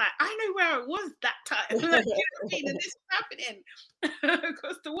 I'm just like, I know where I was that time. Like, you know what I mean? And this is happening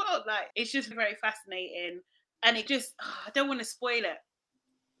across the world. Like, it's just very fascinating. And it just, I don't want to spoil it.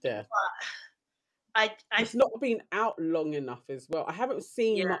 Yeah. But it's not been out long enough as well. I haven't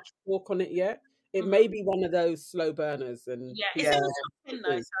seen much talk on it yet. It may be one of those slow burners. And it's in the top 10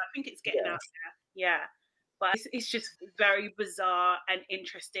 though, so I think it's getting out there. Yeah. But it's just very bizarre and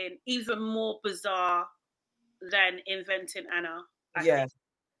interesting, even more bizarre than Inventing Anna. I think.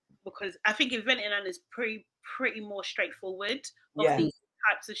 Because I think Inventing Anna is pretty more straightforward of these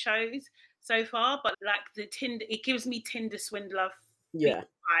types of shows so far. But like the Tinder, it gives me Tinder swindler vibes. Yeah,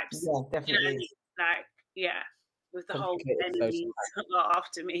 definitely. You know what I mean? Like, with the whole enemies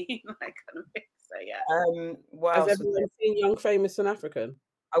after me, like kind of thing. So yeah. What Has else everyone seen Young, Famous and African?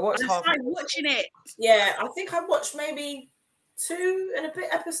 I watched half. I'm watching it. Yeah, I think I watched maybe 2 and a bit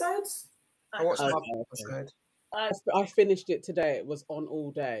episodes. I watched half episode. I finished it today. It was on all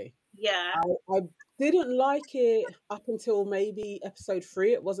day. Yeah. I didn't like it up until maybe episode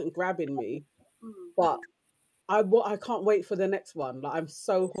 3. It wasn't grabbing me, but I can't wait for the next one. Like, I'm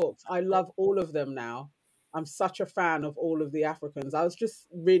so hooked. I love all of them now. I'm such a fan of all of the Africans. I was just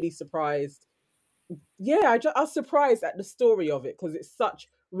really surprised. Yeah, I was surprised at the story of it because it's such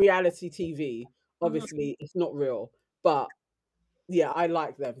reality TV. Obviously, it's not real, but yeah, I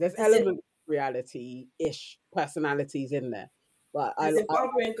like them. There's elements of reality-ish personalities in there. But the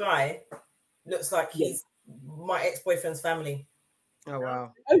Zimbabwean guy looks like he's my ex-boyfriend's family. Oh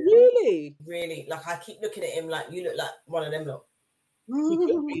wow! Oh really? Really? Like, I keep looking at him like, you look like one of them lot. He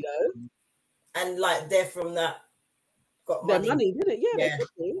could be though. And like they're from that. Got money. Their money, didn't it? Yeah, it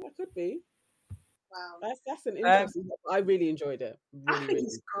could be. Wow, that's an interesting. I really enjoyed it. I think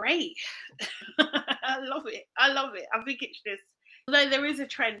it's great. I love it. I think it's just, although there is a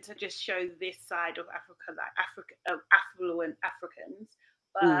trend to just show this side of Africa, like affluent Africans.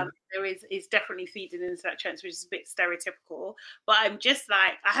 There is definitely feeding into that trend, which is a bit stereotypical. But I'm just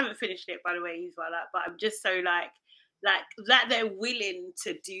like, I haven't finished it by the way, either, but I'm just so like that they're willing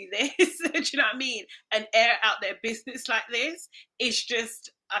to do this. Do you know what I mean? And air out their business like this. It's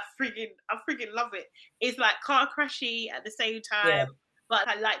just, I freaking love it. It's like car crashy at the same time, but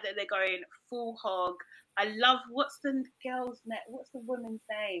I like that they're going full hog. I love, what's the girl's name? What's the woman's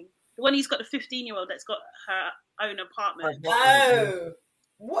name? The one who's got the 15-year-old that's got her own apartment. Oh,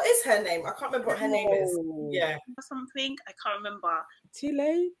 what is her name? I can't remember what her name is. Yeah, something I can't remember.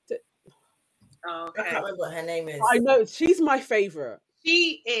 Tile. Oh, okay. I can't remember what her name is. I know, she's my favorite.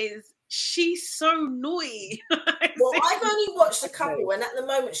 She's so naughty. Well, I've only watched a couple, and at the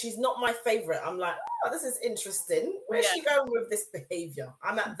moment she's not my favorite. I'm like, oh, this is interesting. Where's she going with this behavior?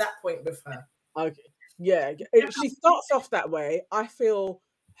 I'm at that point with her. Okay. Yeah, she starts off that way. I feel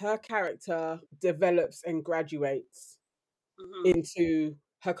her character develops and graduates into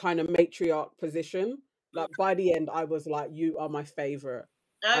her kind of matriarch position. Like by the end, I was like, you are my favorite.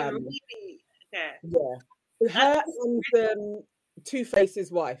 Oh, really? Yeah. Her and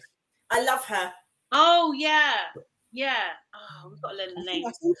Two-Face's wife. I love her. Oh, yeah. Yeah. Oh, we've got to learn the name.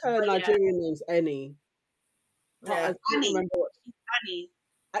 I think her Nigerian name's Annie. Yeah. I can't remember what. Annie.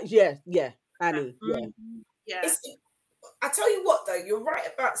 Yeah. Annie. Yeah. I tell you what, though, you're right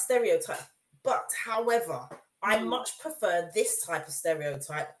about stereotype. But, however, I much prefer this type of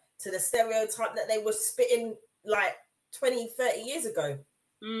stereotype to the stereotype that they were spitting like 20, 30 years ago.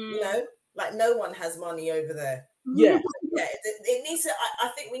 You know, like no one has money over there. Yeah. It needs to, I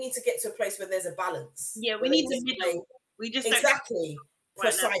think we need to get to a place where there's a balance. Yeah, we need the middle. We just exactly,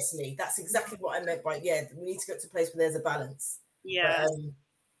 precisely. That's exactly what I meant by, we need to get to a place where there's a balance. Yeah.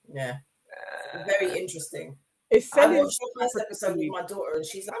 But, very interesting. It's I watched the first episode with my daughter and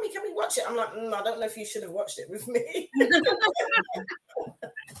she's like, Mommy, can we watch it? I'm like, I don't know if you should have watched it with me. I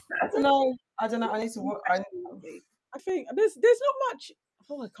don't know. I need to watch. I think there's not much.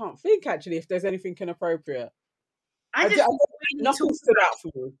 I can't think actually if there's anything inappropriate. Nothing stood out for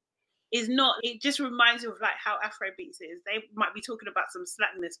me. It just reminds me of like how Afrobeats is. They might be talking about some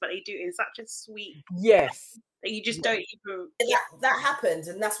slackness, but they do it in such a sweet. Yes. That you just don't even. That happened,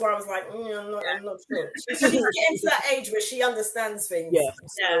 and that's where I was like, I'm not sure. She's getting to that age where she understands things.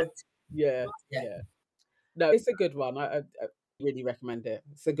 Yeah. No, it's a good one. I really recommend it.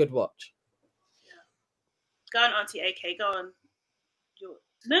 It's a good watch. Go on, Auntie AK. Go on.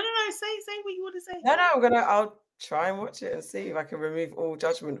 No. Say what you want to say. No. I'll try and watch it and see if I can remove all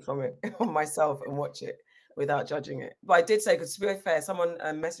judgment from it on myself and watch it without judging it. But I did say, because to be fair, someone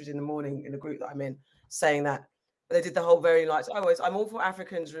messaged in the morning in the group that I'm in saying that they did the whole very like, I'm all for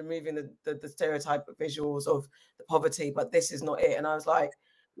Africans removing the stereotype visuals of the poverty, but this is not it. And I was like,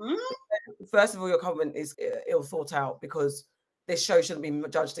 First of all, your comment is ill thought out, because this show shouldn't be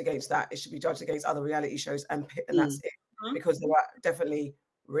judged against that. It should be judged against other reality shows, and that's it. Because there are definitely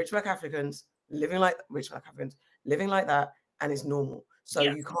rich Black Africans living like that, and it's normal. So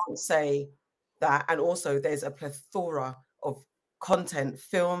you can't say that. And also, there's a plethora of content,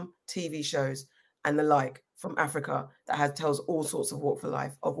 film, TV shows, and the like from Africa that tells all sorts of walks of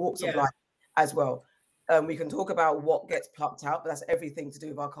life as well. We can talk about what gets plucked out, but that's everything to do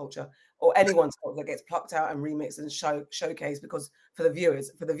with our culture, or anyone's culture that gets plucked out and remixed and showcased, because for the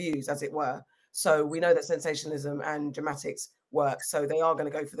views, as it were. So we know that sensationalism and dramatics work. So they are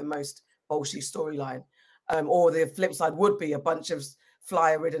going to go for the most bolshy storyline. Or the flip side would be a bunch of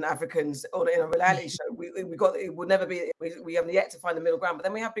flyer-ridden Africans in a reality show. It would never be. We have yet to find the middle ground. But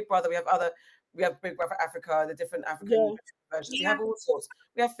then we have Big Brother. We have Big Brother Africa, the different African versions. We have all sorts.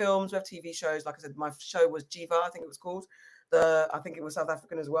 We have films. We have TV shows. Like I said, my show was Jiva, I think it was called. I think it was South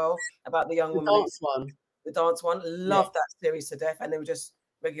African as well, about the young woman. The dance one. Loved that series to death, and they were just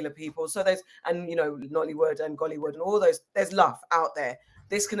regular people. So there's, and Nollywood and Gollywood and all those. There's love out there.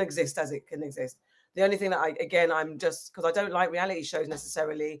 This can exist as it can exist. The only thing that I'm just, because I don't like reality shows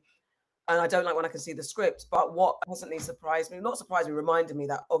necessarily, and I don't like when I can see the script, but what constantly reminded me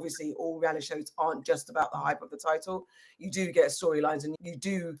that obviously all reality shows aren't just about the hype of the title. You do get storylines, and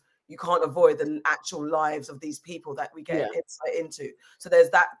you can't avoid the actual lives of these people that we get insight into. So there's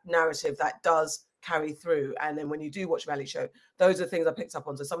that narrative that does carry through. And then when you do watch a reality show, those are things I picked up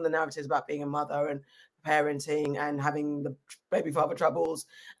on. So some of the narratives about being a mother and parenting and having the baby father troubles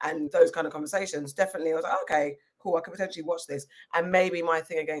and those kind of conversations, definitely I was like, okay, cool, I could potentially watch this. And maybe my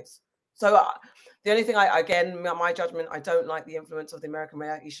thing against, so the only thing my judgment, I don't like the influence of the American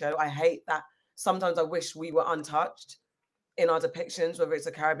reality show. I hate that sometimes I wish we were untouched in our depictions, whether it's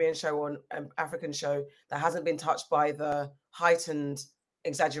a Caribbean show or an African show that hasn't been touched by the heightened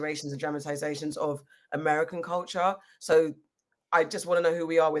exaggerations and dramatizations of American culture. So I just want to know who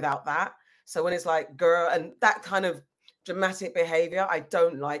we are without that. So when it's like girl and that kind of dramatic behavior, I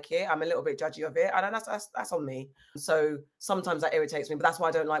don't like it. I'm a little bit judgy of it, and that's on me. So sometimes that irritates me, but that's why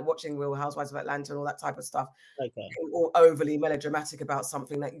I don't like watching Real Housewives of Atlanta and all that type of stuff. Okay. Or overly melodramatic about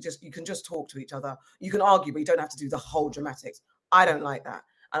something that you can just talk to each other. You can argue, but you don't have to do the whole dramatics. I don't like that,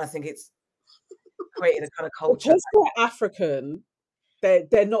 and I think it's created a kind of culture. Because they're African,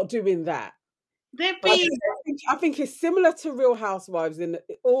 they're not doing that. I think it's similar to Real Housewives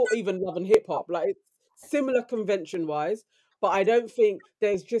or even Love and Hip Hop, like it's similar convention wise, but I don't think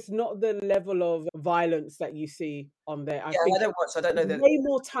there's just not the level of violence that you see on there. I think I don't watch. I don't know that. Way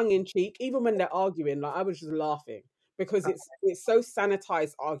more tongue in cheek, even when they're arguing. Like I was just laughing because it's so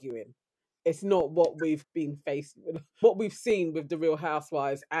sanitized arguing. It's not what we've been faced with, what we've seen with the Real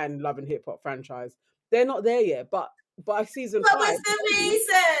Housewives and Love and Hip Hop franchise. They're not there yet, but by season 5. What was the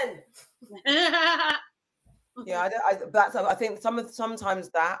reason? I think sometimes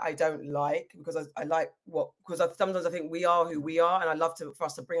that I don't like, because I like sometimes I think we are who we are, and I love for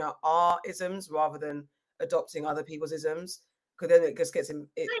us to bring out our isms rather than adopting other people's isms, because then it just gets in.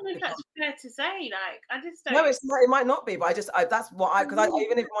 I don't know if that's fair to say. Like I just don't. No, it might not be, but that's what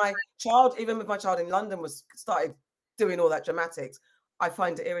even with my child in London started doing all that dramatics, I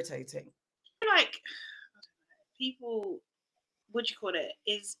find it irritating. Like people, what do you call it?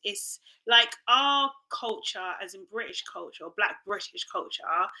 Is like our culture, as in British culture or Black British culture,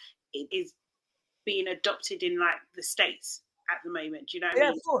 it is being adopted in like the States at the moment. Do you know what I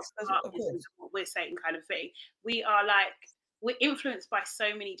mean? Of course. What we're saying, kind of thing. We're influenced by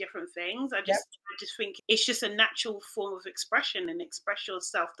so many different things. I just think it's just a natural form of expression, and express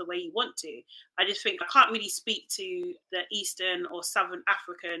yourself the way you want to. I just think I can't really speak to the Eastern or Southern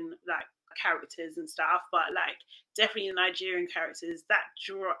African like characters and stuff, but like definitely the Nigerian characters, that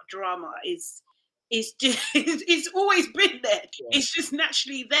drama is just it's always been there. It's just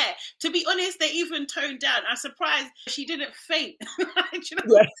naturally there. To be honest, they even toned down. I'm surprised she didn't faint. That's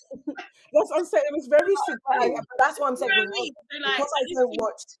what I'm saying. It was very that's what I'm saying.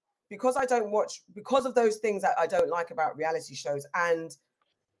 Because I don't watch because of those things that I don't like about reality shows and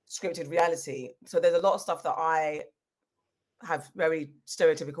scripted reality. So there's a lot of stuff that I have very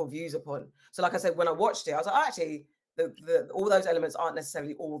stereotypical views upon. So like I said, when I watched it, I was like, actually, all those elements aren't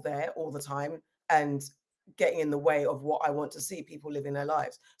necessarily all there all the time and getting in the way of what I want to see people living their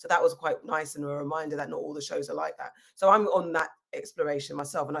lives. So that was quite nice, and a reminder that not all the shows are like that. So I'm on that exploration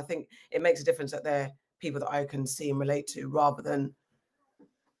myself, and I think it makes a difference that they're people that I can see and relate to rather than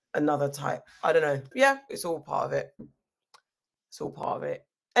another type. I don't know. Yeah, it's all part of it.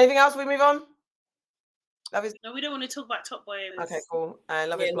 Anything else? We move on? Love is No, we don't want to talk about Top Boy. okay, cool. And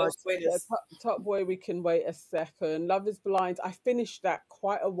Love Yeah, is no Blind. spoilers. Top Boy, we can wait a second. Love is Blind. I finished that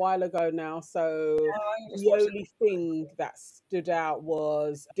quite a while ago now, so you just the watched it. only thing that stood out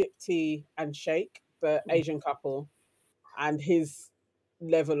was Dipti and Shake, the Asian couple, and his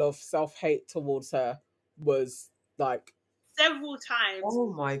level of self-hate towards her was like Several times.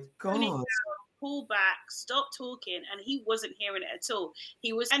 Oh my Turn it god. down, pull back, stop talking, and he wasn't hearing it at all.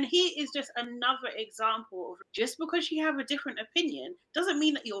 And he is just another example of just because you have a different opinion doesn't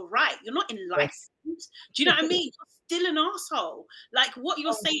mean that you're right. You're not enlightened. Do you know what I mean? You're still an asshole. Like what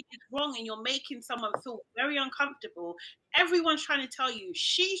you're saying is wrong, and you're making someone feel very uncomfortable. Everyone's trying to tell you,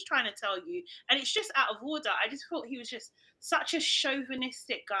 she's trying to tell you, and it's just out of order. I just thought he was just such a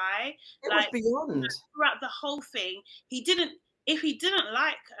chauvinistic guy. It was beyond. Throughout the whole thing, if he didn't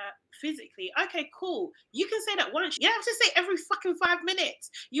like her physically, okay, cool. You can say that once. You don't have to say every fucking 5 minutes.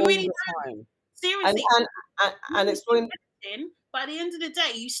 You all really the don't. time. Seriously. And exploring. But at the end of the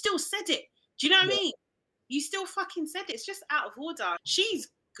day, you still said it. Do you know what I mean? You still fucking said it. It's just out of order. She's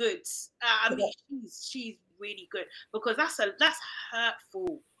good. I mean, she's really good because that's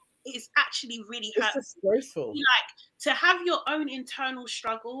hurtful. It's actually really hurtful. It's disgraceful. Like to have your own internal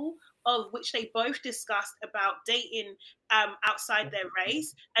struggle, of which they both discussed about dating outside their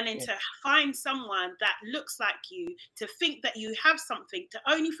race, and then to find someone that looks like you, to think that you have something, to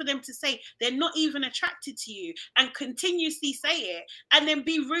only for them to say they're not even attracted to you and continuously say it and then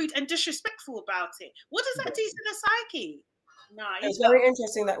be rude and disrespectful about it. What does that do to the psyche? No, it's very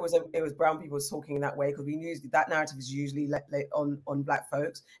interesting that it was brown people talking in that way, because we knew that narrative is usually on black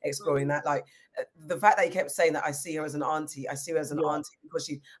folks exploring that. Like the fact that he kept saying that I see her as an auntie, because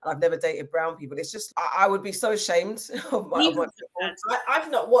and I've never dated brown people. It's just I would be so ashamed of my.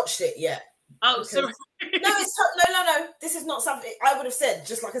 I've not watched it yet. Oh, sorry. No. This is not something I would have said.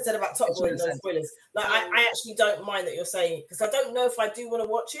 Just like I said about Top Boy, no spoilers. Like I actually don't mind that you're saying, because I don't know if I do want to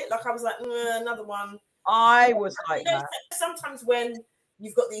watch it. Like I was like, another one. I was like that. Sometimes when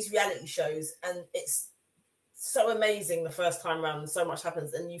you've got these reality shows and it's so amazing the first time round and so much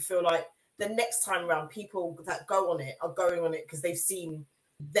happens, and you feel like the next time round people that go on it are going on it because they've seen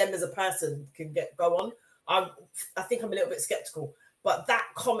them as a person can go on. I think I'm a little bit skeptical. But that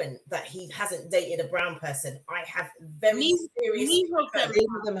comment that he hasn't dated a brown person, I have very serious. Both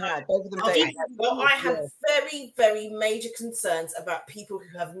of them dated. Well, I have very, very major concerns about people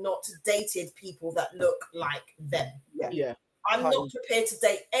who have not dated people that look like them. Yeah. I'm not prepared to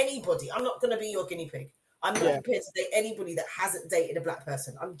date anybody. I'm not going to be your guinea pig. I'm not prepared to date anybody that hasn't dated a black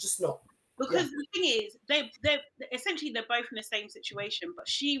person. I'm just not. Because the thing is, they're essentially they're both in the same situation, but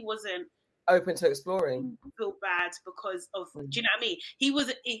she wasn't open to exploring. Feel bad because of do you know what I mean?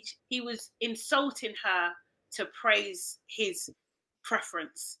 He was insulting her to praise his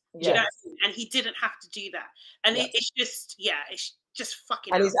preference. Do you know what I mean? And he didn't have to do that. And it's just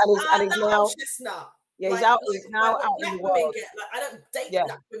fucking. And he's now. Chestnut. Yeah, he's out. He's now out in the world. I don't date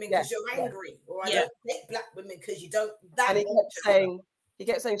black women because you're angry, or I don't date black women because you don't. And he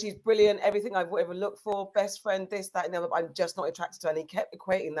kept saying she's brilliant, everything I've ever looked for, best friend, this, that, and the other. But I'm just not attracted to her. And he kept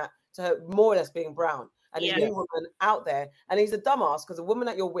equating that to her more or less being brown. And he's a new woman out there. And he's a dumbass because the woman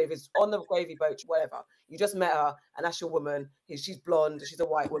that you're with is on the gravy boat, whatever. You just met her, and that's your woman. She's blonde, she's a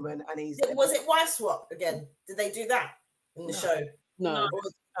white woman, and he's. Was it wife swap again? Did they do that in the show? No.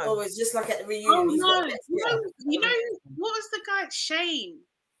 Or it's just like at the reunion. Oh, no. You know, what was the guy? Shane.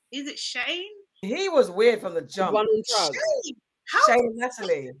 Is it Shane? He was weird from the jump. Shane. Shane and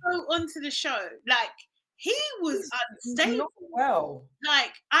Natalie go onto the show. Like he was unstable. Not well.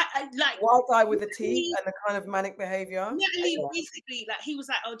 Like I like white guy with the teeth and the kind of manic behavior. Natalie basically like he was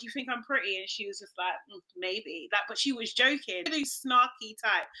like, "Oh, do you think I'm pretty?" And she was just like, "Maybe." Like, but she was joking. Really snarky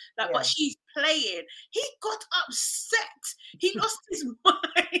type. Like, but she's playing. He got upset. He lost his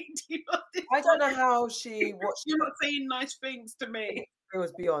mind. I don't know how she watched. You're not saying nice things to me. It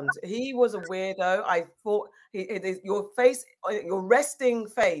was beyond. He was a weirdo. I thought your face, your resting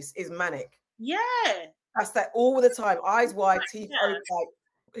face is manic. Yeah. That's that all the time. Eyes wide, teeth open. Like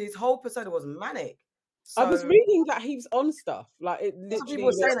his whole persona was manic. So, I was reading that he was on stuff. Like it literally people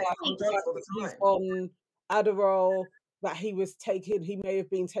were saying he's on Adderall, that he was taking, he may have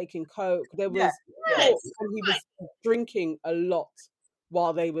been taking coke. There was and he was drinking a lot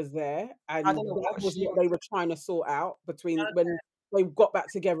while they was there. And that was what they were trying to sort out between when they got back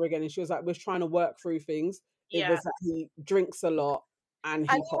together again, and she was like, we're trying to work through things. It was that he drinks a lot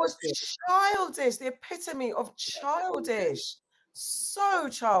and he was childish, the epitome of childish. So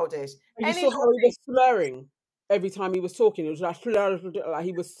childish. And you saw how he was slurring every time he was talking, it was like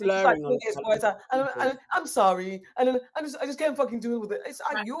he was slurring on his words out, and I'm sorry, and I just can't fucking deal with it. It's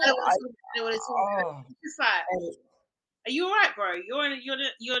you. It's like, are you all right, bro? You're on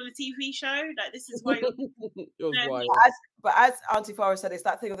a TV show. Like, this is why. But as Auntie Farah said, it's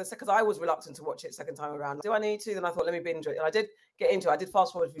that thing of the because I was reluctant to watch it second time around. Do I need to? Then I thought, let me binge it, and I did get into it. I did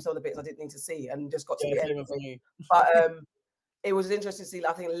fast forward through some of the bits I didn't need to see, and just got to the end. But it was interesting to see.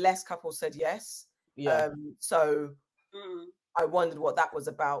 I think less couples said yes. Yeah. So I wondered what that was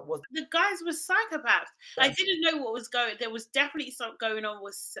about. Was the guys were psychopaths? I didn't know what was going. There was definitely something going on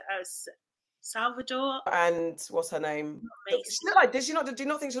with Salvador and what's her name? Did you not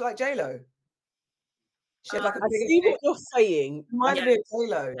think she looked like J-Lo? She had like I see what you're saying. Might be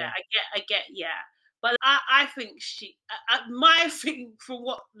J-Lo. Yeah, I get. Yeah, but I think she. My thing from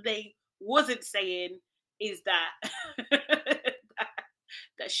what they wasn't saying is that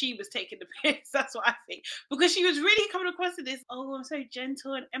that she was taking the piss. That's what I think, because she was really coming across to this. Oh, I'm so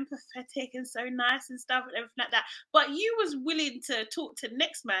gentle and empathetic and so nice and stuff and everything like that. But you was willing to talk to the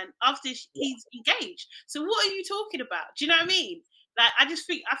next man after he's engaged. So what are you talking about? Do you know what I mean? Like, I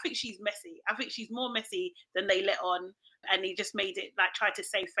think she's messy. I think she's more messy than they let on, and he just made it like try to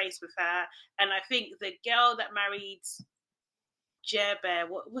save face with her. And I think the girl that married Jer Bear,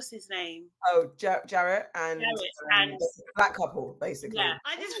 what's his name? Oh, Jarrett and black couple, basically. Yeah,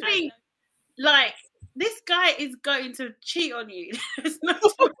 I just think like this guy is going to cheat on you.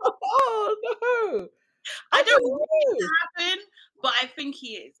 Oh no! I don't want it to happen, but I think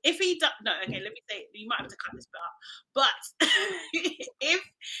he is. If he does, no, okay, let me say, you might have to cut this bit out. But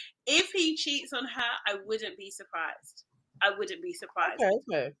if he cheats on her, I wouldn't be surprised. I wouldn't be surprised.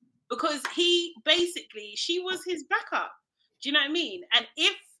 Okay. Because she was his backup. Do you know what I mean? And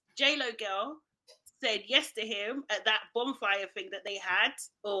if J-Lo girl said yes to him at that bonfire thing that they had,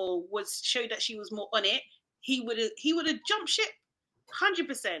 or showed that she was more on it, he would have jumped ship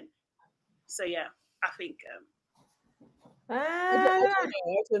 100%. So yeah, I think. I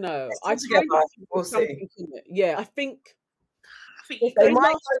don't know. We'll see. Yeah, I think if they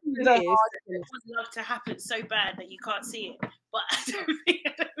might would love to happen so bad that you can't see it, but I don't think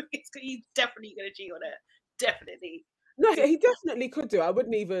he's definitely going to cheat on it. Definitely. No, he definitely could do. I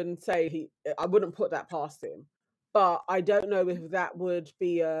wouldn't even say I wouldn't put that past him. But I don't know if that would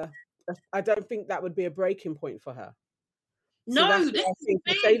be I don't think that would be a breaking point for her. No, I think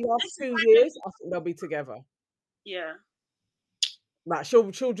if they last 2 years, I think they'll be together. Yeah. Like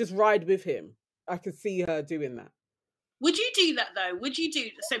she'll just ride with him. I could see her doing that. Would you do that though? Would you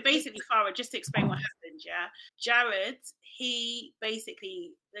do so? Basically, Farah, just to explain what happened. Yeah, Jared, he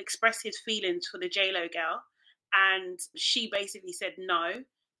basically expressed his feelings for the J-Lo girl, and she basically said no.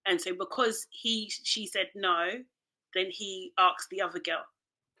 And so because she said no, then he asked the other girl,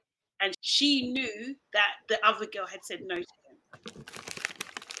 and she knew that the other girl had said no to him.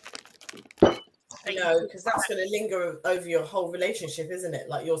 No, because that's going to linger over your whole relationship, isn't it?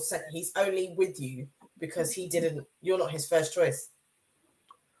 Like he's only with you because you're not his first choice.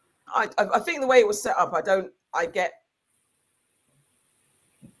 I think the way it was set up, I get,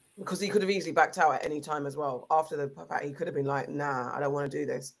 because he could have easily backed out at any time as well. After the fact, he could have been like, nah, I don't want to do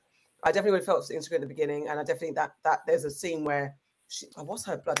this. I definitely would have felt insecure at the beginning. And I definitely that there's a scene where what's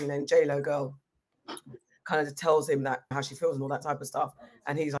her bloody name? J-Lo girl kind of tells him that how she feels and all that type of stuff.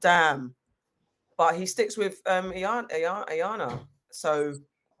 And he's like, damn. But he sticks with Iyanna. So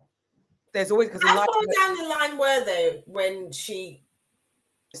there's always, because how far down the line were they when she?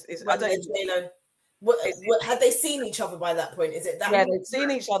 Had they seen each other by that point? Is it that? Yeah, they'd seen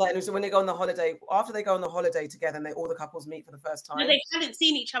each other, and so when they go on the holiday, after they go on the holiday together, and all the couples meet for the first time. No, they hadn't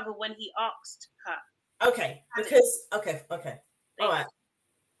seen each other when he asked her. Okay, because okay, all right.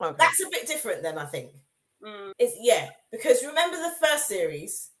 Okay. That's a bit different then, I think. It's because remember the first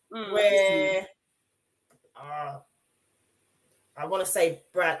series where. I want to say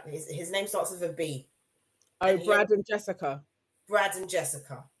Brad. His name starts with a B. Oh, Brad and Jessica. Brad and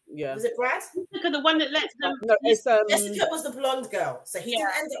Jessica. Yeah. Was it Brad? Jessica, the one that lets them. No, it's Jessica was the blonde girl, so he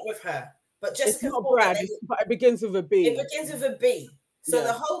didn't end up with her. But Jessica. It's not Brad, but it begins with a B. It begins with a B. So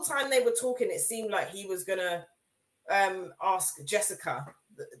the whole time they were talking, it seemed like he was gonna ask Jessica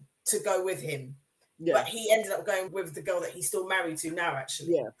to go with him. Yeah. But he ended up going with the girl that he's still married to now,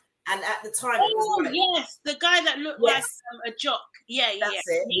 actually. Yeah. And at the time, it was like, yes, the guy that looked like a jock. Yeah, that's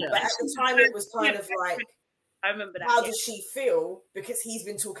it. Yeah. But at the time, it was kind of like, I remember that. How does she feel? Because he's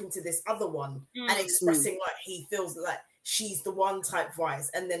been talking to this other one and expressing like he feels like she's the one type wise,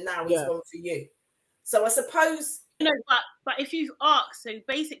 and then now he's gone for you. So I suppose. No, but if you ask, so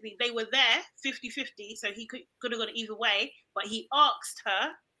basically they were there 50-50, so he could have gone either way, but he asked her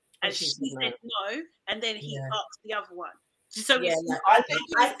and she said no, and then he asked the other one. So I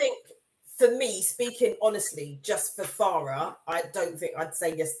think for me, speaking honestly, just for Farah, I don't think I'd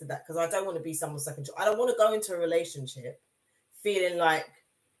say yes to that, because I don't want to be someone's second choice. I don't want to go into a relationship feeling like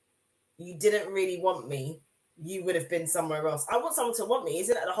you didn't really want me. You would have been somewhere else. I want someone to want me.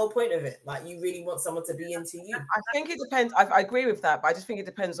 Isn't that the whole point of it? Like, you really want someone to be into you. I think it depends. I agree with that, but I just think it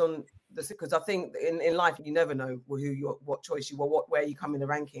depends on because I think in life you never know what choice you were, where you come in the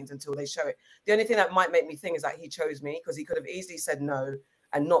rankings until they show it. The only thing that might make me think is that he chose me, because he could have easily said no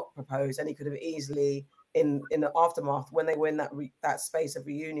and not proposed, and he could have easily in the aftermath, when they were in that space of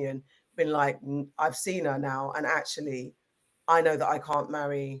reunion, been like, I've seen her now, and actually I know that I can't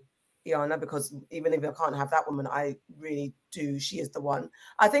marry Iyanla, because even if I can't have that woman, I really do. She is the one.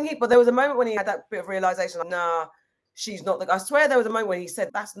 I think but there was a moment when he had that bit of realization, like, nah, she's not I swear there was a moment when he said,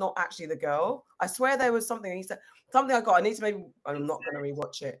 that's not actually the girl. I swear there was something. He said, something I need to I'm not going to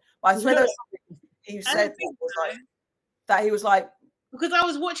rewatch it. But I swear there was something he said that he was like, because I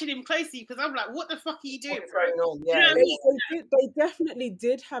was watching him closely, because I'm like, what the fuck are you doing? Yeah, they definitely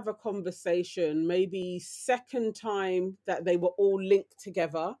did have a conversation, maybe second time that they were all linked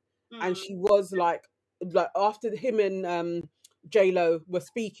together. And she was like after him and J-Lo were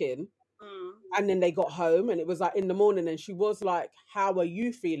speaking, and then they got home, and it was like in the morning, and she was like, how are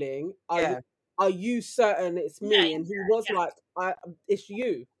you feeling? Are you certain it's me? And he was like, it's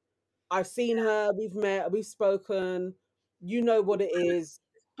you. I've seen her, we've met, we've spoken, you know what it is,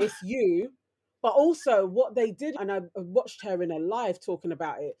 it's you. But also what they did, and I watched her in a live talking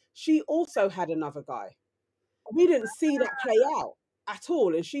about it, she also had another guy. We didn't see that play out at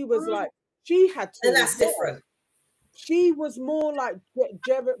all. And she was like, she had to. And that's different. She was more like,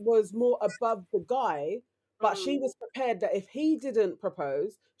 Jarrett was more above the guy, but she was prepared that if he didn't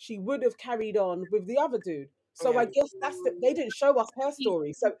propose, she would have carried on with the other dude. So I guess they didn't show us her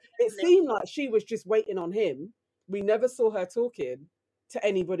story. So it seemed like she was just waiting on him. We never saw her talking to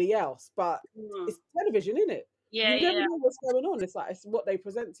anybody else, but it's television, isn't it? Yeah, you never know what's going on. It's like, it's what they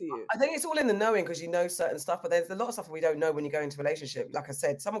present to you. I think it's all in the knowing, because you know certain stuff, but there's a lot of stuff we don't know when you go into a relationship. Like I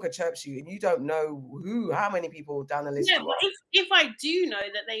said, someone could chirp you and you don't know how many people down the list. Yeah, but if I do know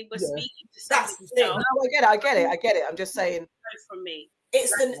that they were speaking to somebody else, no, I get it. I'm just saying, from me,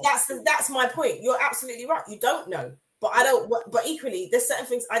 that's my point. You're absolutely right. You don't know, but I don't. But equally, there's certain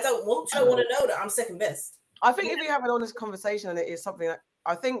things I don't want to know that I'm second best. I think if you have an honest conversation and it is something that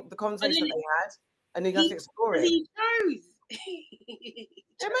I think the conversation that they had, and you have to explore it. He knows.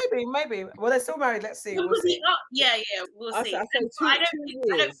 Yeah, maybe. Well, they're still married. Let's see. We'll see. We'll see. I don't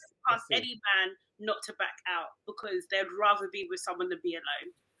ask any man not to back out, because they'd rather be with someone than be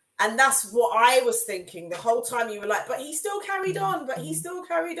alone. And that's what I was thinking the whole time. You were like, but he still carried on, and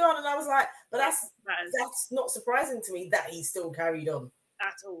I was like, but that's not surprising to me that he still carried on.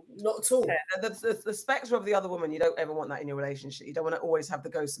 At all. Not at all. Yeah, the spectre of the other woman, you don't ever want that in your relationship. You don't want to always have the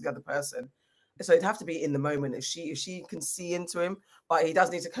ghost of the other person. So it'd have to be in the moment. If she can see into him, but he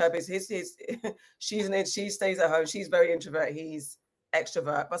does need to curb his she stays at home. She's very introvert. He's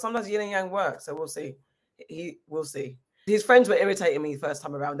extrovert. But sometimes yin and yang work. So we'll see. We'll see. His friends were irritating me the first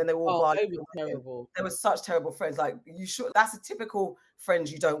time around. Then they were all terrible. They were such terrible friends. Like, you should. That's a typical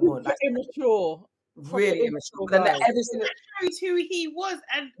friends you don't want. Like, immature. Really immature. But then shows who he was,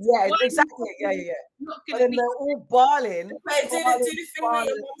 and exactly. But then they're all barling. Do the thing that your mum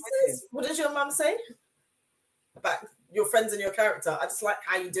says. What does your mum say about your friends and your character? I just like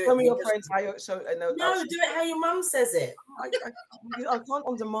how you do it. Tell me your friends how you do it how your mum says it. I can't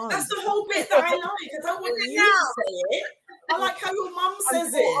on demand. That's the whole bit that I like. I don't want you to say it. I like how your mum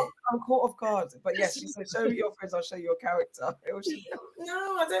says it. I'm caught off guard. But yes, she said, show me your friends, I'll show you your character.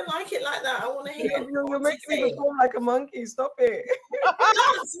 No, I don't like it like that. I want to hear it. You're making me perform like a monkey. Stop it.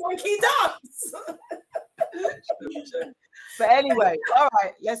 Dance, monkey dance. But anyway, all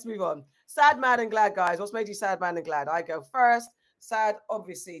right, let's move on. Sad, mad, and glad, guys. What's made you sad, mad, and glad? I go first. Sad,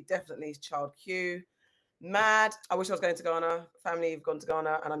 obviously, definitely Child Q. Mad, I wish I was going to Ghana. Family have gone to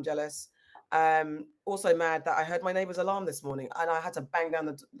Ghana, and I'm jealous. Also mad that I heard my neighbor's alarm this morning and I had to bang down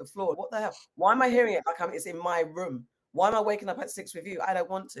the floor. What the hell? Why am I hearing it like it's in my room? Why am I waking up at 6 with you? I don't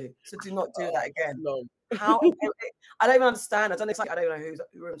want to. So do not do that again. No. How? I don't even understand. I don't know whose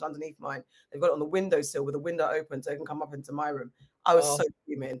room's underneath mine. They've got it on the windowsill with the window open so it can come up into my room. I was so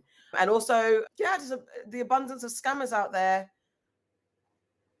fuming. And also, just the abundance of scammers out there.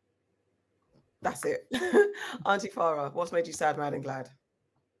 That's it. Auntie Farah, what's made you sad, mad, and glad?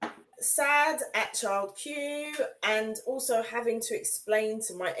 Sad at Child Q, and also having to explain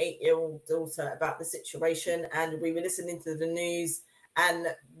to my 8-year-old daughter about the situation. And we were listening to the news and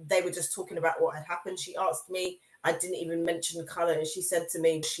they were just talking about what had happened. She asked me, I didn't even mention colour. And she said to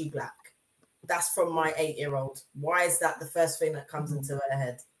me, "Is she black?" That's from my 8-year-old. Why is that the first thing that comes into her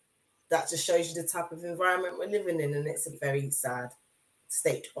head? That just shows you the type of environment we're living in, and it's a very sad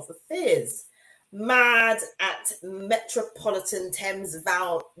state of affairs. Mad at Metropolitan Thames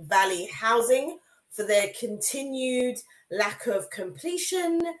Valley Housing for their continued lack of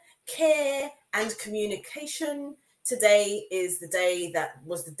completion, care, and communication. Today is the day that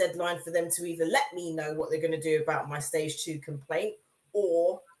was the deadline for them to either let me know what they're going to do about my stage 2 complaint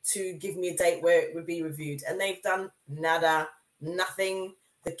or to give me a date where it would be reviewed. And they've done nada, nothing.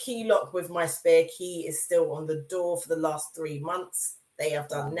 The key lock with my spare key is still on the door for the last 3 months. They have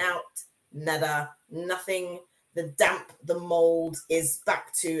done nada, nothing. The damp, the mold is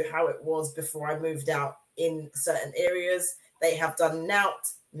back to how it was before I moved out in certain areas. They have done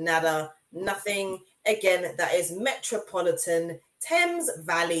nada, nothing. Again, that is Metropolitan Thames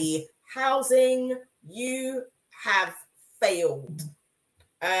Valley Housing. You have failed.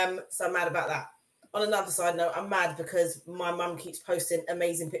 So I'm mad about that. On another side note, I'm mad because my mum keeps posting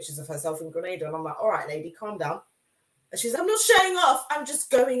amazing pictures of herself in Grenada, and I'm like, all right, lady, calm down. And she's like, I'm not showing off. I'm just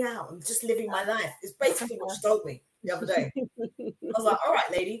going out. I'm just living my life. It's basically what she told me the other day. I was like, all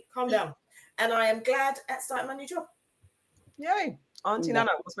right, lady, calm down. And I am glad at starting my new job. Yay. Auntie Nana,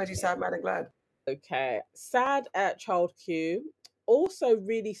 what's made you sad, mad and glad? Okay. Sad at Child Q. Also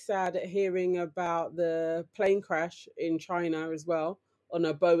really sad at hearing about the plane crash in China as well on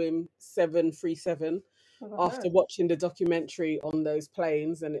a Boeing 737 after watching the documentary on those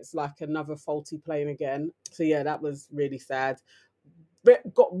planes, and it's like another faulty plane again. So yeah, that was really sad.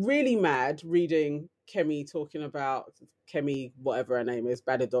 But got really mad reading Kemi talking about Kemi, whatever her name is,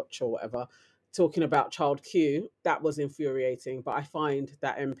 Badadoch or whatever, talking about Child Q. That was infuriating, but I find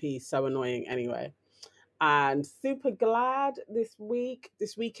that MP so annoying anyway. And super glad this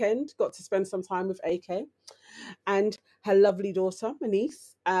weekend, got to spend some time with AK and her lovely daughter, my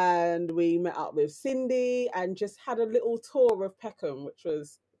niece. And we met up with Cindy and just had a little tour of Peckham, which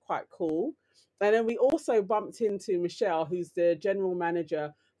was quite cool. And then we also bumped into Michelle, who's the general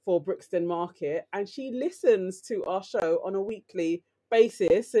manager for Brixton Market. And she listens to our show on a weekly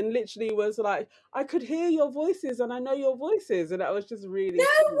basis and literally was like, I could hear your voices and I know your voices. And that was just really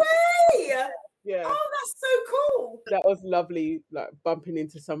No way! Yeah. Oh, that's so cool. That was lovely, like bumping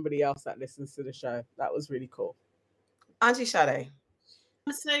into somebody else that listens to the show. That was really cool. Auntie Sade.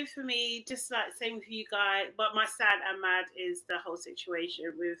 So for me, just like same for you guys, but my sad and mad is the whole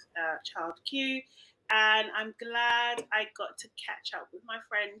situation with Child Q. And I'm glad I got to catch up with my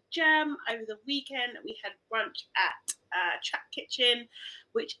friend Jem over the weekend. We had brunch at Trap Kitchen,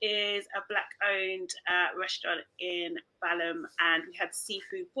 which is a Black-owned restaurant in Balham, and we had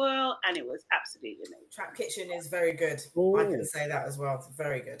seafood boil, and it was absolutely amazing. Trap Kitchen is very good. Ooh. I can say that as well. It's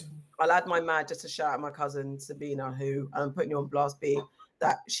very good. I'll add my mad just to shout out my cousin Sabina, who I'm putting you on blast, B,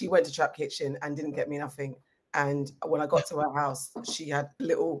 that she went to Trap Kitchen and didn't get me nothing. And when I got to her house, she had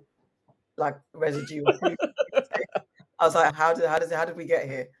little like residue. I was like, how did we get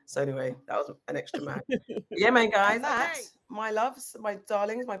here? So anyway, that was an extra mad. Yeah, man, guys, that my loves, my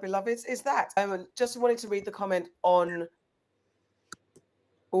darlings, my beloveds, is that. Just wanted to read the comment on.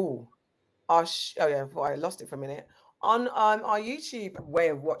 I lost it for a minute. On our YouTube way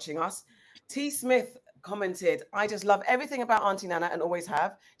of watching us, T. Smith commented, I just love everything about Auntie Nana and always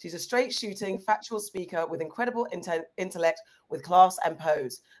have. She's a straight shooting, factual speaker with incredible intellect, with class and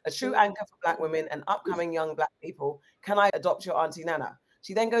pose. A true anchor for Black women and upcoming young Black people. Can I adopt your Auntie Nana?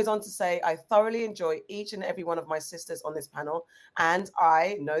 She then goes on to say, I thoroughly enjoy each and every one of my sisters on this panel. And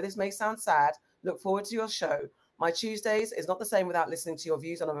I know this may sound sad, look forward to your show. My Tuesdays is not the same without listening to your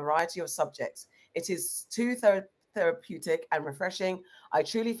views on a variety of subjects. It is too therapeutic and refreshing. I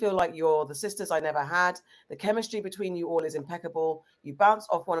truly feel like you're the sisters I never had. The chemistry between you all is impeccable. You bounce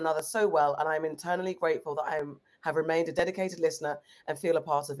off one another so well, and I'm internally grateful that I have remained a dedicated listener and feel a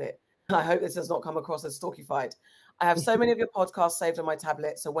part of it. I hope this does not come across as stalkified. I have so many of your podcasts saved on my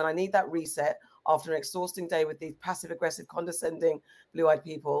tablet, so when I need that reset after an exhausting day with these passive-aggressive, condescending, blue-eyed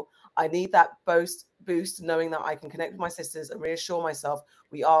people, I need that boost knowing that I can connect with my sisters and reassure myself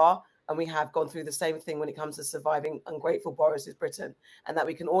we are and we have gone through the same thing when it comes to surviving ungrateful Boris's Britain, and that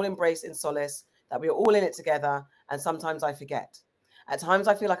we can all embrace in solace, that we are all in it together, and sometimes I forget. At times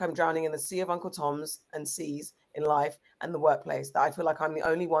I feel like I'm drowning in the sea of Uncle Toms and C's in life and the workplace, that I feel like I'm the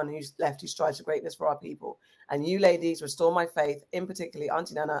only one who's left who strives for greatness for our people. And you ladies restore my faith, in particularly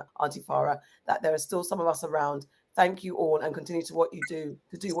Auntie Nana, Auntie Farah, that there are still some of us around. Thank you all, and continue to what you do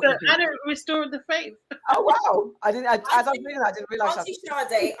what you do. I don't restore the faith. Oh wow! As I was reading that, I didn't realize. Auntie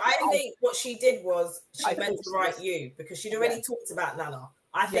Sade, I think what she did was she meant to write you because she'd already talked about Nana.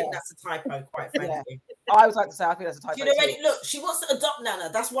 I think that's a typo, quite frankly. I was like to say, I think that's a typo. She'd already look. She wants to adopt Nana.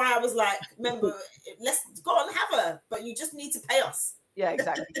 That's why I was like, remember, let's go on, have her. But you just need to pay us. Yeah,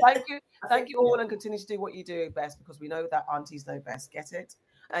 exactly. Thank you all, and continue to do what you do best, because we know that aunties know best. Get it?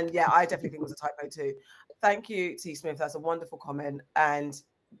 And yeah, I definitely think it was a typo too. Thank you, T Smith. That's a wonderful comment. And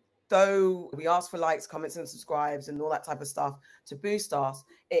though we ask for likes, comments, and subscribes and all that type of stuff to boost us,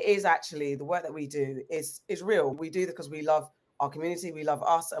 it is actually the work that we do is real. We do it because we love our community, we love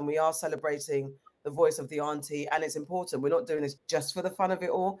us, and we are celebrating the voice of the auntie. And it's important. We're not doing this just for the fun of it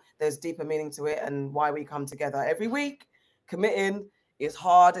all. There's deeper meaning to it, and why we come together every week, committing. It's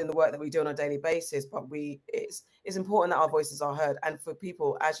hard in the work that we do on a daily basis, but it's important that our voices are heard. And for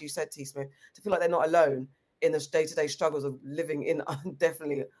people, as you said, T Smith, to feel like they're not alone in the day-to-day struggles of living in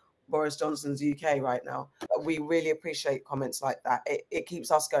definitely Boris Johnson's UK right now. We really appreciate comments like that. It keeps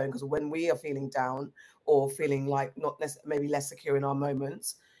us going, because when we are feeling down or feeling like maybe less secure in our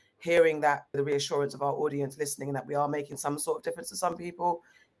moments, hearing that the reassurance of our audience listening and that we are making some sort of difference to some people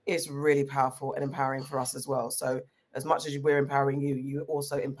is really powerful and empowering for us as well. So as much as we're empowering you, you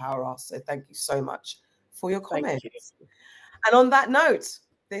also empower us. So thank you so much for your comments. And on that note,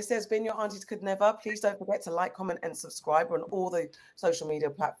 this has been Your Aunties Could Never. Please don't forget to like, comment, and subscribe on all the social media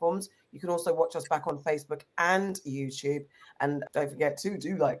platforms. You can also watch us back on Facebook and YouTube. And don't forget to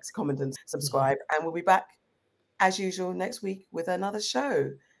do like, comment, and subscribe. And we'll be back as usual next week with another show.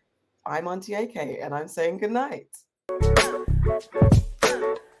 I'm Auntie AK, and I'm saying good night.